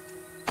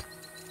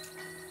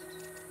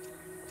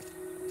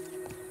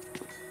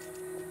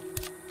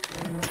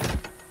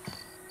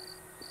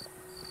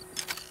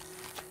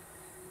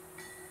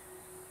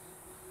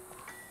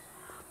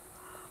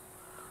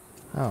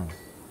 Oh,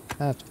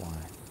 that's why.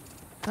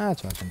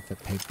 That's why I can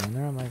fit paper in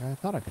there. I'm like, I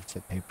thought I could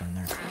fit paper in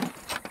there.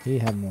 He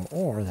had more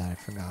ore that I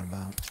forgot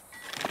about.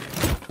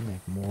 I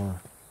make more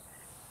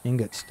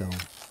ingots still.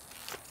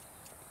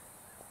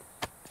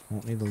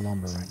 Won't need the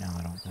lumber right now,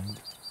 I don't think.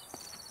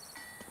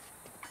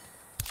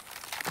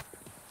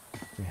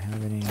 Do we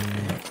have any?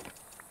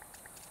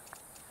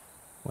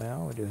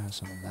 Well, we do have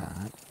some of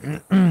that.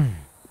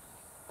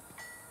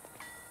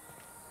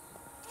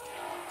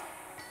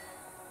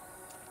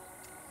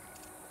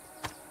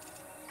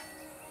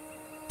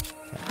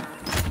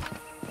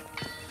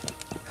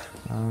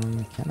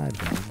 Can I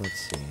build? Let's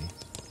see.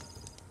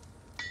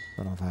 I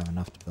don't know if I have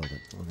enough to build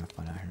it, but we're gonna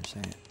find out here in a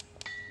second.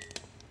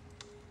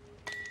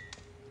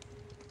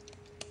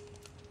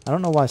 I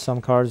don't know why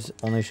some cards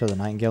only show the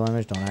Nightingale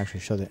image, don't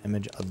actually show the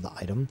image of the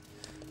item.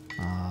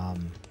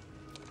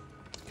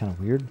 It's kind of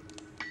weird.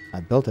 I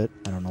built it.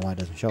 I don't know why it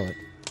doesn't show it.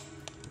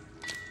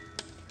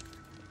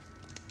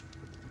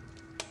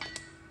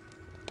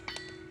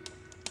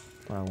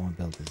 What I want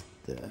to build is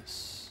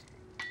this.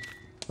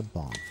 The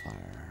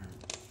bonfire.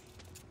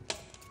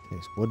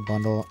 Takes wood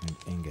bundle and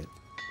ingot.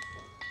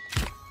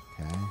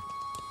 Okay.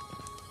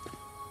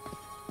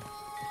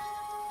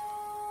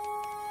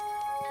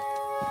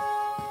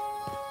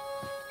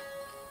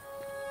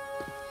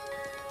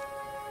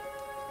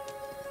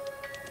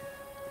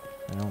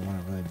 I don't want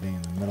it really being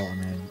in the middle. I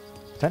mean,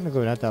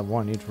 technically we'd have to have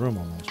one in each room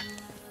almost.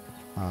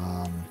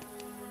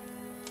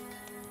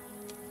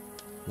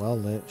 Well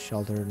lit,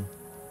 sheltered.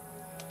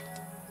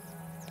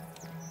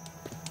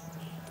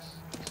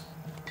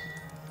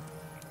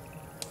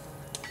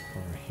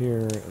 Over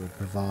here, it would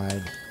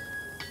provide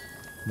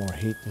more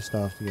heat to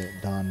stuff to get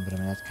it done, but I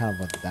mean, that's kind of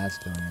what that's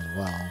doing as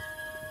well.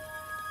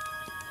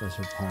 This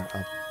would apply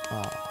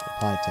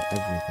to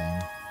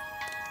everything.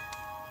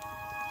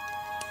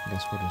 I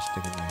guess we'll just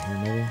stick it right here,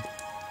 maybe.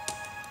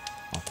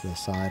 Off to the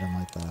side, on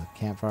like the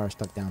campfire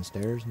stuck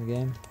downstairs in the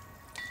game.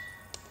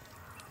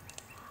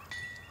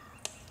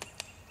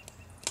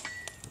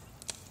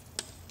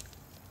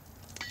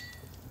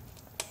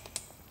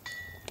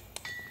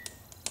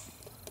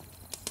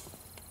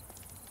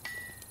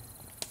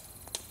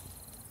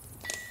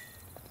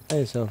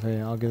 Hey, Sophie,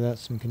 I'll give that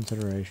some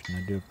consideration.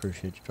 I do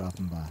appreciate you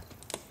dropping by.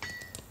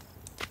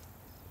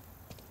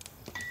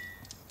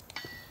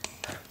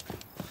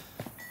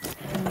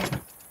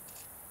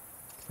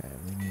 Okay,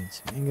 we need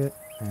some ingot,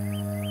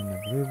 and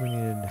I believe we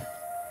needed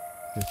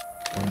just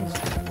bundles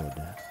of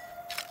wood.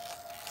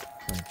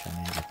 Which I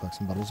need to collect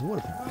some bundles of wood,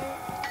 apparently.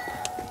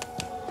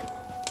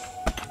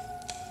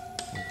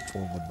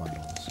 4 wood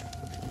bundles.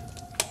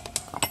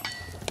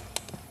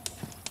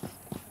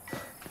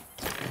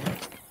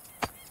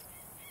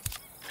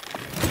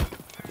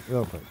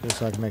 Real quick, just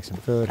so I can make some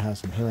food, have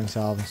some healing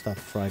salve and stuff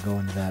before I go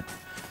into that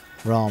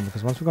realm.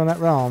 Because once we go in that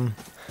realm,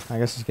 I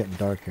guess it's getting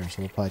dark here,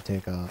 so we'll probably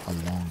take a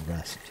long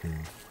rest too.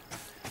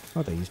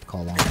 What they used to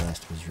call long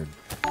rest was your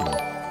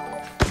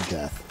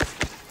death.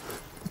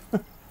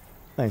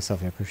 Thanks,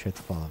 Sophie. I appreciate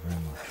the follow very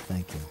much.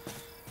 Thank you.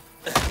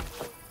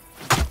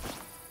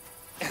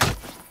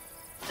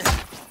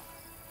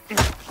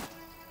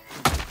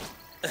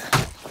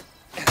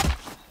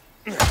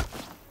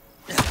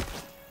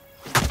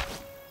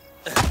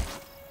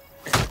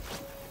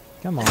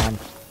 Come on.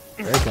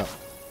 Wake up.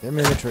 Give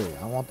me the tree.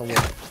 I want the wood.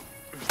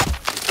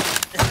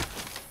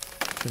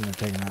 Shouldn't have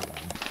taken that one.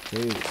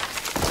 Jeez.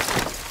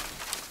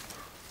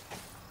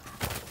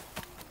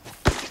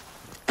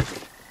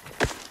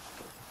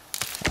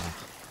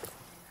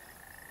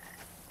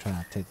 Try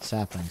not to take the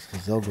saplings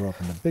because they'll grow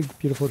up into big,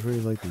 beautiful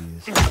trees like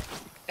these.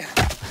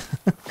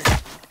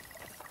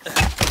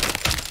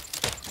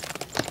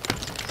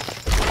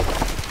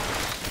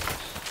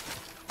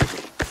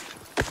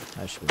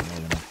 That should be more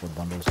than enough wood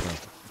bundles to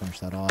finish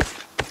that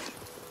off.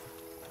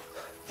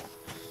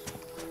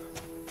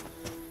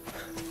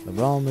 The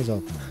realm is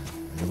open.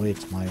 It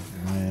awaits my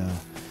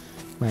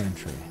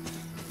entry.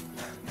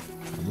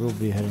 I will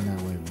be heading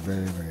that way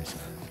very, very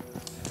soon.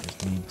 I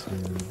just need to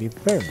be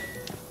prepared.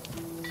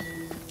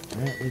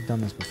 Alright, we've done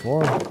this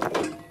before.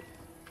 Alright.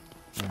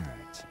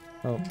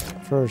 Oh,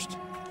 first,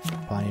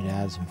 I need to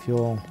add some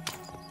fuel.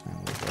 And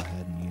we'll go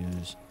ahead and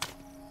use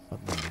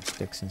what the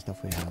sticks and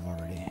stuff we have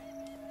already.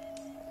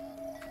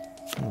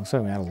 Looks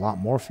like we had a lot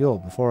more fuel.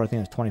 Before, I think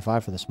it was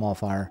 25 for the small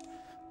fire.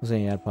 Looks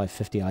like you had probably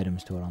 50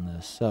 items to it on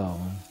this. So,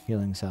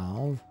 healing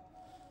salve.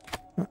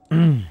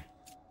 Want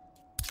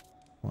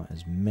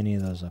as many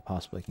of those as I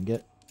possibly can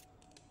get.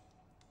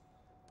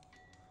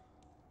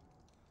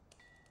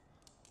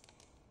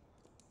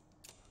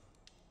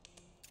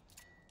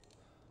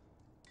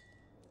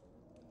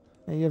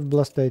 Hey, you have a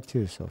blessed day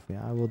too,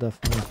 Sophia. I will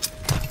definitely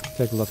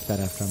take a look at that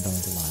after I'm done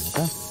with the line,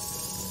 okay?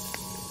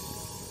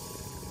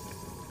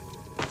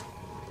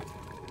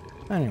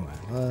 Anyway,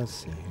 let's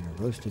see here.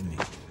 Roasted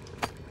meat.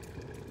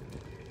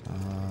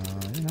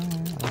 You know, I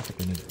don't think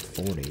we need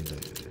 40,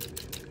 but...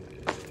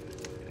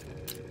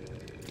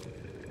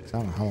 I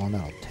don't know how long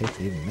that'll take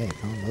to even make,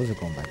 huh? Those are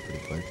going back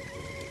pretty quick.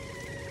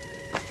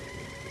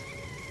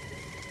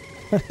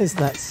 What is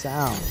that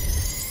sound?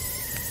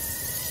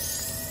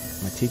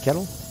 My tea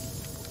kettle?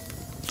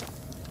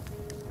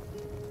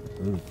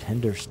 Ooh,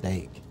 tender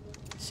steak.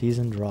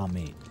 Seasoned raw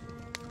meat.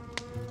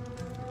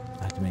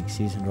 I have to make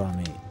seasoned raw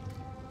meat.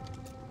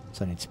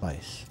 So I need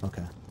spice.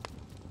 Okay.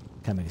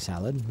 Can I make a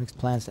salad? Mix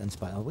plants and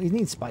spice. Oh, we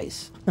need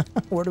spice.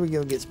 Where do we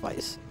go get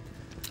spice?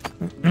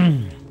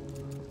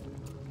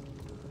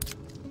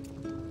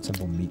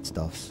 Simple meat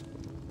stuffs.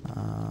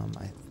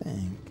 I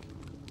think.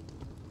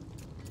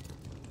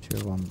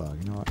 Tier 1 bug.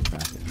 You know what?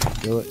 Craft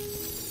it. Do it.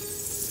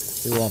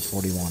 Do all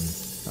 41.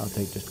 That'll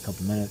take just a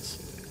couple minutes.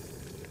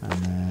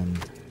 And then,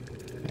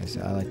 like I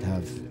said, I like to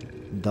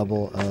have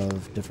double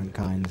of different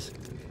kinds.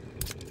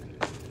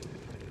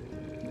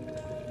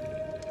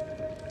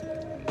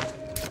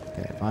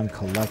 Okay, if I'm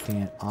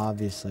collecting it,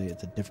 obviously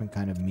it's a different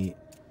kind of meat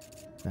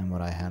than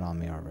what I had on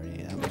me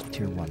already. That was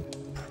tier 1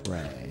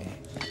 prey.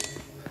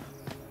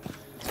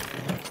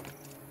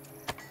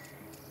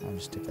 I'll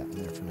just stick that in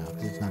there for now,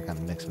 because it's not going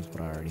to mix with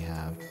what I already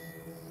have.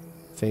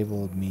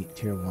 Fabled meat,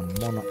 tier 1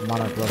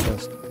 monarch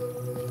locust.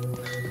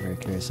 Very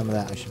curious. Some of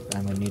that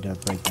I'm going to need to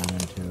break down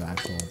into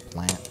actual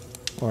plant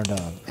or into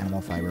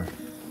animal fiber.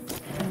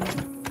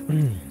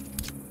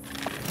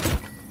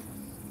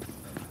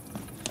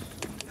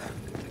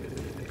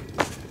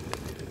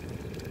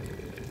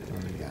 What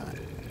do we got?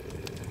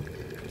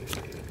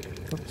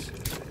 Oops.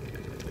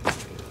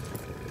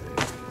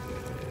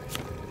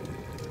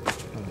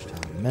 How much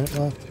time? A minute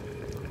left?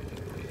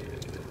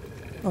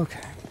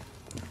 Okay.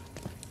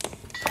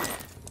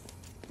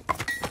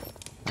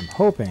 I'm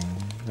hoping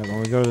that when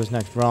we go to this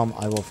next realm,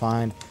 I will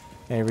find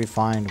a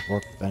refined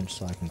workbench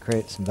so I can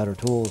create some better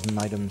tools and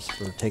items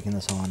for taking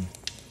this on.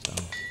 So,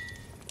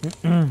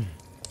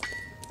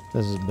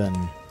 this has been,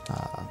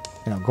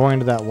 you know, going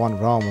to that one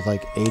realm with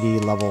like 80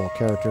 level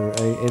character,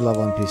 80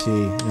 level NPC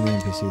in the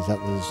NPCs.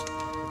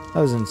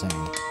 That was insane.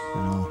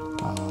 You know,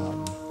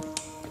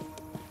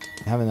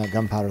 having that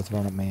gunpowder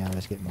thrown at me, I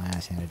was getting my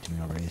ass handed to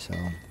me already. So,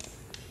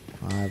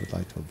 I would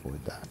like to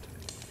avoid that.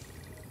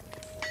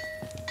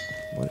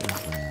 What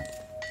is that?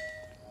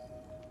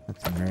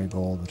 That's the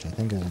marigold, which I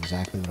think is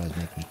exactly what I was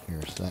making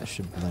here, so that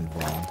should blend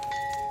well.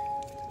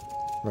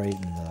 Right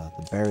in the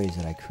berries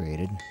that I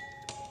created.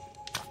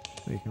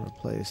 We can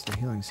replace the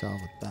healing salve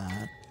with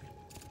that.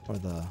 Or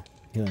the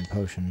healing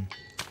potion.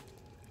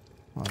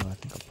 Although I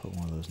think I'll put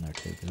one of those in there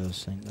too, because those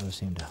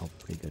seem to help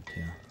pretty good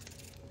too.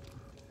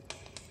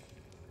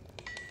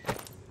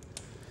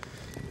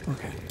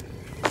 Okay.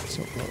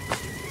 So close.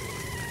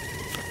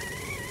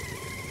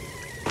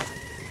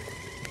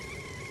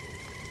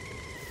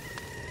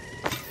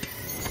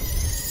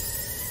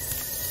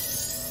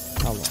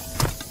 How long?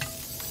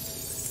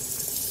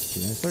 2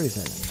 minutes, 30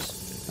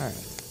 seconds.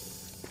 Alright.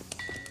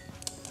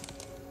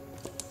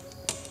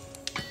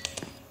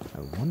 I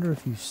wonder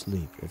if you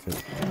sleep, if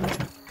it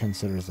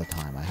considers the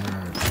time. I haven't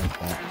ever checked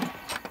that.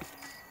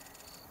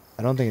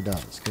 I don't think it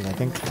does, because I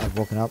think I've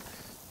woken up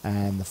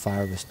and the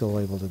fire was still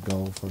able to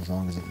go for as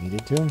long as it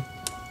needed to.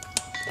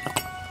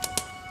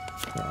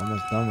 We're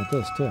almost done with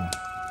this, too.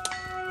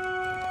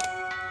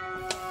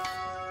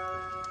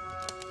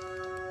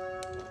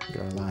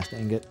 Get our last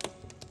ingot.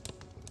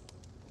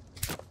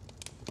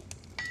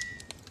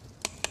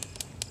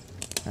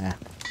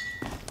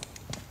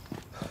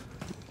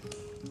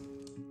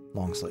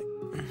 Long sleep.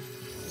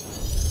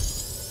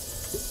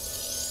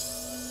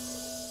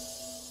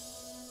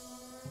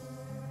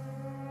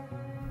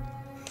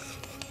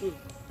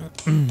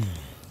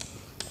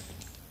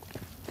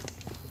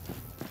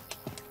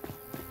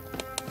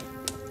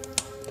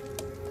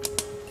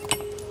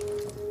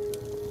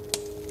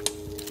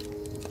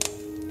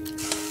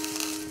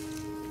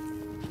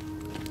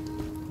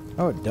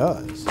 Oh, it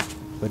does.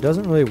 But it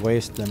doesn't really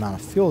waste the amount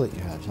of fuel that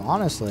you have. So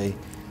honestly,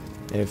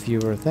 if you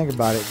were to think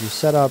about it, if you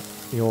set up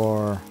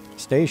your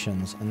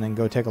stations and then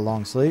go take a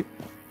long sleep,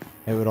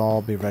 it would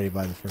all be ready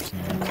by the first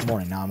thing in the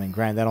morning. Now, I mean,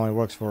 granted, that only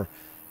works for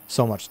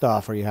so much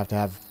stuff, or you have to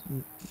have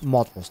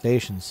multiple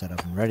stations set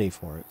up and ready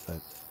for it,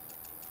 but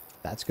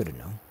that's good to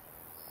know.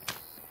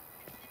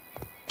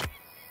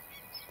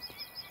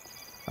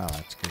 Oh,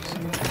 that's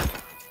good.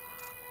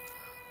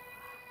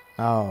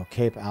 Oh,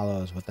 Cape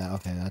Aloes with that.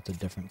 Okay, that's a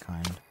different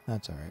kind.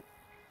 That's alright.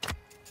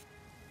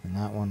 And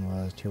that one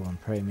was tier 1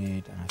 prey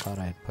meat, and I thought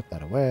I had put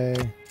that away.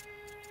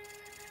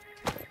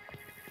 I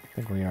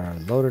think we are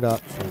loaded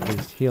up for at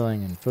least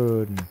healing and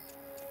food.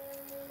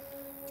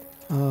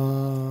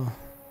 And,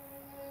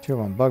 tier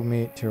 1 bug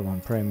meat, tier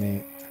 1 prey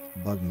meat,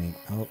 bug meat.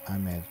 Oh, I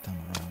may have done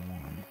the wrong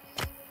one.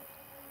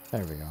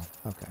 There we go.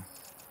 Okay.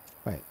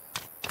 Wait.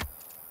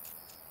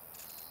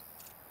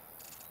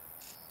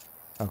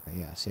 Okay,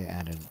 yeah, see, I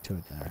added to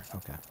it there.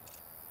 Okay.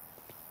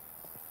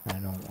 I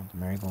don't want the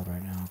marigold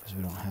right now because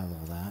we don't have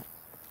all that.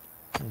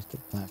 Let's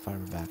get plant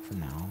fiber back for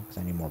now because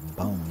I need more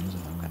bones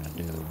if I'm going to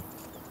do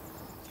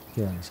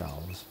healing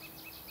salves.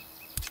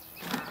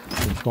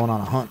 Keeps going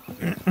on a hunt.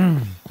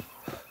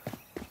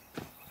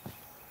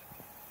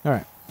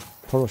 Alright.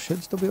 Portal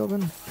should still be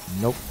open?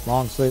 Nope.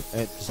 Long sleep.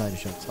 It decided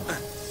to shut itself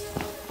off.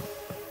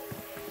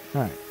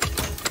 Alright.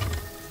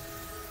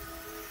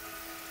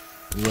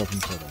 Reopen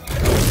portal.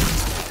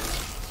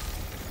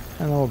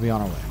 And then we'll be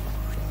on our way.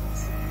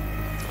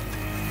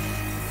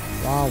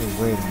 While we're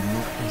waiting,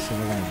 let's see if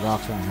we got any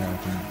rocks around here I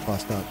can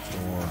bust up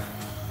for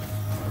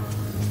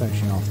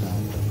finishing off that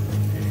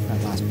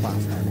last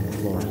platform on the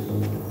floor.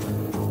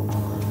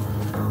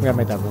 We gotta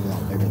make that room a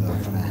lot bigger though.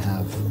 We're gonna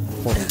have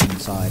portals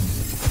inside.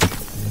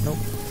 Nope.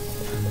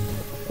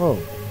 Whoa.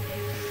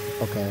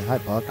 Okay, hi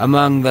Puck.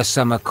 Among the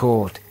summer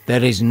court,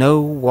 there is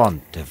no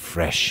want of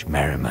fresh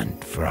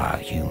merriment for our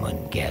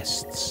human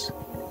guests.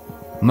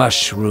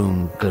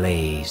 Mushroom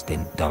glazed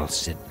in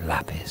dulcet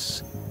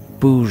lapis,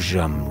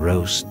 boojum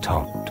roast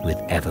topped with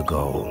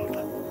evergold.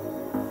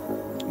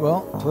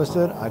 Well,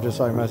 Twisted, I just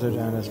saw your message,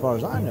 and as far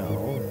as I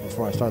know,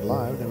 before I started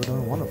live, they were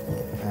doing wonderful.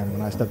 And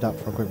when I stepped out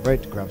for a quick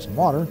break to grab some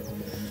water,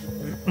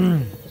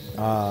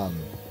 I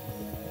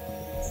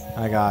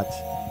got.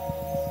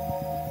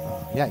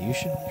 Yeah, you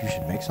should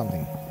make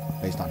something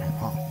based on him,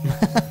 huh?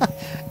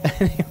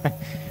 Anyway,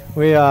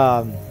 we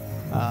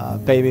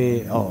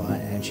baby. Oh,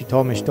 and she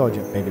told me she told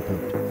you baby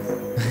pooped.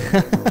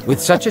 With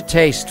such a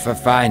taste for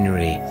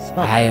finery,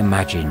 I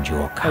imagined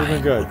your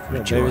kind good.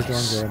 would Yeah, baby's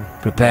rejoice, doing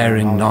good.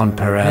 preparing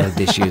nonpareil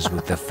dishes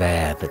with the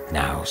fare that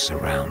now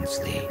surrounds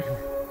thee.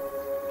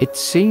 It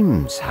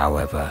seems,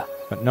 however,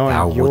 But thou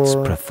knowing wouldst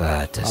your,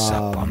 prefer to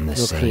sup on the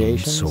your same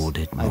creations,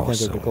 sordid I think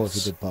it'd be cool if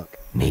you morsels, did Puck.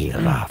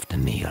 meal after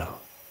meal.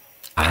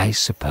 I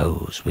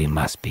suppose we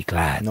must be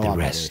glad No the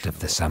rest obligation. of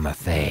the summer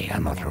fae are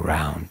not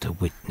around to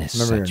witness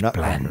Remember your such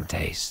nutcracker. bland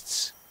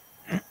tastes.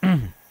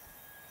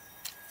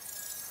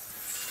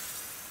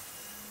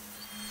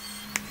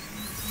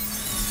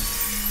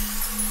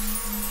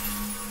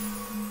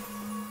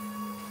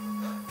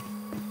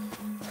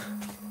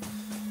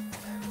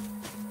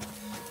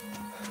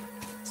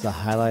 It's the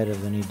highlight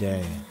of any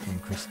day when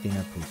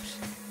Christina poops.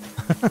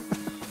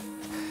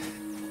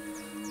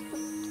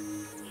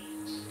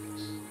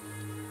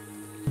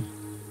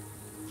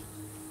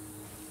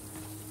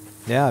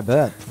 Yeah, I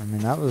bet. I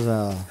mean, that was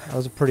a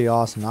pretty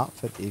awesome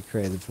outfit that you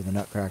created for the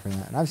Nutcracker and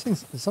that. And I've seen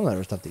some of the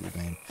other stuff that you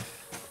made.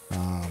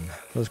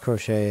 Those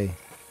crochet.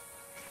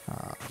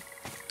 I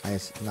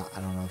guess not.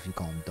 I don't know if you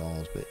call them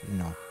dolls, but you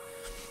know,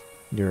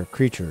 your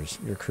creatures,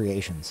 your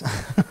creations.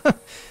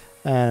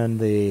 And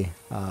the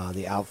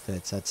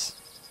outfits, that's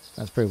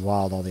pretty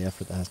wild, all the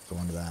effort that has to go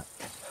into that.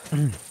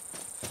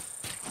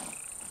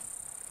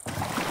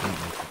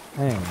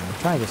 Anyway, I'm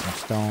trying to get some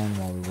stone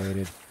while we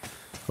waited.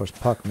 Of course,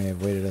 Puck may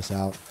have waited us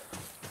out.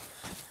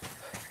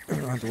 I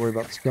don't have to worry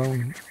about the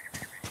stone.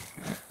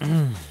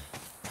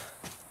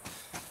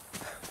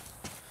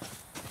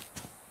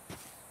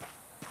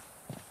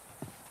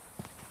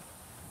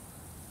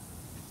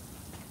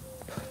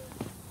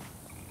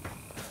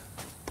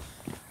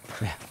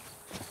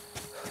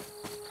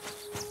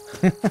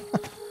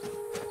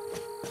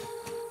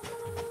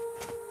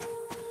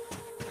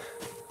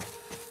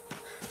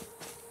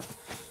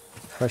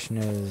 Question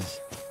is,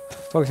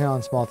 focusing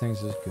on small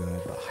things is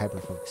good, but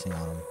hyper-focusing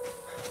on them.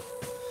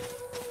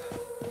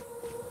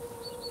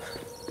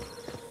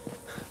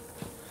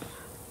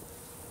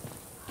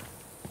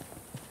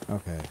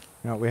 Okay.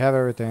 You know, we have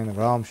everything. The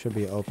realm should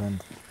be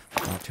open.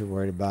 Not too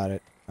worried about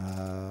it.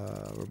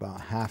 We're about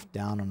half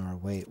down on our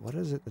weight. What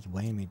is it that's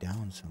weighing me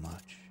down so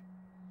much?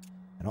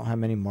 I don't have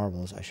many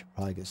marbles. I should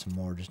probably get some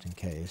more just in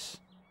case.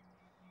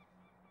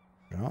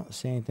 But I don't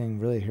see anything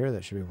really here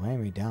that should be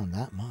weighing me down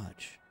that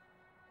much.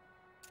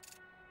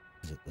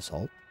 Is it the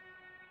salt?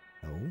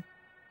 No.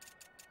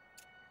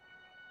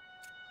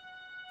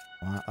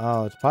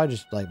 Oh, it's probably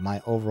just like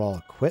my overall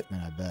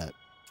equipment, I bet.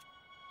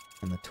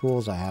 And the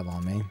tools I have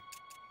on me.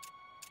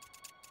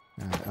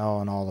 Oh,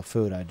 and all the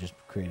food I just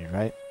created,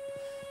 right?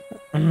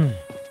 You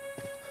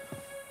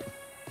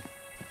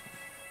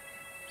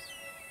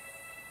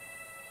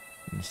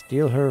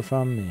steal her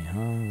from me, huh?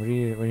 What do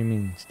you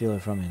mean steal her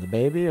from me? The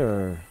baby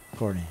or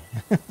Courtney?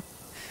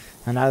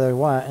 In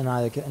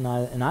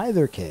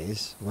either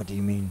case, what do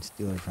you mean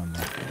steal her from me?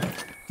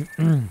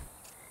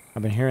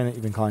 I've been hearing that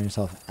you've been calling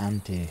yourself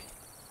Auntie.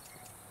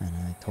 And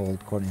I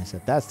told Courtney, I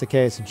said, that's the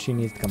case and she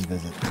needs to come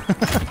visit.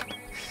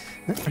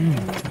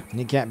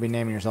 You can't be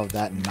naming yourself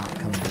that and not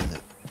come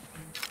visit.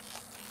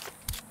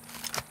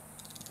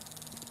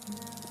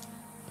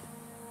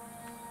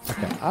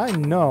 Okay, I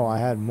know I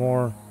had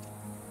more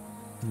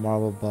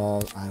marble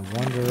balls. I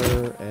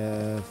wonder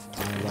if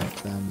I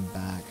left them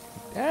back.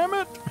 Damn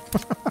it!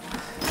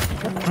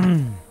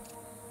 I'm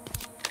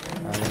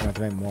gonna have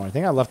to make more. I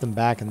think I left them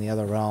back in the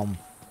other realm.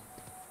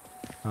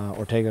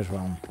 Ortega's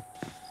realm.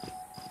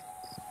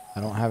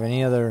 I don't have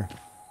any other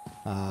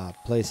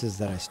places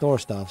that I store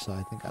stuff, so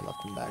I think I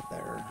left them back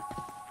there.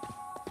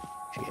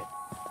 Shit.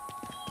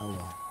 Oh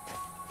well.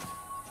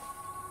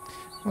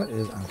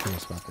 I'm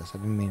curious about this.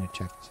 I've been meaning to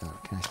check this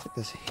out. Can I stick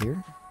this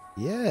here?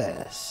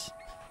 Yes!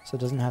 So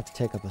it doesn't have to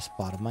take up a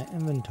spot of my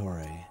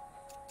inventory.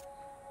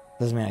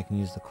 Doesn't mean I can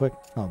use the quick...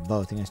 Oh,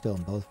 both. You can steal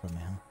them both from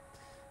me,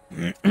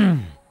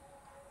 huh?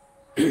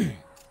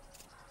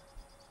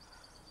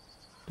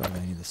 Don't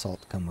really need the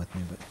salt to come with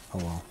me, but oh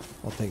well.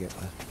 I'll take it.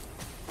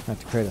 I have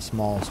to create a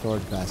small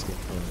storage basket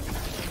for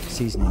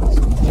seasonings.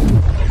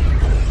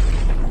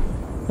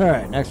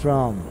 Alright, next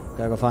realm.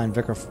 Gotta go find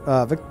Victor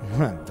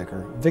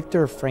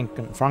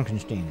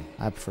Frankenstein.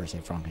 I prefer to say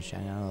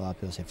Frankenstein. I know a lot of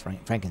people say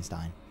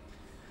Frankenstein.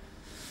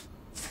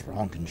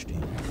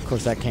 Frankenstein. Of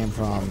course, that came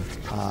from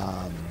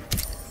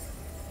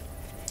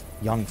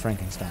Young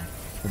Frankenstein.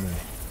 The movie.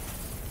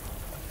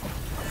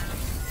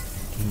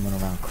 He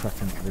went around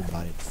crushing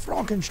everybody.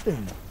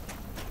 Frankenstein.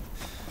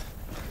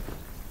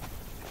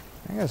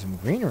 I got some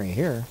greenery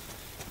here.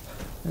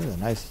 This is a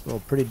nice little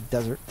pretty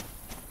desert.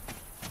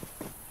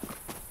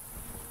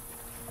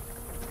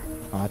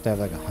 I'll have to have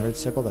like 100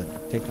 sickle to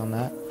take on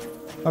that.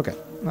 Okay,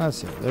 let's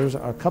see. There's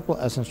a couple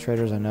of essence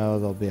traders. I know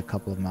there'll be a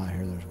couple of them out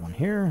here. There's one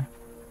here.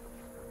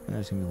 And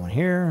there's going to be one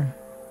here.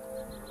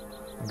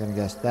 I'm going to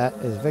guess that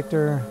is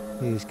Victor.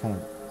 He's kind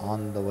of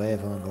on the way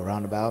if I'm going to go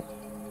roundabout.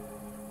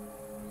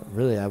 But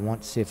really, I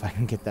want to see if I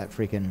can get that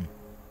freaking...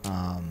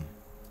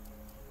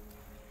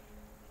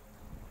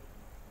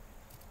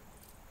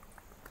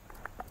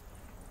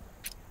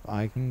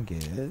 I can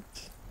get... There.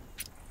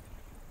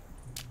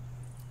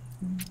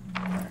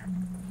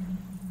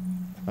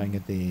 If I can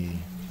get the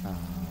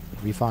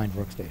refined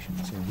workstation.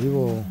 So we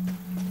will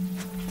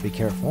be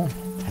careful.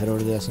 Head over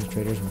to the essence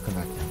traders and we'll come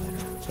back down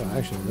later. So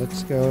actually,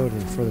 let's go to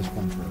the furthest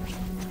one first.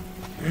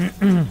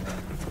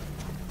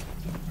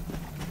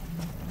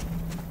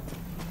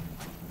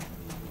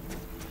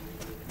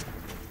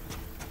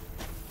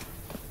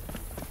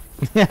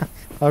 Yeah.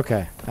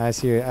 Okay. I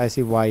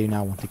see why you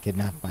now want to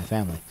kidnap my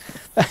family.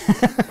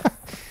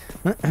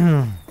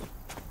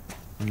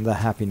 The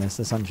happiness,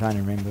 the sunshine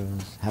and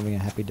rainbows, having a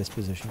happy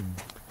disposition.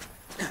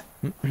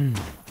 You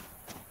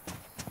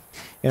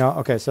know,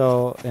 okay,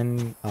 so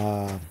in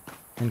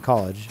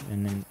college,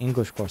 in an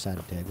English course I had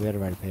to take, we had to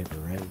write a paper,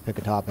 right? We pick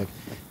a topic.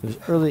 It was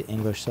early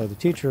English, so the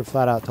teacher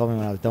flat out told me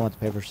when I was done with the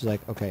paper, she's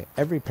like, okay,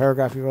 every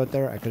paragraph you wrote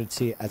there, I could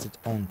see as its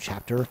own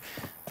chapter.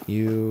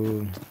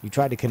 You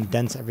tried to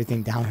condense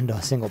everything down into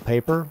a single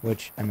paper,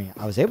 which, I mean,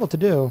 I was able to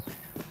do,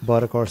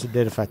 but of course it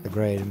did affect the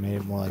grade. It made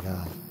it more like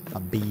a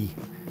B.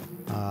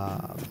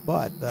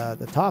 But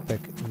the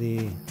topic,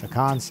 the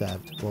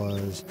concept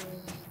was...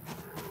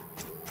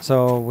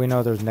 So we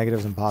know there's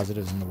negatives and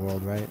positives in the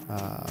world, right?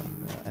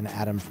 An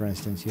atom, for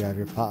instance, you have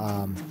your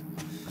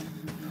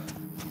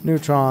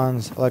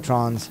neutrons,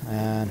 electrons,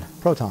 and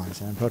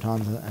protons. And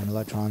protons and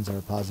electrons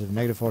are positive and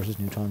negative forces.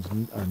 Neutrons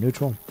are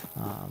neutral.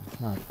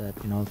 Not that,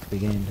 you know, to be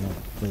getting into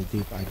really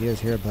deep ideas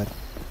here, but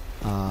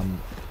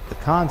the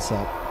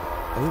concept...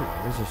 Ooh,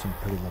 these are some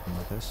pretty looking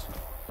locusts.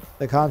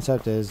 The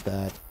concept is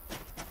that,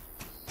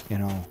 you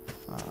know,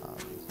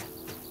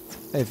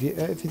 if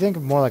you think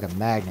of more like a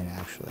magnet,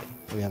 actually,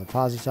 we have a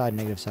positive side,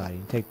 negative side.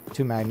 You take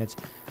two magnets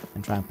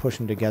and try and push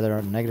them together.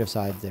 On the negative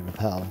sides, they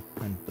repel,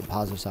 and the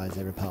positive sides,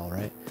 they repel,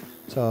 right?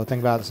 So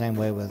think about it the same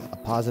way with a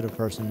positive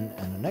person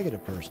and a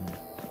negative person.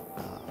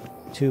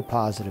 Two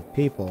positive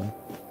people,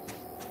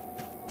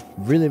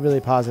 really, really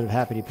positive,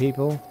 happy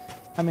people.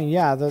 I mean,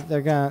 yeah,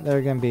 they're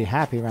gonna be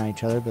happy around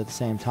each other, but at the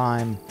same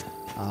time,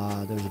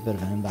 there's a bit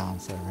of an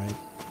imbalance there, right?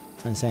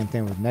 And the same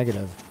thing with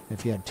negative.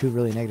 If you had two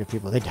really negative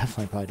people, they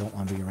definitely probably don't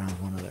want to be around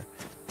one another.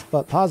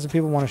 But positive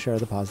people want to share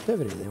the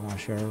positivity. They want to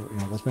share, you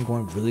know, what's been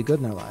going really good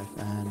in their life.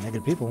 And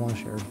negative people want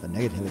to share the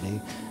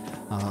negativity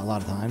a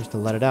lot of times to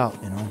let it out,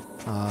 you know.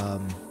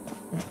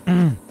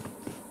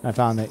 I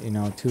found that, you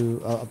know,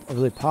 a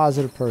really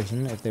positive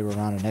person, if they were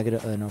around a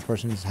negative, you know,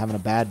 person's having a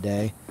bad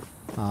day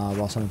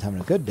while someone's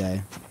having a good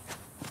day,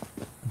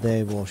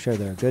 they will share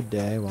their good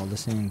day while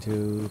listening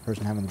to the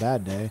person having the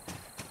bad day,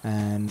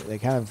 and they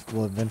kind of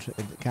will eventually,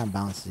 it kind of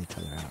balances each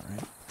other out,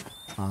 right?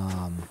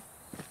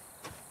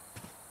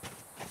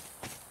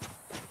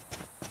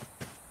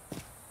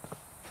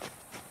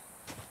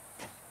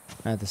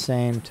 At the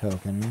same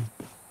token,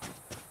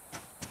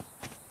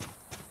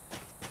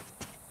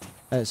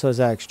 so is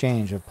that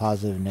exchange of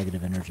positive and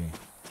negative energy.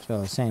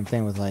 So same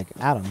thing with like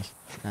atoms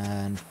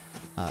and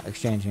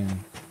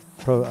exchanging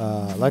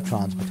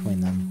electrons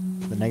between them,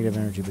 the negative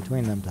energy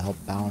between them to help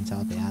balance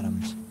out the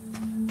atoms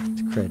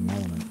to create an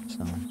element.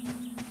 So,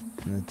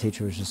 and the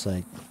teacher was just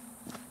like,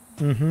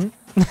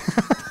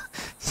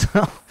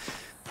 So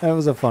that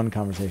was a fun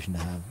conversation to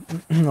have,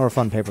 or a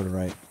fun paper to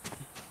write.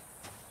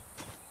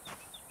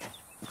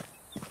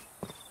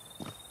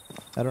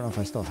 I don't know if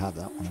I still have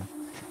that one.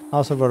 I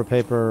also wrote a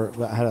paper.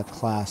 I had a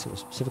class. It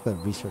was specifically a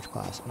research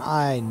class, and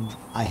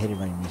I hated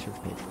writing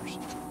research papers.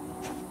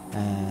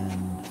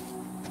 And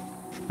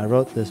I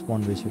wrote this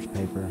one research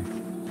paper.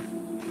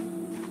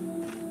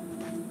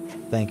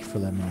 Thank you for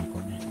letting me know,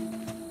 Courtney.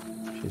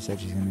 She said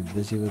she's going to be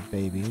busy with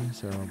baby,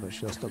 but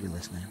she'll still be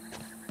listening.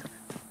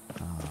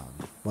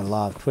 What a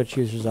lot of Twitch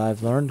users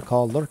I've learned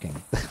call lurking.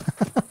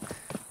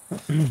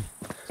 So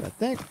I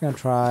think I'm going to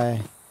try...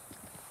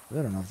 I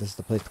don't know if this is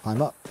the place to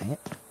climb up. Dang it.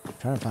 I'm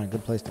trying to find a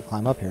good place to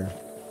climb up here.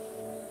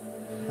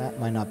 That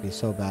might not be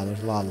so bad.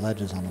 There's a lot of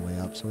ledges on the way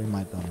up, so we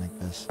might be able to make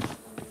this.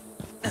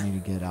 I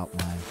need to get out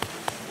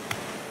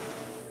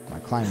my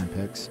climbing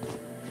picks.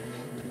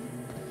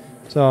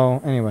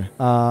 So, anyway,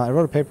 I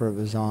wrote a paper. It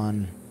was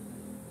on...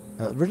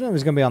 originally it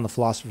was going to be on the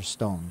Philosopher's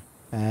Stone.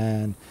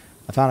 And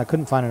I found I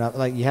couldn't find enough.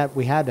 Like,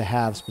 we had to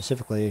have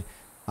specifically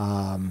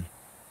double-line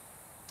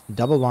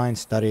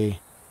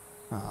study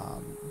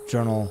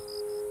journal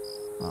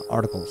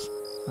articles.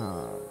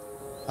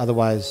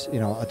 Otherwise, you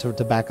know,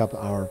 to back up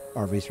our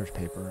research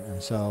paper.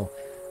 And so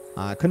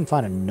I couldn't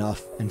find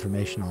enough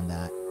information on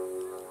that.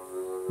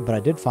 But I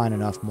did find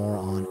enough more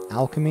on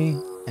alchemy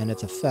and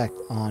its effect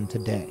on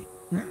today.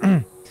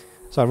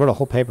 So I wrote a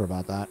whole paper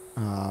about that.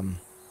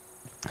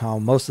 How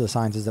most of the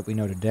sciences that we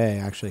know today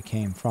actually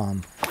came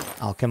from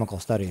alchemical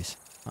studies.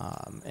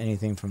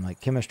 Anything from like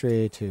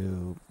chemistry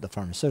to the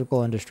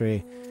pharmaceutical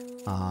industry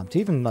to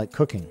even like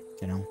cooking,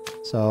 you know.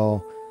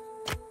 So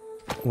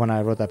when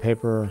I wrote that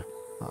paper,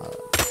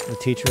 the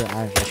teacher,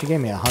 she gave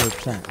me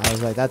 100%. I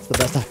was like, that's the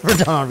best I've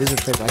ever done on a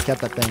research paper. I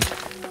kept that thing.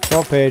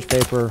 12-page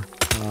paper.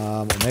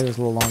 Maybe it was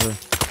a little longer.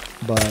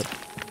 But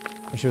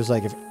she was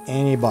like, if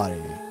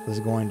anybody was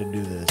going to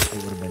do this,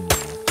 it would have been you.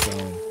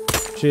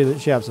 So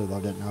she absolutely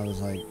loved it. And I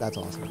was like, that's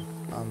awesome.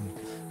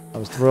 I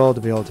was thrilled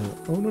to be able to,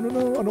 oh,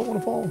 no, I don't want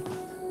to fall.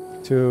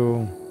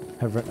 To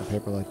have written a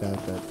paper like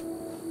that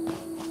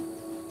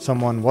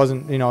someone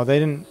wasn't, you know, they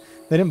didn't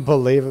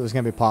believe it was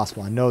going to be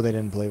possible. I know they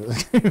didn't believe it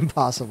was going to be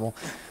possible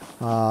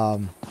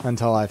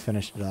until I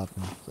finished it up.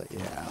 And I was like,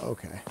 yeah,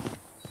 okay.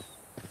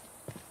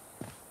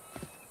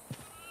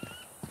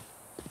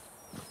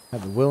 I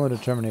had the will and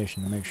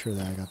determination to make sure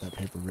that I got that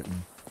paper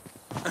written.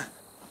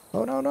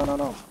 Oh, no.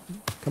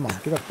 Come on,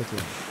 get up this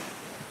ledge.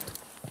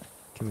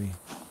 Can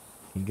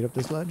you get up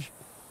this ledge?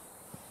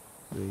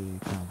 We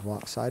kind of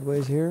walk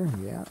sideways here.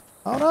 Yeah.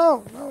 Oh,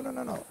 no.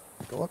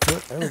 Go up to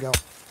it. There we go.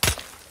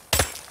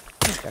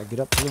 Gotta get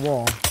up to the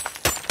wall.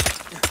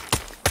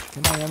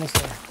 Come on, almost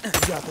there. You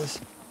got this.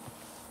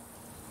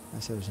 I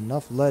said there's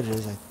enough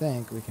ledges, I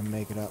think we can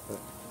make it up,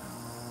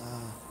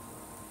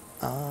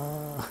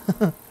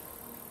 but...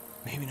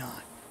 maybe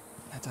not.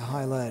 That's a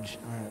high ledge.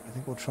 Alright, I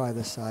think we'll try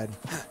this side.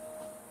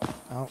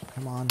 Oh,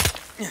 come on.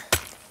 You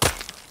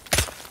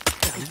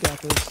got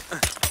this.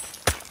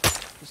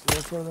 Just a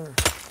little further.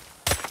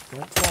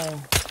 Don't fall.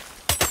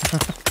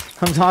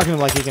 I'm talking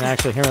like you can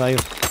actually hear me.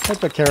 Like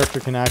the character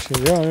can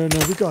actually, no,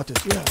 we got this.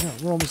 Yeah,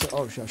 we're almost,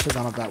 oh shit, I should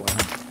have gone up that way,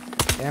 huh?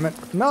 Damn it.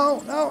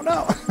 No.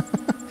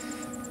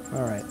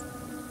 Alright.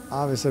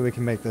 Obviously we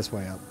can make this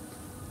way up.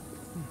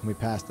 We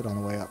passed it on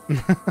the way up.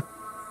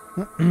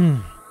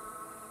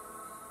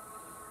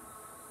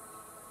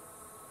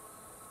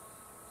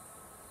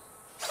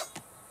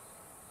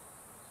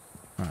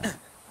 Alright.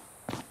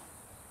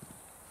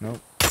 Nope.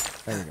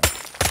 There we go.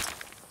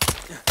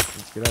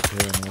 Let's get up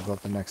here and we'll go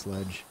up the next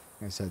ledge.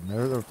 Like I said,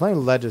 there are plenty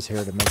of ledges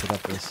here to make it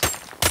up this.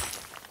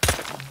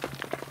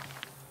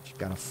 Just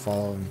gotta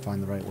follow and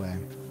find the right way.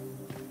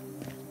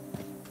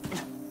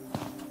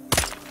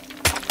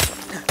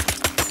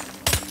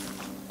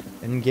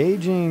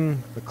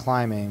 Engaging the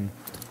climbing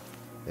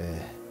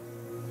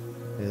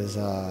is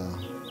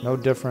no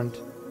different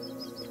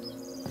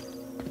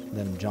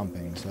than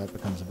jumping, so that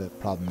becomes a bit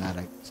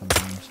problematic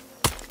sometimes.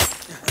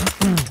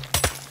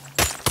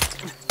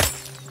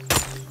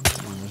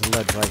 There's a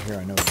ledge right here,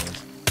 I know there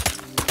is.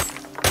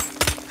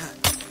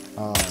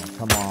 Oh,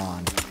 come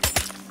on.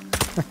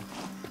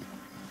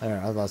 There,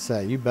 I was about to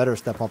say, you better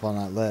step up on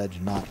that ledge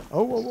and not...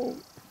 Oh, whoa, whoa.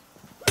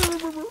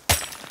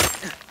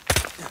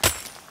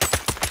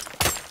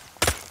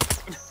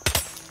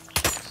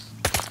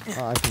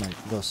 Oh, I can like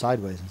go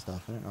sideways and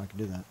stuff. I didn't know I could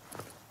do that.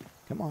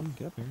 Come on,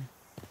 get up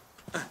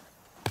here.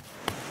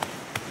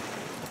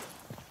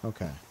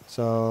 Okay,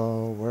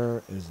 so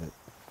where is it?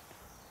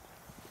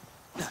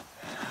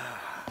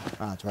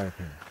 Ah, it's right up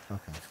here.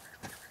 Okay.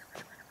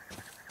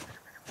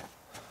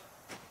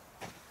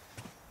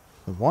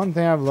 The one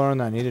thing I've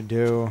learned that I need to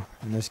do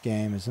in this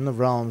game is in the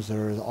realms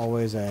there is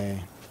always a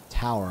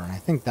tower, and I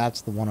think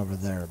that's the one over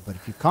there. But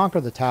if you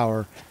conquer the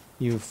tower,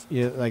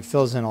 it like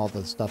fills in all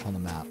the stuff on the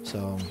map,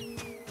 so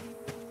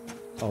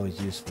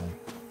always useful.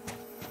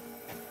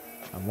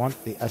 I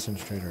want the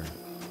essence trader.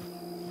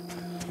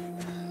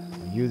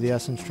 Are you the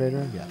essence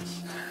trader?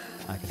 Yes.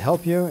 I could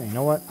help you, and you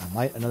know what? I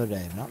might another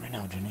day. But not right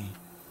now, Jenny.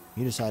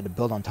 You decided to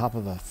build on top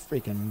of a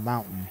freaking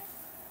mountain.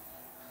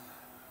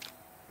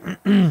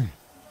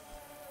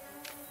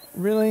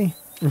 Really?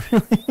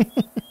 Really?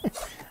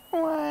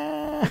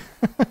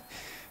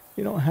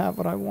 You don't have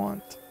what I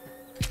want.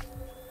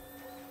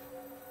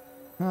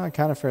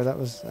 Kind of fair. That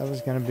was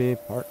going to be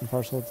part and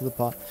parcel to the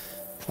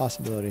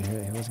possibility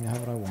here. He wasn't going to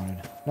have what I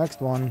wanted.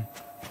 Next one.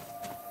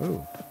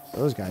 Ooh,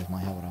 those guys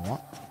might have what I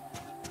want.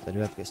 I do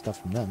have to get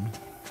stuff from them.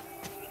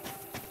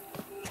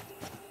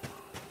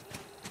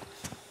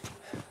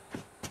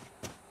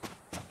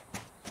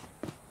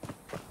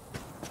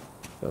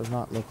 Does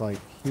not look like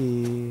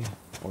he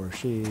or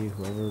she,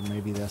 whoever may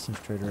be the essence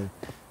trader,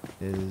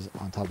 is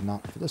on top of the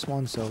mountain for this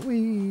one, so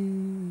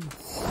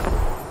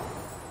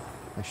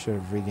I should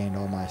have regained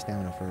all my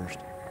stamina first.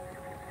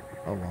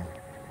 Oh well.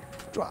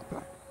 Drop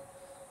it.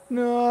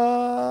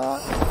 No!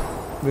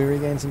 We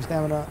regained some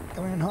stamina.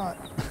 Coming in hot.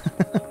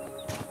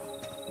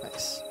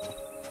 Nice.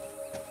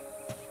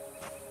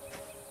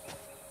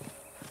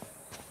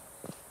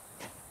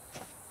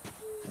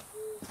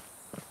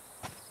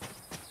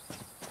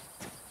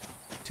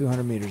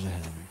 $200 meters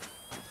ahead.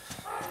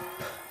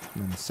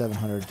 And then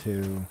 700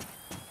 to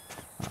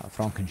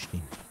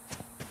Frankenstein.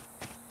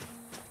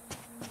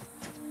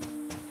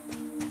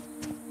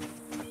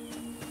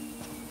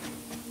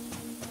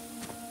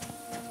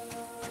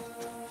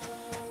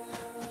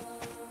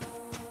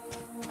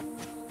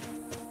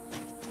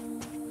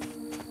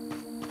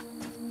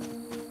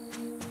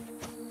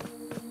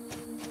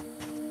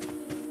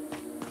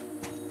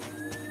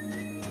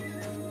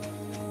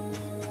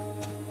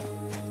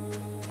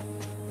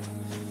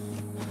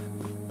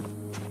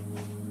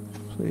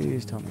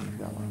 Please tell me you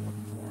got what I'm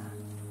looking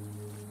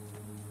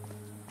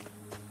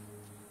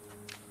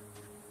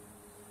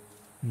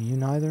for. You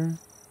neither?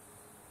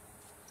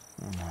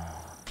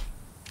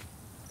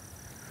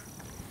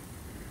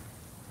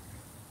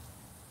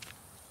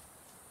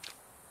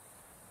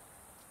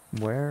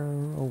 Where,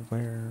 oh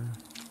where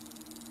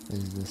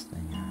is this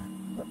thing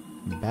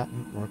at?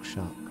 Batten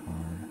Workshop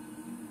card.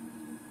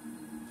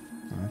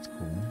 Oh, that's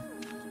cool.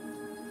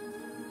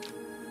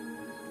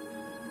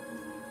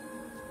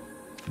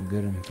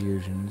 Good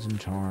infusions and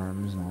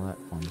charms and all that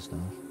fun stuff.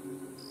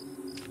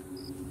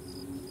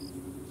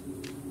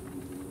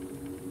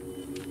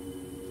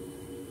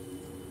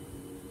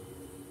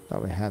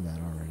 Thought we had that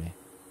already.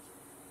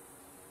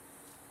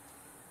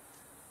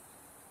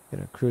 Get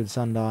a crude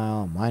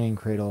sundial, a mining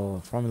cradle,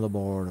 a formula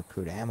board, a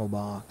crude ammo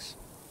box.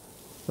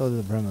 Fill to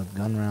the brim with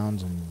gun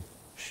rounds and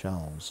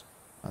shells.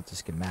 That's a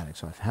schematic,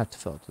 so I have to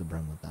fill it to the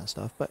brim with that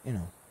stuff, but you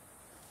know.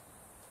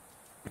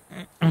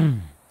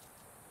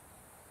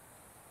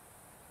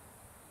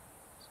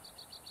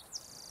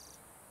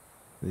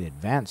 The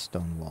advanced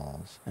stone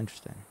walls.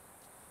 Interesting.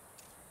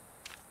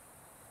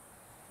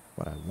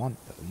 What I want,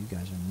 though, you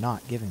guys are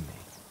not giving me.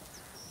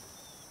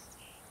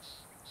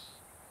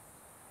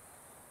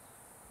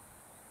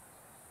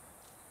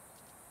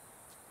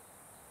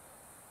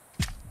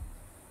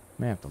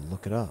 May have to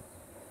look it up.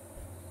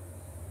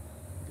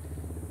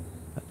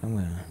 But I'm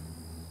gonna...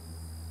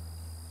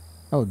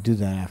 I'll do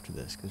that after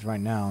this, because right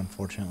now,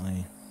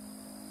 unfortunately,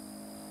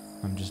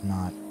 I'm just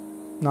not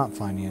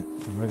finding it.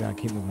 We're gonna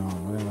keep moving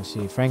on. We're gonna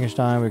see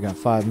Frankenstein. We got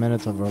 5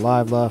 minutes of our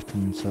live left,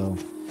 and so,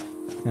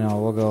 you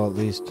know, we'll go at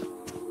least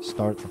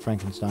start the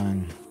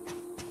Frankenstein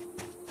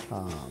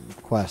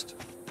quest.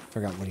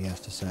 Forgot what he has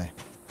to say.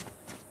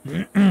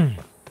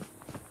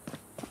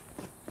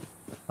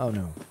 Oh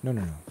no. No.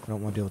 I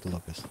don't want to deal with the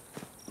locust.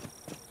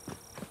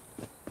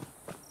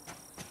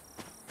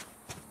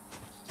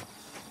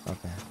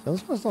 Okay.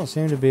 Those ones don't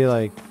seem to be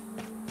like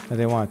that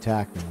they want to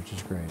attack me, which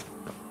is great.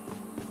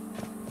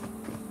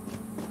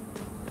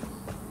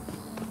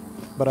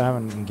 But I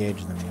haven't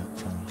engaged them yet,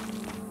 so.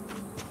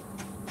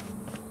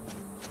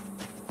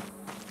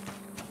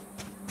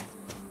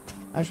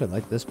 Actually, I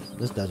like this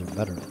desert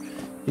better.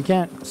 You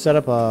can't set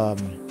up a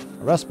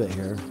respite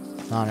here.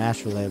 It's not an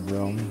astrolabe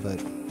room,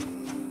 but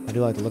I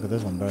do like the look of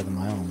this one better than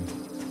my own.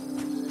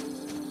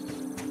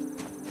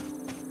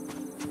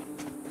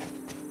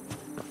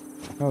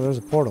 Oh, there's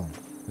a portal.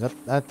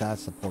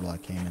 That's the portal I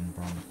came in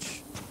from.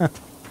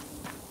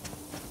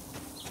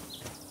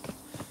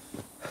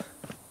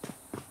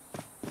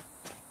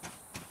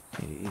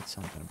 Need to eat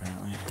something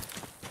apparently.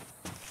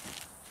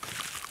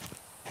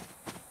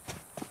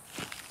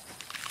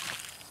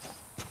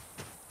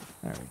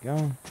 There we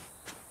go.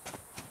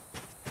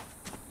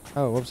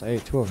 Oh, whoops, I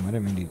ate 2 of them. I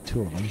didn't mean to eat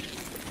 2 of them.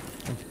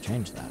 I could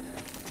change that.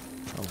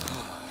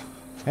 Oh.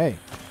 Hey,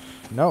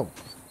 no.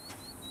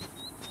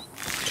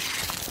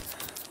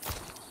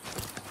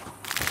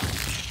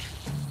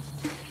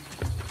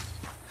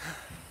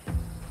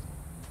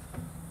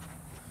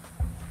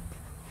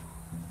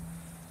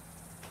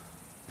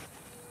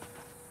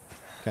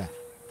 Okay.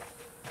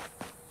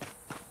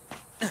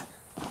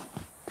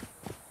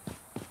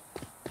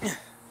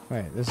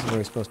 Wait, this is where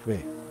he's supposed to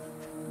be.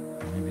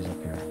 Maybe he's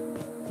up here.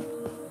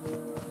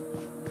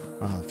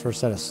 The first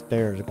set of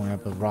stairs going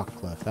up the rock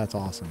cliff. That's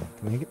awesome.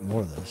 Can we get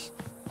more of this?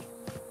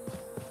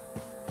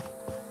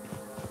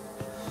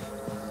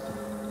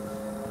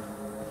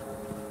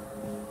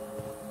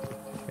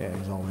 Yeah,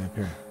 he's all the way up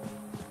here.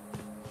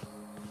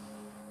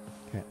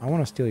 Okay, I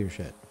want to steal your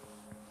shit.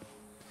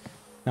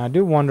 Now I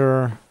do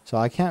wonder. So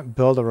I can't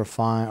build a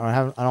refined, or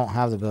I don't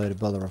have the ability to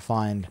build a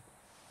refined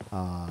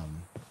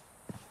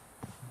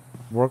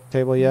work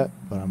table yet.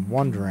 But I'm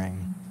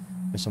wondering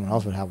if someone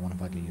else would have one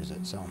if I could use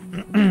it. So.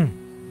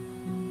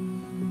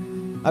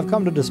 I've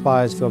come to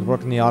despise field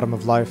work in the autumn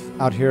of life.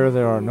 Out here,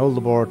 there are no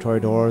laboratory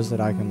doors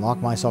that I can lock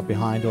myself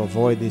behind to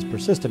avoid these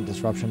persistent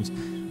disruptions.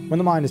 When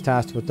the mind is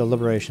tasked with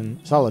deliberation,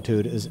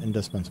 solitude is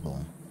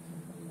indispensable.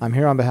 I'm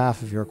here on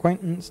behalf of your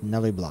acquaintance,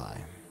 Nellie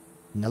Bly.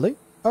 Nellie?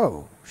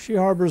 Oh, she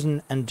harbors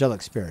an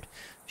angelic spirit.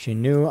 She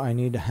knew I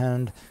need a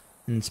hand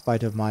in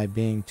spite of my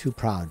being too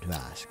proud to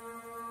ask.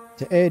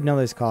 To aid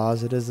Nellie's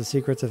cause, it is the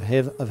secrets of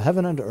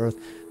heaven and earth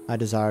I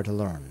desire to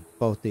learn,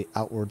 both the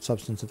outward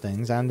substance of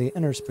things and the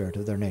inner spirit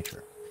of their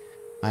nature.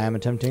 I am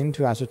attempting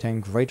to ascertain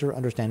greater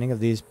understanding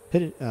of these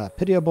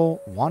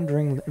pitiable,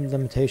 wandering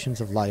limitations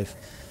of life,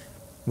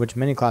 which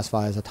many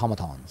classify as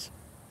automatons.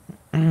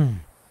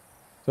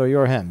 So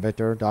you're him,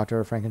 Victor,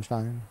 Dr.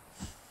 Frankenstein?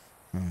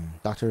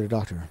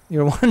 Doctor.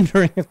 You're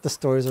wondering if the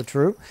stories are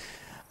true?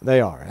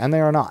 They are, and they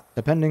are not,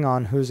 depending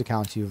on whose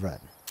accounts you've read.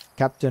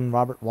 Captain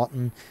Robert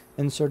Watton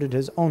inserted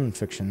his own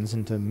fictions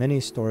into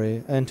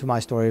my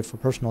story for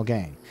personal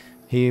gain.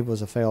 He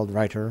was a failed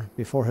writer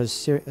before his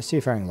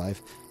seafaring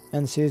life,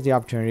 and seized the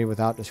opportunity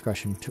without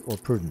discretion or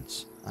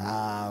prudence.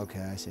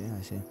 Okay, I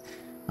see.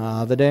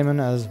 The daemon,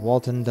 as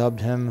Walton dubbed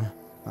him,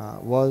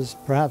 was,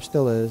 perhaps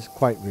still is,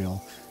 quite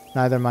real.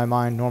 Neither my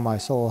mind nor my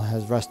soul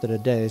has rested a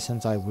day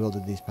since I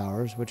wielded these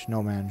powers, which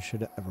no man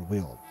should ever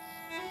wield.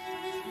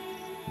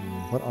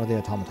 What are the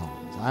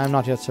automatons? I am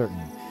not yet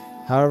certain.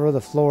 However, the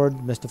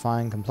florid,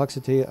 mystifying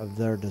complexity of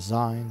their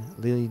design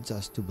leads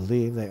us to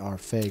believe they are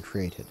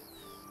Fae-created.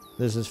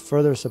 This is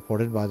further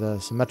supported by the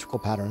symmetrical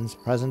patterns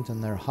present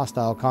in their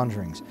hostile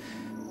conjurings,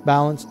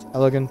 balanced,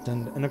 elegant,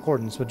 and in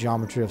accordance with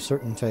geometry of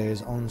certain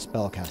Fae's own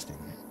spellcasting.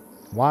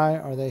 Why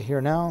are they here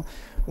now?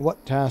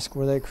 What task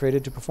were they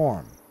created to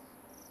perform?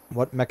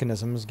 What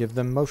mechanisms give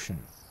them motion?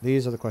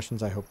 These are the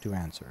questions I hope to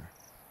answer.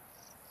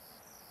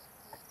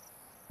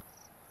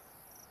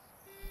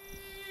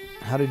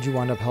 How did you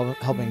wind up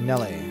helping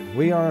Nellie?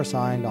 We are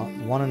assigned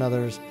one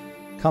another's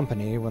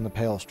company when the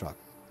Pale struck.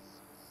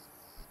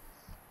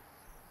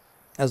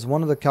 As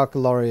one of the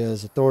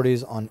Calcularia's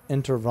authorities on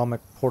interrealmic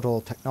portal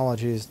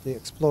technologies, the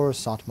explorers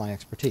sought my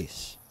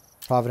expertise.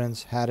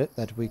 Providence had it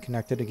that we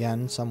connected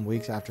again some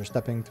weeks after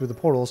stepping through the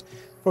portals,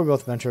 for we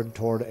both ventured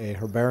toward a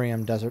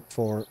herbarium desert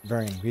for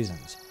varying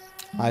reasons.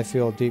 I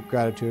feel deep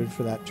gratitude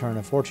for that turn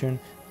of fortune,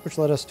 which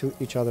led us to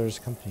each other's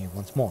company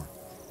once more.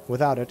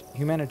 Without it,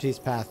 humanity's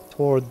path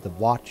toward the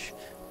Watch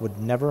would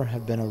never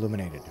have been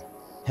illuminated.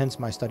 Hence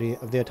my study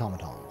of the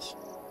automatons.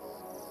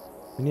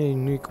 We need a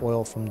unique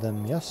oil from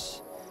them,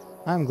 yes?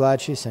 I am glad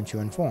she sent you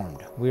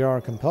informed. We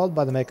are compelled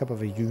by the makeup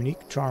of a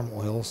unique charm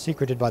oil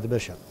secreted by the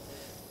bishop.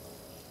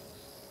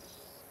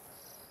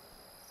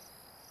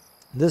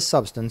 This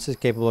substance is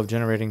capable of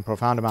generating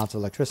profound amounts of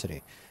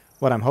electricity.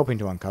 What I'm hoping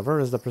to uncover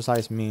is the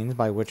precise means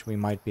by which we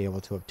might be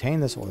able to obtain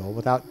this oil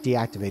without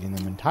deactivating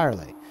them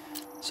entirely.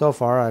 So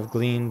far, I've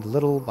gleaned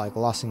little by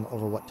glossing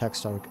over what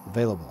texts are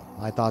available.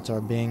 My thoughts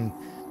are being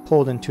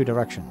pulled in 2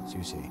 directions,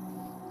 you see.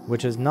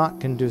 which is not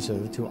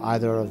conducive to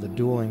either of the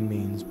dueling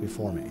means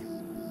before me.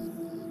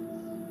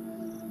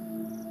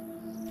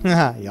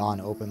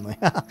 Yawn openly.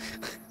 Let's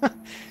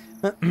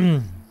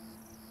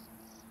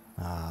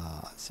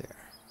see here.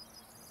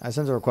 I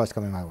sense a request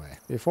coming my way.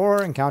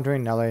 Before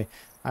encountering Nellie,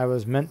 I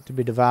was meant to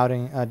be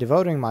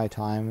devoting my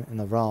time in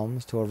the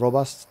realms to a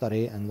robust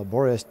study and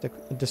laborious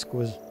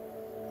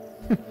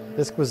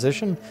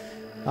disquisition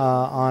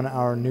on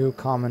our new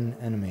common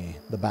enemy,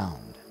 the Bound.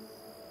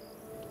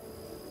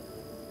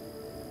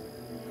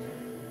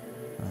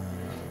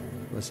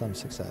 With some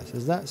success.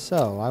 Is that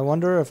so? I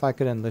wonder if I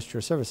could enlist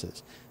your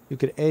services. You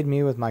could aid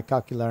me with my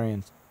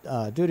calcularian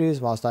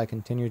duties whilst I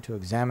continue to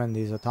examine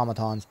these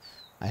automatons.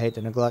 I hate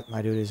to neglect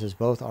my duties as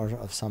both are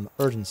of some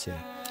urgency.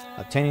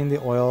 Obtaining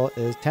the oil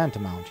is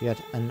tantamount,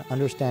 yet an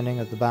understanding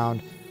of the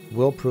Bound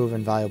will prove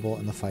invaluable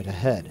in the fight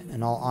ahead.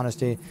 In all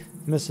honesty,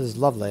 Mrs.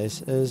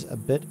 Lovelace is a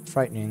bit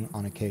frightening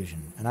on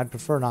occasion, and I'd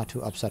prefer not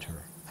to upset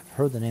her. I've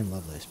heard the name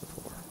Lovelace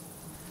before.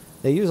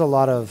 They use a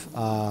lot of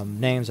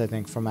names, I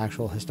think, from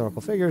actual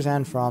historical figures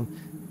and from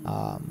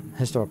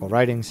historical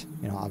writings.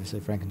 You know,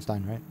 obviously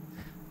Frankenstein, right?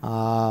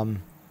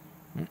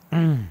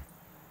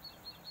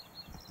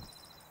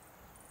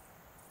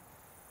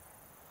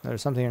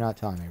 There's something you're not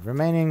telling me.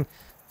 Remaining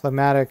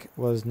phlegmatic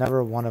was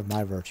never one of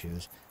my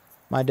virtues.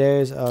 My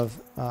days of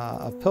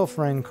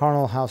pilfering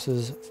carnal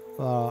houses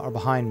are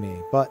behind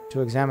me, but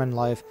to examine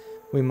life,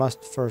 we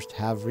must first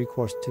have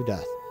recourse to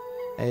death.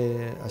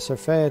 A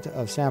surfeit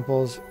of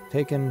samples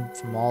taken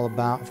from all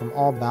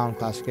bound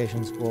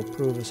classifications will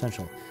prove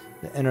essential,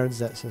 the innards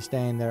that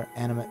sustain their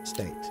animate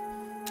state.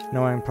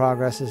 Knowing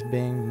progress is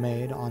being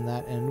made on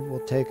that end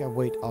will take a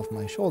weight off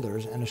my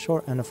shoulders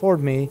and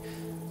afford me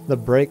the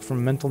break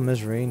from mental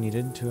misery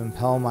needed to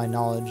impel my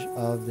knowledge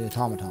of the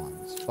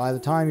automatons. By the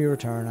time you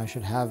return, I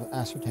should have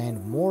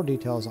ascertained more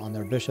details on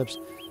their bishops.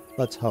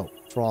 Let's hope,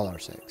 for all our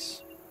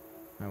sakes.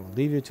 I will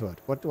leave you to it.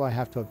 What do I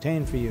have to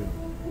obtain for you?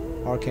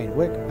 Arcane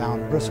Wick,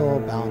 Bound Bristle,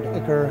 Bound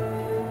Ichor.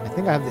 I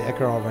think I have the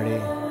Ichor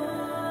already.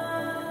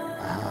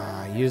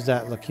 I used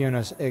that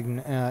Lacunus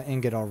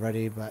ingot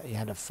already, but you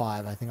had a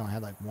 5. I think I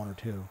had like 1 or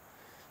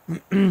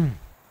 2.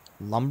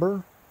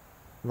 Lumber,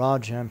 Raw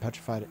Gem,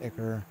 Petrified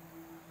Ichor.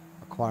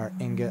 Acquire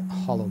ingot,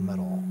 hollow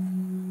metal.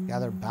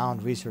 Gather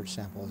bound research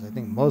samples. I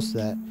think most of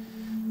that,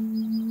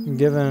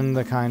 given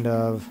the kind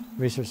of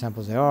research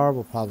samples they are,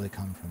 will probably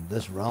come from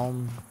this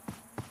realm.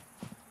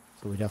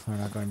 So we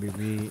definitely are not going to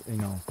be,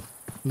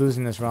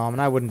 losing this realm.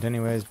 And I wouldn't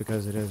anyways,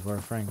 because it is where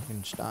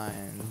Frankenstein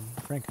is.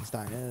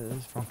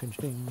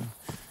 Frankenstein.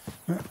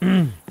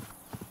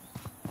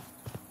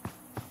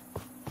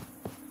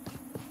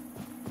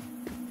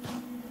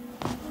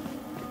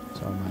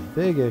 So my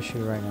big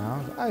issue right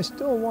now is I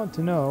still want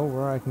to know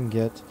where I can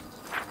get,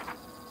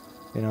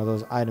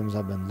 those items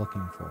I've been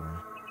looking for.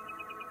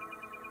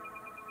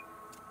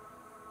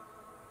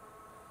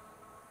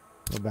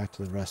 Go back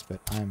to the respite.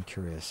 I am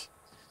curious.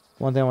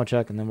 One thing I want to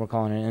check, and then we're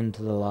calling it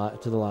into the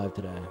live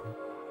today.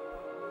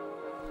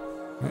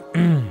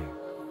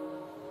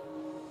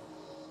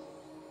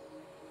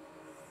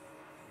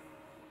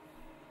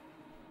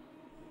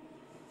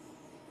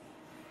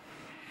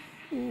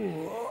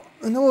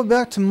 And then we're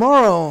back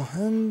tomorrow,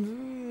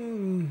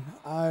 and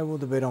I will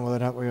debate on whether or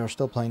not we are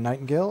still playing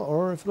Nightingale,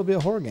 or if it'll be a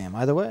horror game.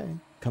 Either way,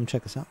 come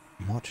check us out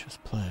and watch us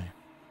play.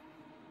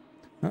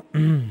 I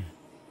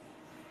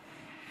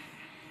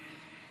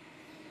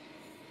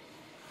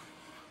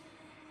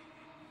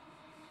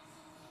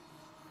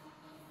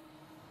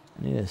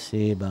need to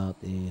see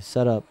about the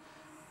setup,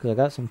 because I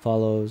got some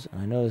follows,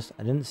 and I noticed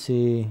I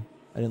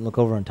didn't look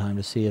over in time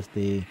to see if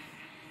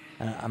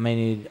I may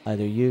need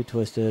either you,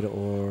 Twisted,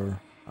 or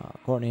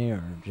Courtney,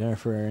 or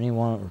Jennifer, or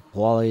anyone, or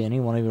Wally,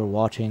 anyone of you are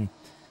watching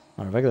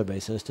on a regular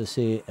basis to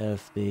see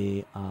if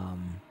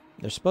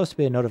there's supposed to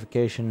be a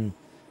notification,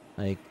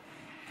 like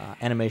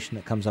animation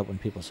that comes up when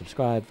people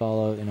subscribe,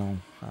 follow,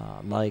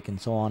 like,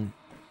 and so on.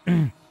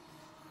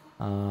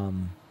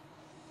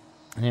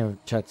 I need to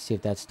check to see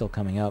if that's still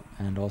coming up,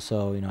 and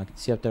also, I can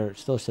see up there it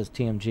still says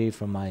TMG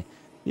from my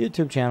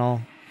YouTube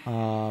channel,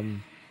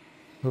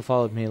 who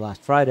followed me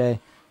last Friday,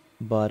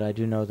 but I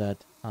do know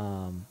that,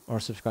 or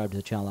subscribed to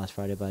the channel last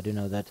Friday, but I do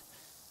know that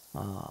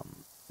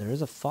there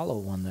is a follow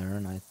one there,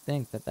 and I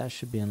think that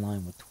should be in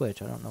line with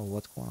Twitch. I don't know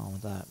what's going on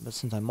with that, but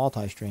since I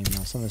multi-stream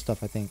now, some of the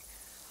stuff I think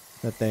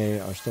that they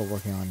are still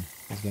working on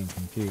is getting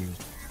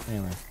confused.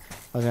 Anyway,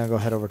 I was going to go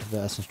head over to the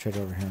Essence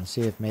Trader over here and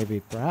see if maybe,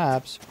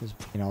 perhaps, because,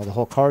 the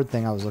whole card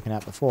thing I was looking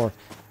at before,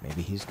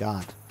 maybe he's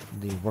got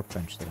the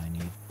workbench that I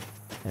need.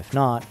 If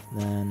not,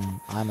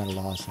 then I'm at a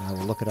loss, and I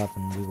will look it up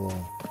and we will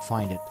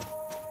find it.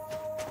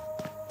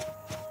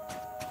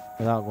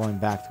 Without going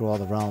back through all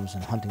the realms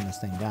and hunting this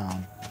thing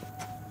down.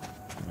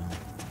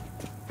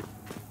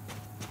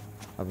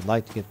 I would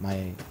like to get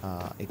my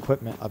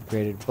equipment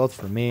upgraded, both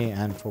for me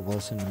and for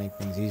Wilson, to make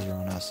things easier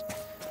on us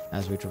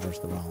as we traverse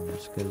the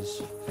realms.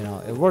 Because,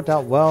 it worked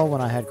out well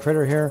when I had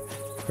Critter here.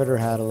 Critter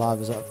had a lot of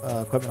his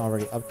equipment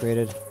already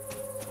upgraded.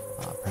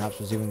 Perhaps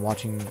was even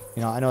watching,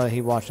 I know that he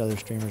watched other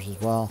streamers as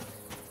well.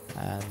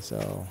 And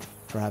so,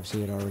 perhaps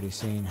he had already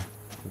seen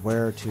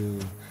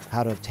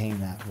how to obtain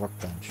that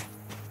workbench.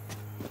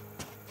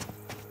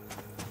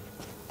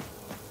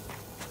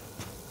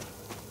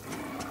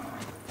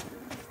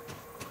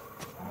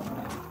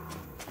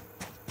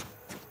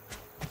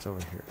 What's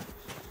over here?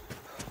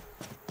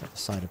 At the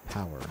side of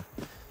power.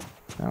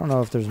 I don't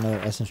know if there's another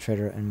essence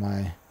trader in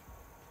my...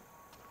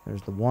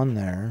 There's the one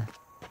there.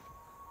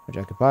 Which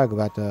I could probably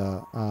go back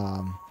to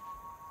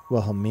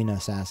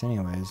Wilhelmina Sass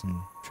anyways and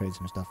trade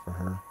some stuff for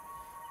her.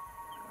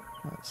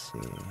 Let's see.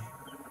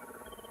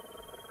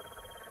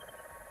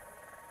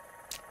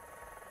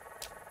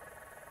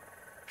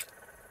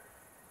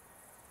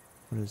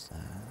 What is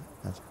that?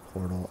 That's a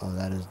portal. Oh,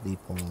 that is the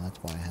portal. That's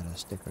why I had a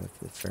sticker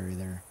for the ferry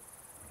there.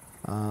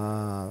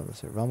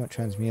 Let's see. Realm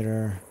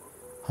transmuter.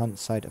 Hunt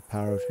site of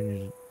power, which we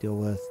need to deal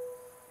with.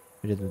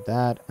 We did with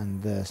that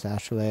and this.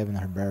 Astrolabe and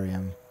the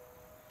herbarium.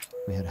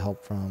 We had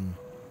help from.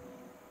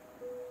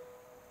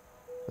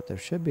 But there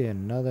should be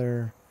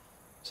another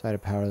site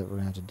of power that we're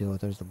going to have to deal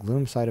with. There's the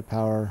gloom site of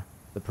power.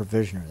 The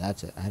provisioner.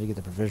 That's it. I had to get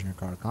the provisioner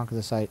card. Conquer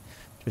the site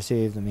to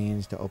receive the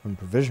means to open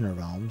provisioner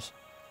realms.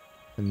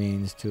 The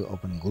means to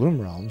open gloom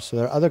realms. So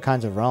there are other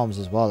kinds of realms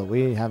as well that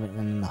we haven't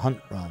in the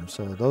hunt realm.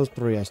 So those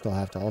three I still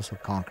have to also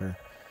conquer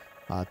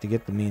to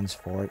get the means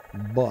for it.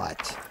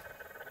 But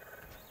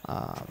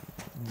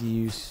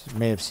you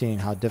may have seen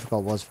how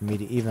difficult it was for me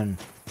to even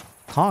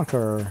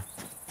conquer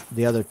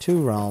the other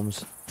two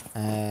realms,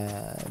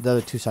 the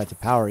other two sites of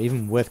power,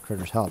 even with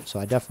Critter's help. So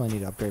I definitely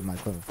need to upgrade my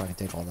equipment if I can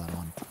take all that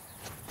on.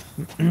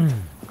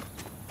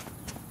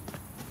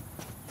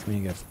 We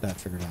need to get that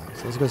figured out.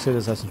 So let's go see if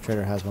this essence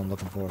trader has what I'm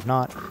looking for. If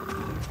not,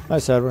 like I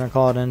said, we're going to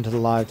call it into the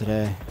live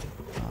today.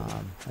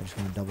 I just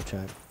want to double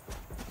check.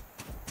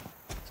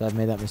 So I've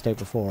made that mistake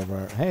before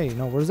where, hey, you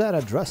know, where's that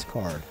address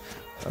card?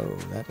 Oh,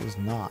 that is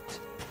not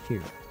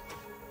here.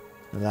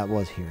 No, that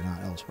was here,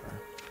 not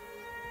elsewhere.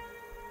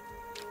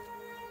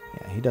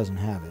 Yeah, he doesn't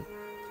have it.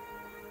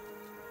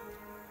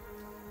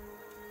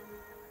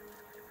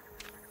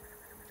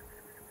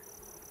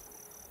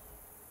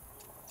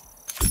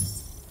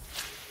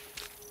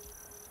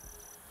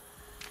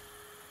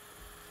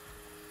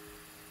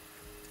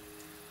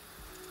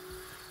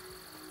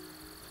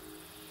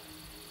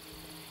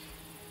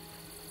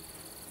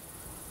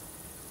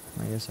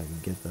 I guess I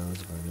could get those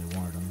if I really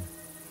wanted them.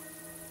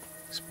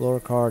 Explorer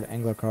card,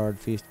 Angler card,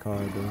 Feast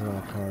card, those are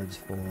all cards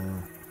for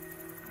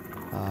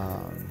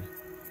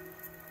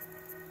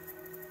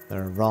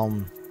they're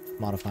realm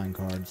modifying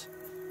cards.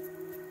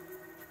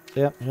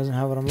 Yep, he doesn't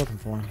have what I'm looking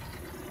for.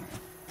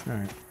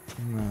 Alright,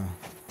 I'm gonna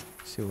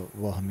see what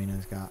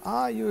Wilhelmina's got.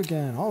 Ah, you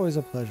again, always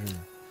a pleasure.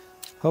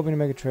 Hoping to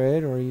make a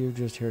trade, or are you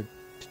just here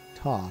to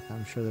talk?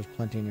 I'm sure there's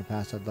plenty in your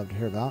past I'd love to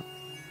hear about.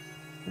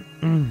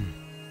 Hearing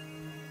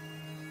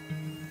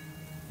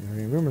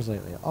rumors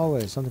lately.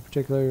 Always something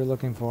particular you're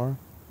looking for.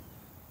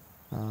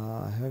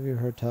 Have you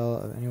heard tell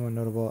of anyone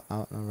notable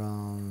out and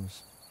around?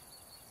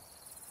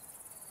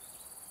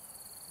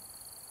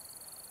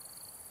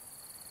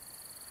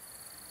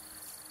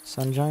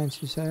 Sun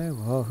giants, you say?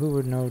 Well, who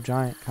would know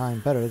giant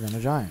kind better than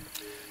a giant?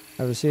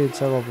 I've received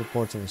several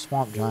reports of a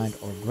swamp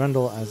giant, or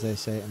Grendel, as they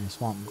say in the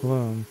swamp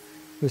gloom,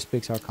 who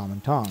speaks our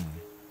common tongue.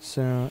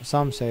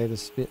 Some say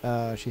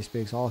she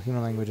speaks all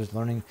human languages,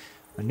 learning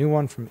a new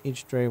one from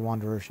each stray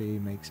wanderer she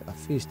makes a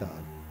feast of.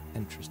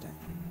 Interesting.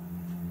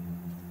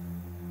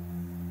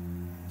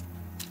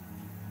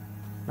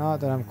 Not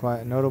that I'm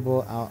quite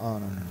notable out. Oh,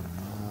 no.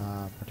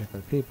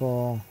 Particular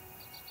people.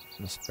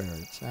 The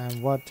spirits.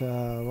 And what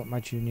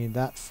might you need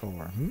that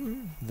for?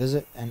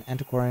 Visit an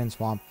antiquarian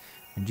swamp,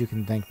 and you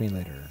can thank me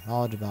later.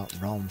 Knowledge about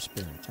realm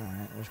spirits.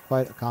 Alright, there's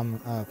quite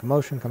a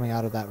commotion coming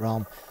out of that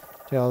realm.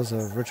 Tales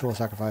of ritual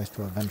sacrifice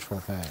to a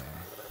vengeful fae.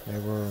 There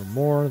were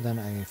more than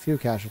a few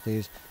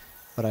casualties,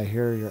 but I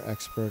hear you're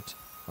expert.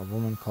 A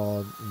woman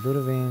called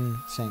Ludovine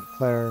St.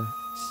 Clair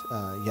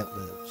yet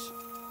lives.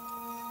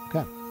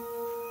 Okay.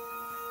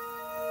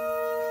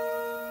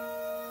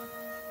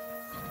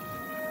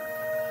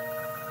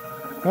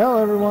 Well,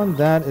 everyone,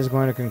 that is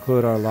going to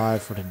conclude our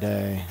live for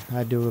today.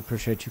 I do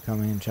appreciate you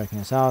coming and checking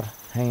us out,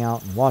 hanging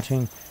out and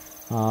watching.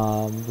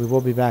 We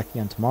will be back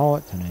again tomorrow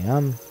at 10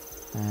 a.m.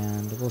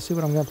 and we'll see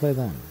what I'm going to play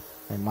then.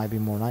 It might be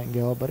more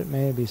Nightingale, but it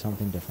may be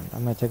something different.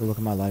 I'm going to take a look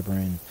at my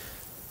library and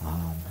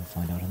we'll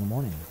find out in the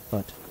morning.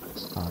 But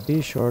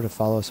be sure to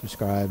follow,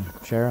 subscribe,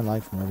 share, and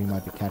like from wherever you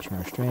might be catching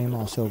our stream.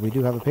 Also, we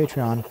do have a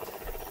Patreon,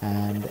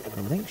 and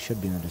the link should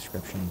be in the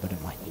description, but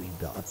it might be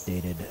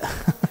updated.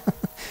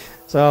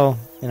 So,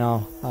 you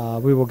know,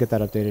 we will get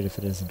that updated if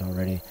it isn't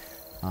already.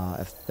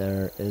 If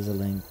there is a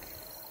link,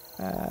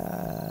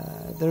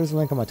 there's a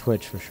link on my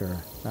Twitch for sure.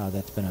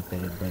 That's been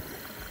updated, but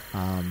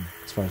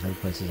as far as other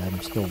places, I'm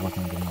still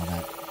working on getting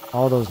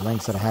all those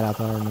links that I had out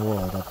there in the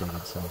world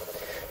updated. So,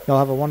 y'all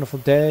have a wonderful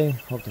day.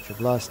 Hope that you're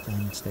blessed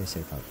and stay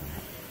safe out there.